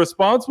 If the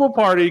responsible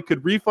party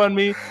could refund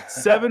me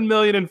 $7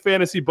 million in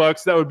fantasy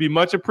bucks, that would be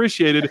much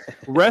appreciated.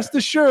 Rest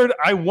assured,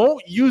 I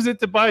won't use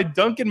it to buy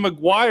Duncan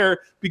McGuire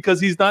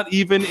because he's not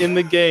even in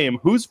the game.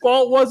 Whose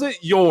fault was it?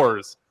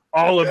 Yours.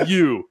 All of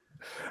you.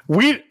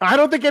 I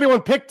don't think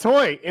anyone picked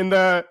Toy in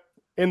the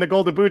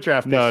Golden Boot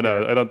draft. No, I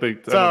don't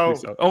think so.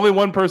 Only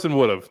one person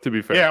would have, to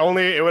be fair. Yeah,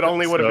 it would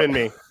have been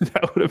me.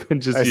 That would have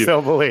been just you. I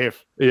still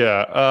believe.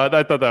 Yeah,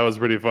 I thought that was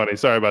pretty funny.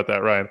 Sorry about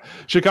that, Ryan.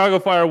 Chicago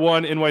Fire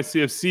won,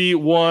 NYCFC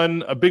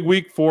won. A big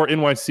week for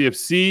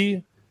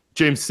NYCFC.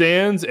 James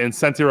Sands and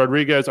Santi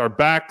Rodriguez are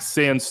back.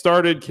 Sands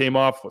started, came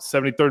off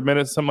 73rd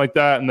minute, something like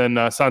that, and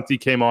then Santi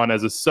came on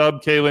as a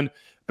sub. Kaylyn,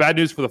 bad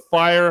news for the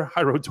Fire.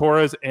 Jairo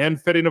Torres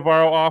and Fede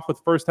Navarro off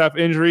with first half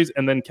injuries,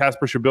 and then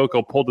Kasper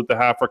Shabilko pulled at the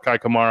half for Kai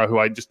Kamara, who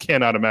I just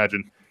cannot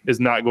imagine is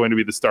not going to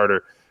be the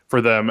starter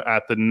for them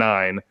at the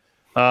 9.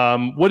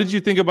 What did you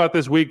think about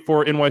this week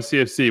for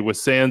NYCFC with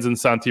Sands and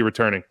Santi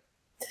returning?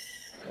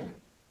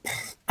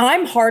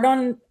 I'm hard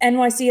on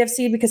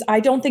NYCFC because I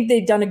don't think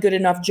they've done a good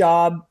enough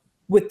job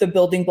with the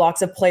building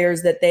blocks of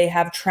players that they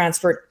have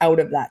transferred out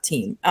of that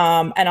team.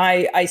 And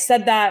I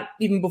said that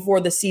even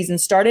before the season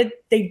started.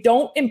 They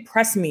don't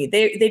impress me.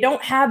 They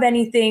don't have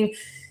anything.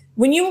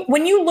 When you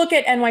look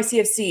at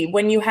NYCFC,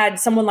 when you had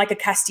someone like a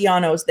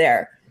Castellanos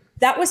there,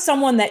 that was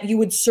someone that you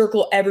would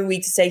circle every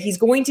week to say he's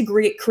going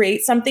to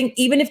create something,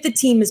 even if the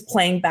team is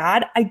playing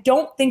bad. I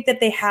don't think that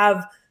they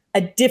have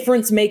a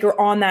difference maker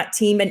on that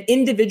team, an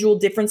individual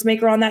difference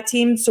maker on that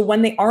team. So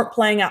when they aren't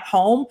playing at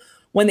home,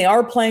 when they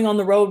are playing on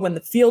the road, when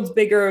the field's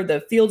bigger,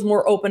 the field's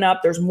more open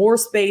up, there's more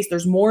space,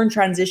 there's more in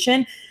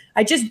transition.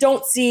 I just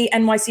don't see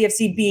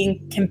NYCFC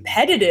being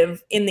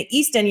competitive in the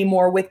East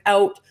anymore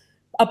without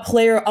a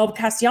player of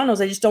Castellanos.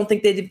 I just don't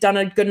think they've done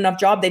a good enough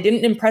job. They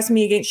didn't impress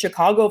me against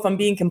Chicago, if I'm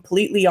being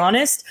completely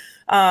honest.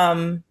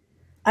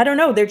 I don't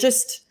know. They're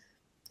just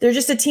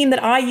a team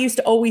that I used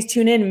to always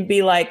tune in and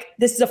be like,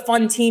 this is a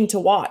fun team to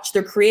watch.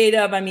 They're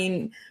creative. I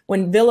mean,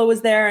 when Villa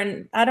was there,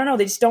 and I don't know,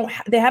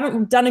 they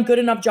haven't done a good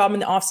enough job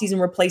in the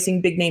offseason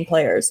replacing big name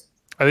players.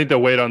 I think the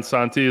weight on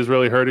Santi is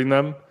really hurting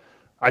them.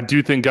 I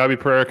do think Gabi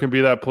Pereira can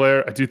be that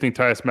player. I do think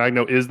Tyus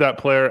Magno is that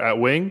player at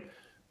wing.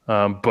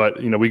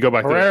 But, we go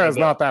back Pereira is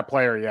not that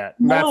player yet.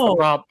 No. That's the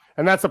problem.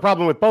 And that's the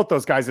problem with both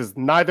those guys is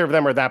neither of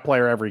them are that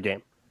player every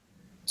game.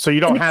 So you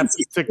don't have,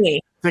 to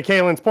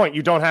Kaylyn's point,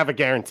 you don't have a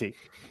guarantee.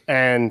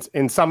 And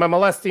in some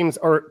MLS teams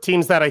or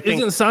teams that I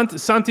think... Isn't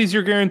Santi's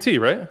your guarantee,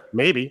 right?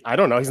 Maybe. I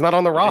don't know. He's not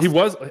on the roster. He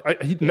was,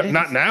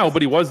 not now,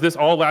 but he was this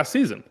all last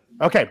season.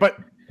 Okay, but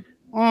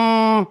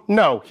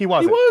no, he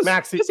wasn't. He was.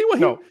 Maxi, yes, he was.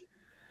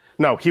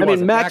 No, he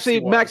wasn't.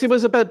 Maxi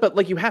was a bet, but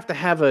like you have to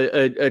have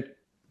a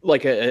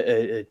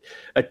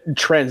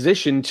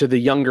transition to the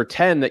younger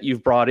 10 that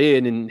you've brought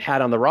in and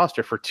had on the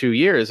roster for 2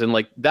 years. And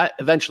like that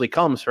eventually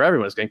comes for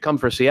everyone. It's going to come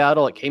for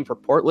Seattle. It came for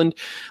Portland.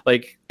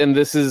 And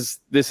this is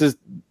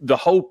the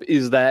hope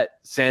is that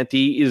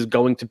Santi is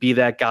going to be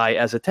that guy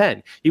as a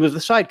 10. He was the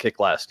sidekick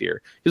last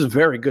year. He was a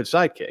very good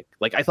sidekick.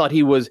 Like I thought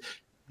he was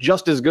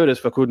just as good as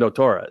Facundo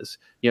Torres,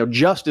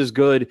 just as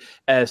good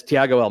as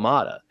Thiago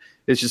Almada.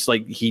 It's just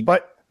like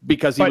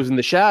because he was in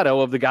the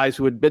shadow of the guys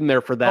who had been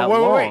there for that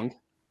long. Wait.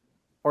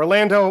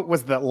 Orlando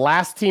was the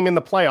last team in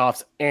the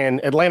playoffs,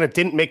 and Atlanta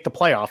didn't make the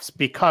playoffs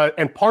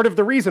and part of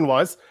the reason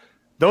was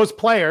those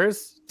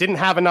players didn't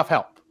have enough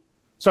help.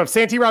 So if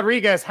Santi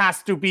Rodriguez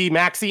has to be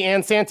Maxi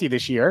and Santi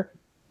this year,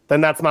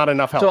 then that's not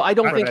enough help. So I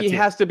don't think he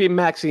has to be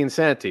Maxi and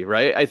Santi,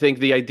 right? I think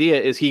the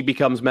idea is he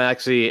becomes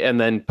Maxi and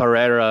then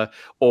Pereira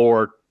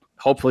or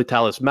hopefully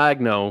Talles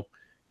Magno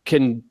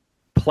can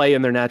play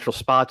in their natural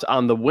spots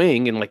on the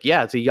wing. And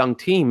it's a young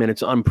team and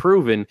it's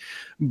unproven,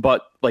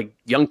 but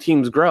young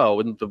teams grow.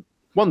 And the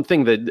one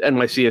thing that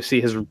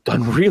NYCFC has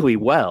done really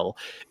well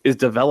is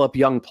develop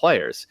young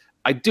players.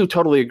 I do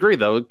totally agree,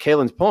 though.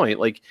 Kaylyn's point,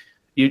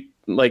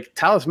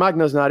 Talles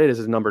Magno's not it as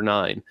his number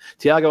 9.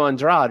 Thiago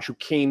Andrade, who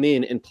came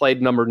in and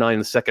played number 9 in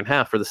the second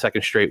half for the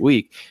second straight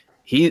week,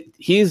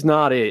 he's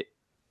not it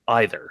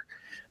either.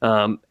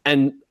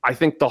 And I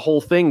think the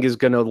whole thing is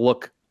going to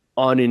look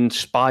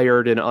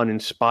uninspired and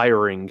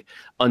uninspiring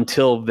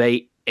until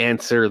they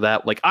answer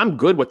that. I'm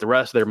good with the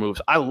rest of their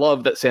moves. I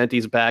love that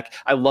Santi's back.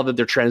 I love that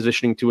they're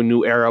transitioning to a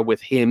new era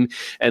with him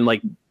and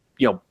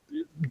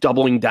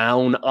doubling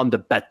down on the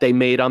bet they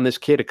made on this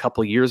kid a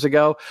couple of years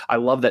ago. I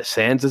love that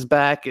Sands is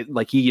back.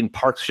 He and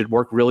Parks should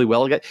work really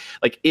well again.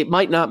 It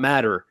might not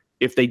matter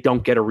if they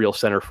don't get a real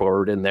center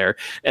forward in there.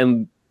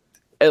 And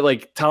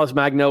Talles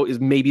Magno is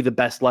maybe the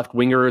best left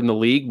winger in the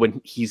league when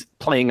he's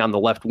playing on the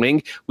left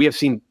wing. We have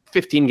seen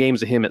 15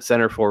 games of him at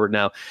center forward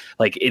now.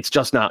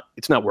 It's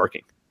not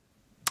working.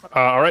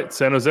 All right,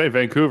 San Jose,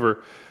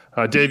 Vancouver.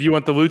 Dave, you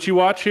want the Lucci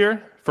watch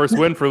here? First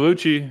win for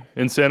Lucci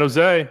in San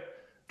Jose.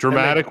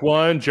 Dramatic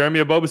one. Jeremy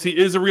Abobasi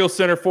is a real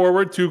center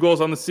forward. 2 goals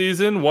on the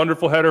season.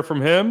 Wonderful header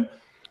from him.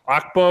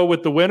 Akpo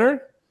with the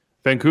winner.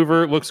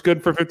 Vancouver looks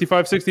good for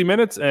 55, 60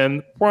 minutes.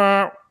 And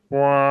Yeah,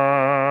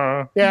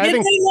 I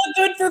think they look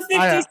good for 50,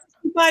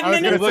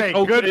 65 minutes. They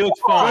looked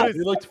fine.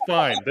 They looked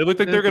fine. They looked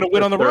like they're going to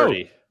win on the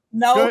road.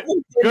 No,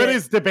 good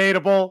is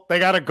debatable. They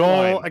got a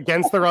goal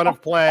against the run of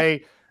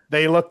play.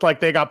 They looked like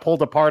they got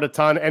pulled apart a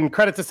ton. And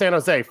credit to San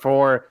Jose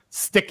for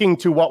sticking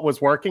to what was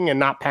working and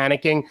not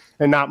panicking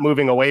and not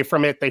moving away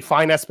from it. They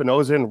find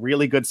Espinoza in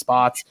really good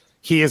spots.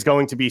 He is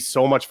going to be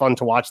so much fun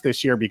to watch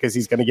this year because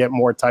he's going to get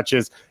more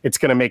touches. It's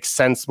going to make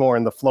sense more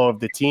in the flow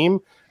of the team.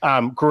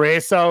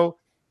 Grueso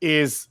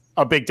is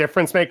a big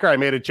difference maker. I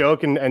made a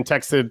joke and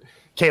texted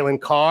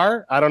Kaylyn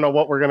Kyle. I don't know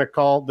what we're going to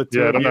call the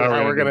two of you.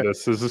 How we're going to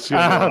this is a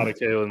lot of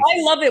Kaylyn.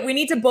 I love it. We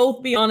need to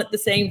both be on at the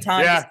same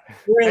time. Yeah,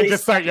 really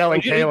just start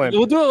yelling Kaylyn.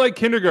 We'll do it like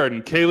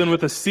kindergarten. Kaylyn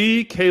with a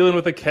C, Kaylyn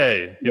with a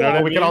K. You know what I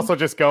mean? We can also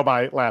just go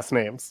by last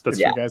names if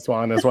you guys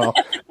want as well.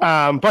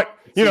 But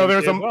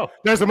there's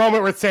a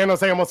moment where San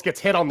Jose almost gets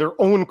hit on their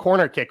own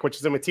corner kick, which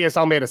is a Matias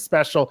Almeida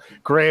special.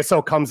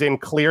 Grueso comes in,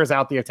 clears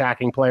out the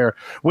attacking player,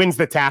 wins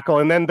the tackle,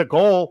 and then the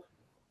goal.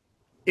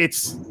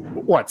 It's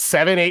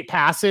 7-8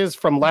 passes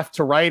from left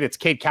to right. It's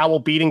Cade Cowell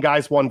beating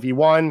guys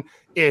 1v1.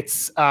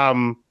 It's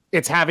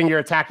having your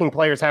attacking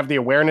players have the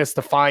awareness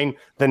to find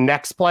the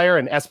next player,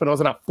 and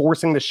Espinoza not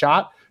forcing the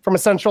shot from a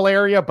central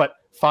area, but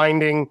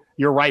finding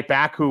your right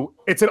back, who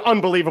it's an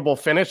unbelievable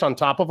finish on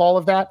top of all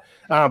of that.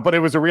 But it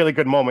was a really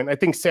good moment. I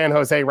think San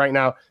Jose right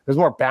now, there's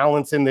more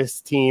balance in this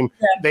team.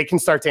 Yeah. They can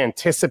start to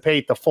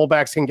anticipate. The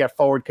fullbacks can get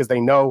forward because they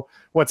know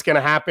what's going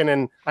to happen.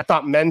 And I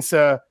thought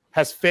Mensah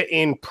has fit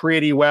in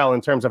pretty well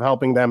in terms of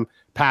helping them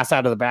pass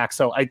out of the back.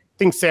 So I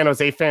think San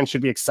Jose fans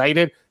should be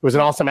excited. It was an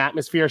awesome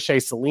atmosphere. Shea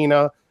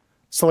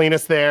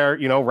Salinas there,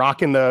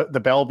 rocking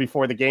the bell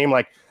before the game.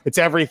 It's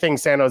everything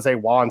San Jose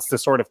wants to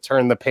sort of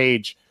turn the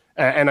page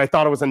And I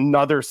thought it was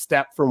another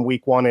step from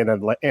week one in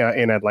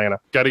Atlanta.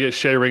 Got to get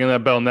Shea ringing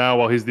that bell now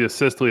while he's the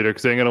assist leader,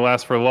 because it ain't going to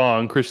last for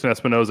long. Christian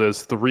Espinoza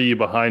is 3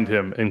 behind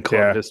him in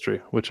club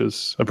history, which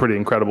is a pretty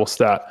incredible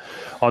stat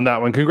on that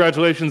one.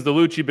 Congratulations,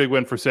 DeLucci. Big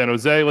win for San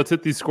Jose. Let's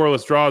hit these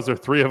scoreless draws. There are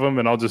 3 of them,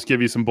 and I'll just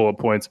give you some bullet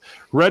points.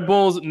 Red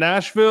Bulls,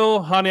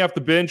 Nashville. Hani off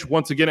the bench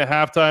once again at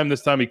halftime.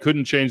 This time he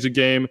couldn't change the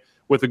game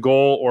with a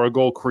goal or a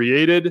goal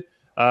created.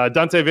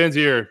 Dante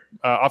Vanzier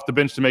off the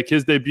bench to make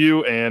his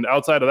debut, and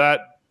outside of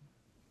that,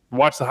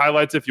 watch the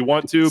highlights if you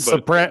want to,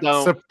 but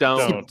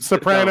don't.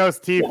 Sopranos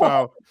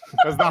tifo.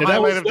 That's the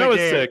highlight of the game. Was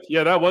sick.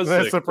 Yeah, that was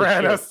the sick.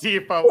 Sopranos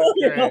tifo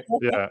was great.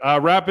 Yeah.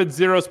 Rapid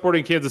 0,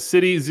 Sporting Kansas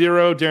City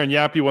 0. Darren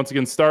Yappy once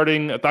again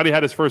starting. I thought he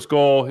had his first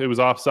goal. It was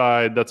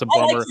offside. That's a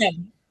bummer. I like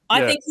him.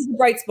 I think he's a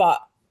bright spot.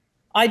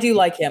 I do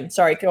like him.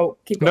 Sorry,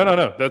 keep going.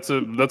 No. That's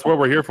what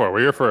we're here for.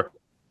 We're here for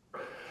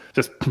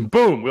just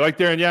boom. We like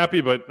Darren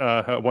Yappy,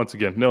 but once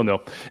again,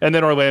 0-0. And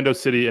then Orlando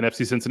City and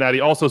FC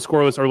Cincinnati also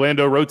scoreless.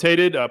 Orlando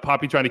rotated.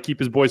 Poppy trying to keep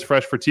his boys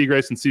fresh for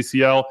Tigres and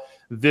CCL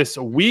this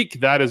week.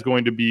 That is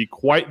going to be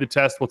quite the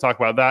test. We'll talk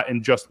about that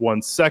in just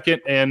 1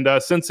 second. And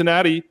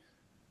Cincinnati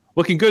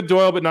looking good,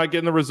 Doyle, but not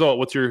getting the result.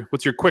 What's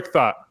your quick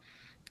thought?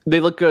 They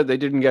look good. They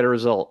didn't get a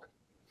result.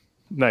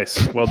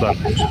 Nice. Well done.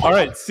 All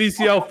right.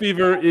 CCL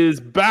fever is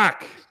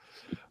back.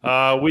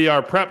 We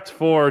are prepped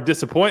for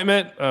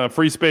disappointment.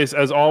 Free Space,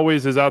 as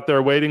always, is out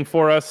there waiting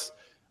for us.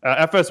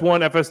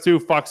 FS1,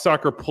 FS2, Fox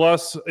Soccer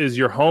Plus is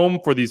your home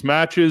for these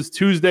matches.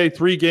 Tuesday,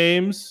 3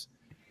 games.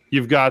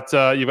 You've got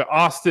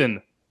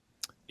Austin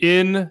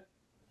in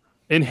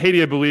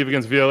Haiti, I believe,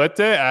 against Violette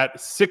at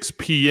 6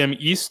 p.m.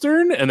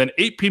 Eastern, and then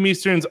 8 p.m.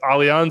 Eastern's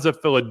Alianza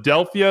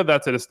Philadelphia.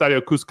 That's at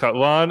Estadio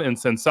Cuscatlan in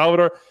San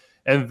Salvador.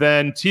 And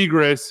then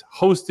Tigres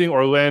hosting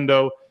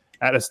Orlando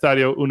at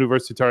Estadio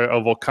Universitario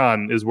El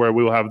Volcan is where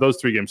we will have those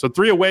 3 games. So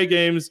 3 away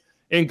games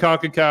in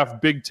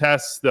CONCACAF, big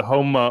tests. The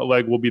home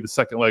leg will be the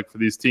second leg for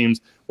these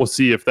teams. We'll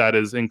see if that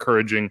is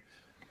encouraging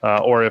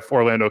or if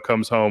Orlando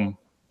comes home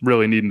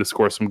really needing to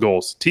score some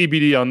goals.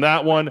 TBD on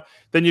that one.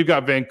 Then you've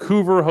got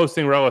Vancouver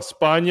hosting Real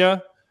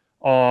España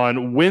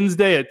on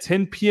Wednesday at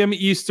 10 p.m.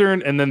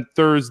 Eastern. And then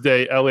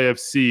Thursday,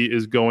 LAFC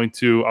is going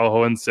to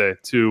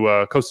Alajuelense,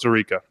 to Costa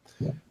Rica,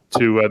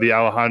 to the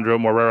Alejandro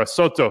Morera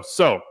Soto.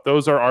 So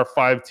those are our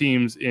 5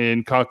 teams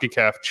in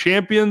CONCACAF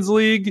Champions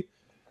League.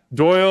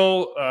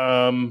 Doyle,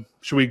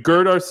 should we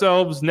gird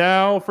ourselves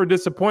now for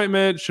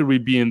disappointment? Should we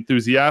be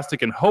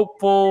enthusiastic and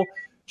hopeful?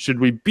 Should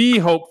we be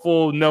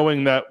hopeful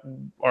knowing that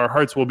our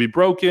hearts will be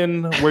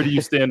broken? Where do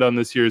you stand on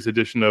this year's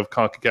edition of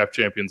CONCACAF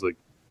Champions League?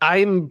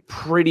 I'm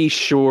pretty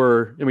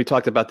sure, and we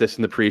talked about this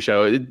in the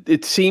pre-show,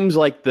 it seems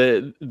like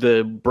the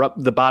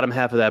bottom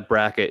half of that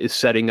bracket is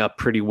setting up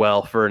pretty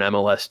well for an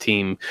MLS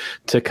team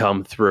to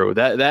come through.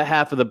 That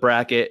half of the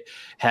bracket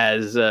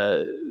has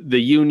the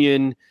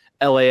Union,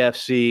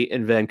 LAFC,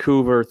 and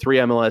Vancouver, 3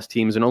 MLS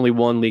teams, and only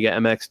 1 Liga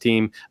MX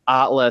team.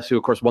 Atlas, who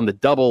of course won the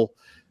double,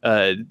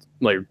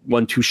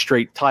 won 2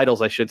 straight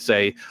titles, I should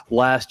say,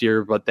 last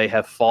year, but they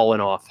have fallen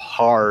off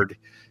hard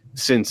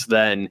since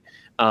then.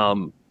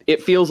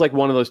 It feels like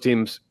one of those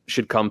teams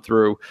should come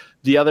through.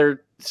 The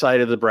other side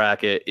of the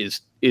bracket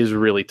is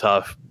really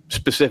tough,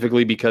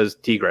 specifically because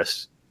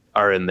Tigres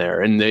are in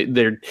there, and they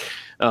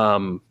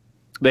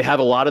have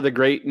a lot of the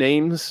great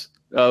names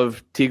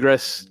of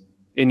Tigres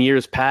in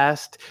years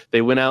past.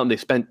 They went out and they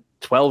spent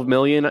 $12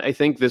 million, I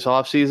think, this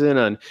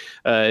offseason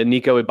on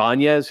Nico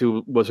Ibanez,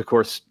 who was, of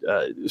course,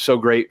 so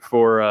great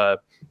for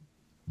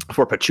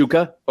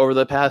Pachuca over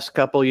the past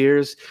couple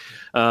years.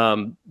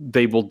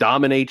 They will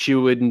dominate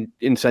you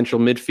in central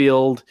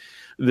midfield.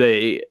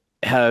 They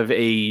have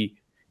a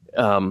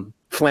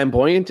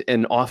flamboyant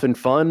and often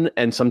fun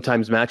and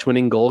sometimes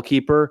match-winning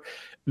goalkeeper.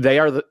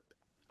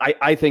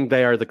 I think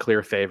they are the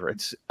clear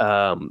favorites.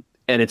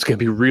 And it's going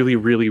to be really,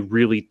 really,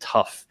 really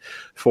tough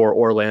for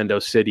Orlando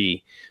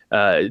City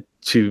to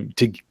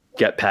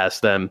get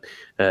past them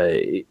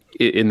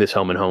in this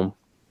home and home.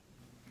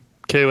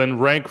 Kaylyn,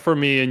 rank for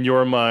me in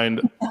your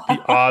mind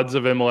the odds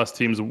of MLS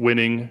teams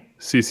winning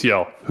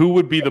CCL. Who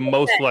would be the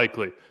most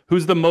likely?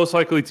 Who's the most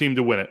likely team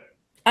to win it?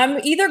 I'm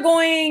either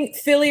going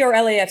Philly or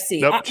LAFC.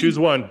 Nope, choose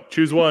one.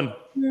 Choose one.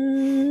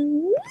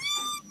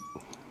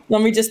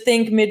 Let me just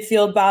think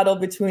midfield battle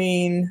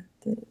between...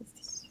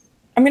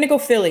 I'm going to go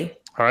Philly.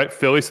 All right,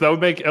 Philly. So that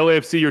would make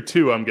LAFC your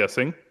 2, I'm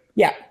guessing.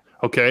 Yeah.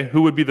 Okay,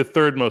 who would be the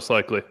 3rd most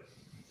likely?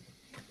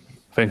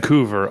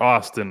 Vancouver,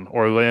 Austin,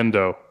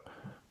 Orlando.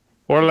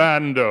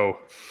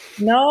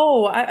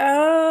 No,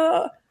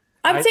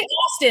 I'm saying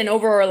Austin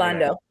over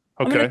Orlando.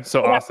 Yeah. Okay,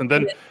 so Austin.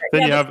 Then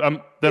you have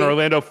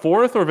Orlando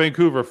 4th or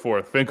Vancouver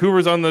 4th?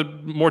 Vancouver's on the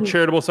more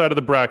charitable side of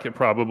the bracket,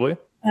 probably.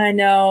 I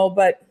know,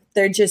 but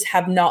they just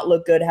have not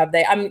looked good, have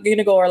they? I'm going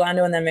to go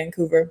Orlando and then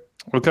Vancouver.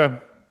 Okay.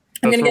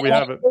 I'm going to get a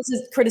lot of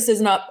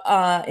criticism up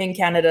in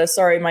Canada.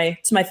 Sorry,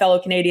 to my fellow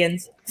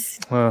Canadians.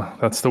 Well,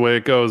 that's the way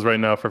it goes right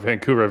now for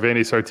Vancouver.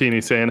 Vanny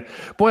Sartini saying,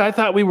 boy, I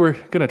thought we were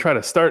going to try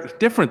to start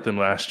different than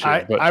last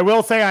year. I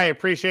will say I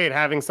appreciate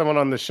having someone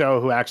on the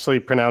show who actually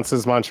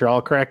pronounces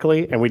Montreal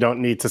correctly, and we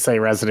don't need to say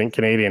resident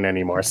Canadian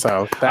anymore.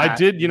 So I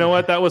did. You know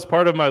what? That was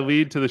part of my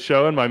lead to the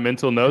show and my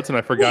mental notes, and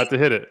I forgot to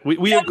hit it.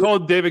 We have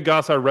called David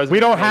Goss our resident. We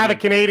don't Canadian. have a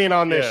Canadian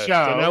on this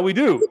show. So now we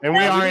do. And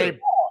we are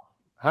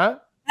Huh?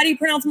 How do you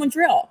pronounce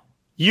Montreal?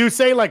 You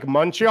say like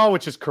Montreal,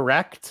 which is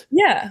correct.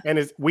 Yeah.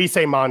 And we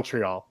say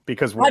Montreal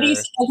because we're...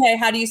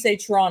 How do you say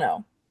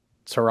Toronto?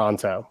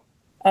 Toronto.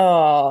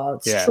 Oh,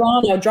 it's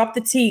Toronto. Drop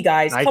the T,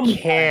 guys. I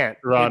can't.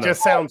 It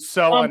just sounds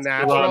so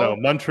unnatural. Toronto.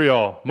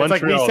 Montreal. It's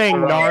like me saying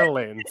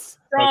Narlands.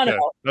 Toronto.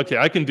 Okay,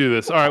 I can do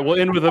this. All right, we'll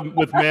end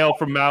with mail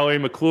from Mallory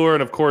McClure.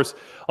 And of course,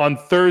 on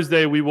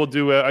Thursday, we will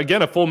do,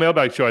 again, a full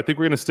mailbag show. I think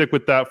we're going to stick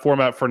with that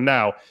format for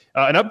now.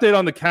 An update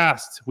on the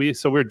cast.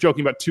 We're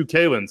joking about two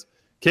Kaylyns.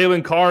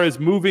 Kaylyn Carr is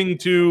moving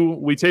to,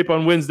 we tape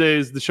on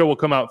Wednesdays. The show will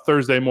come out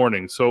Thursday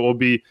morning. So it will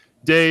be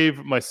Dave,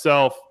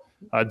 myself,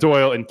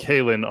 Doyle, and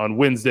Kaylyn on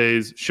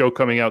Wednesdays. Show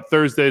coming out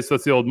Thursdays. So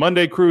that's the old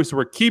Monday crew. So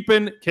we're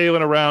keeping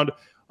Kaylyn around.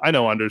 I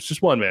know, Anders,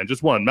 just one, man,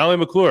 just one. Mallory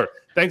McClure,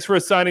 thanks for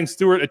assigning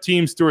Stuart a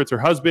team. Stuart's her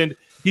husband.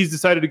 He's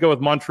decided to go with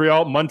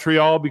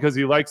Montreal because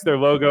he likes their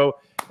logo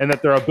and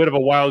that they're a bit of a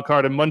wild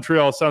card. And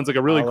Montreal sounds like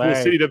a really cool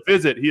city to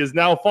visit. He is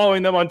now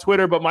following them on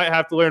Twitter, but might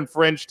have to learn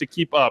French to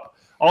keep up.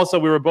 Also,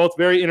 we were both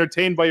very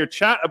entertained by your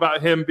chat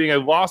about him being a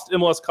lost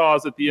MLS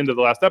cause at the end of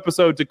the last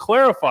episode. To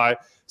clarify,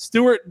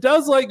 Stuart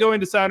does like going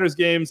to Sounders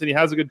games and he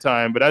has a good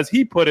time. But as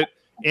he put it,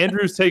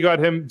 Andrew's take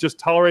on him just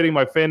tolerating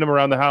my fandom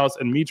around the house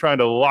and me trying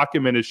to lock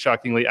him in is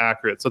shockingly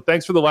accurate. So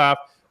thanks for the laugh.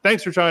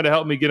 Thanks for trying to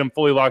help me get him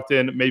fully locked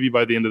in. Maybe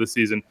by the end of the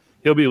season,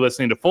 he'll be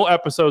listening to full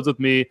episodes with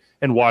me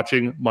and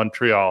watching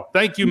Montreal.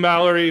 Thank you,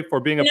 Mallory, for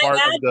being a part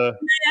of the...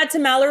 Can I add to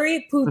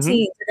Mallory?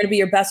 Poutines are going to be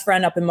your best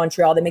friend up in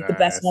Montreal. They make the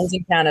best ones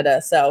in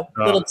Canada. So,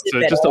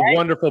 just a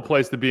wonderful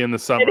place to be in the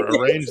summer.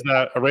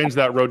 Arrange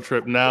that road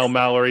trip now,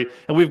 Mallory.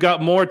 And we've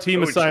got more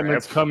team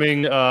assignments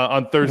coming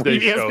on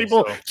Thursday's show.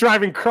 People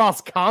driving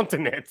cross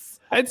continents.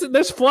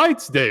 There's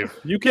flights, Dave.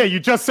 You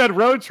just said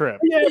road trip.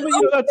 Yeah,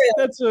 but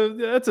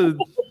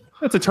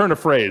that's a turn of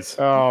phrase.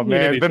 Oh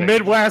man, the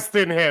Midwest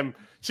in him.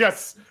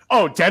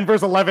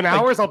 Denver's 11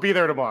 hours. I'll be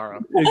there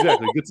tomorrow.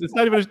 Exactly. It's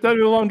not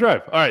even a long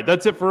drive. All right,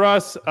 that's it for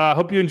us.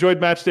 Hope you enjoyed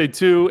Matchday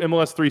 2,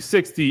 MLS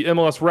 360,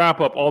 MLS Wrap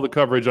Up, all the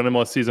coverage on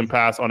MLS Season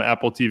Pass on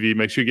Apple TV.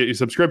 Make sure you get your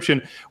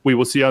subscription. We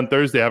will see you on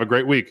Thursday. Have a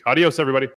great week. Adios, everybody.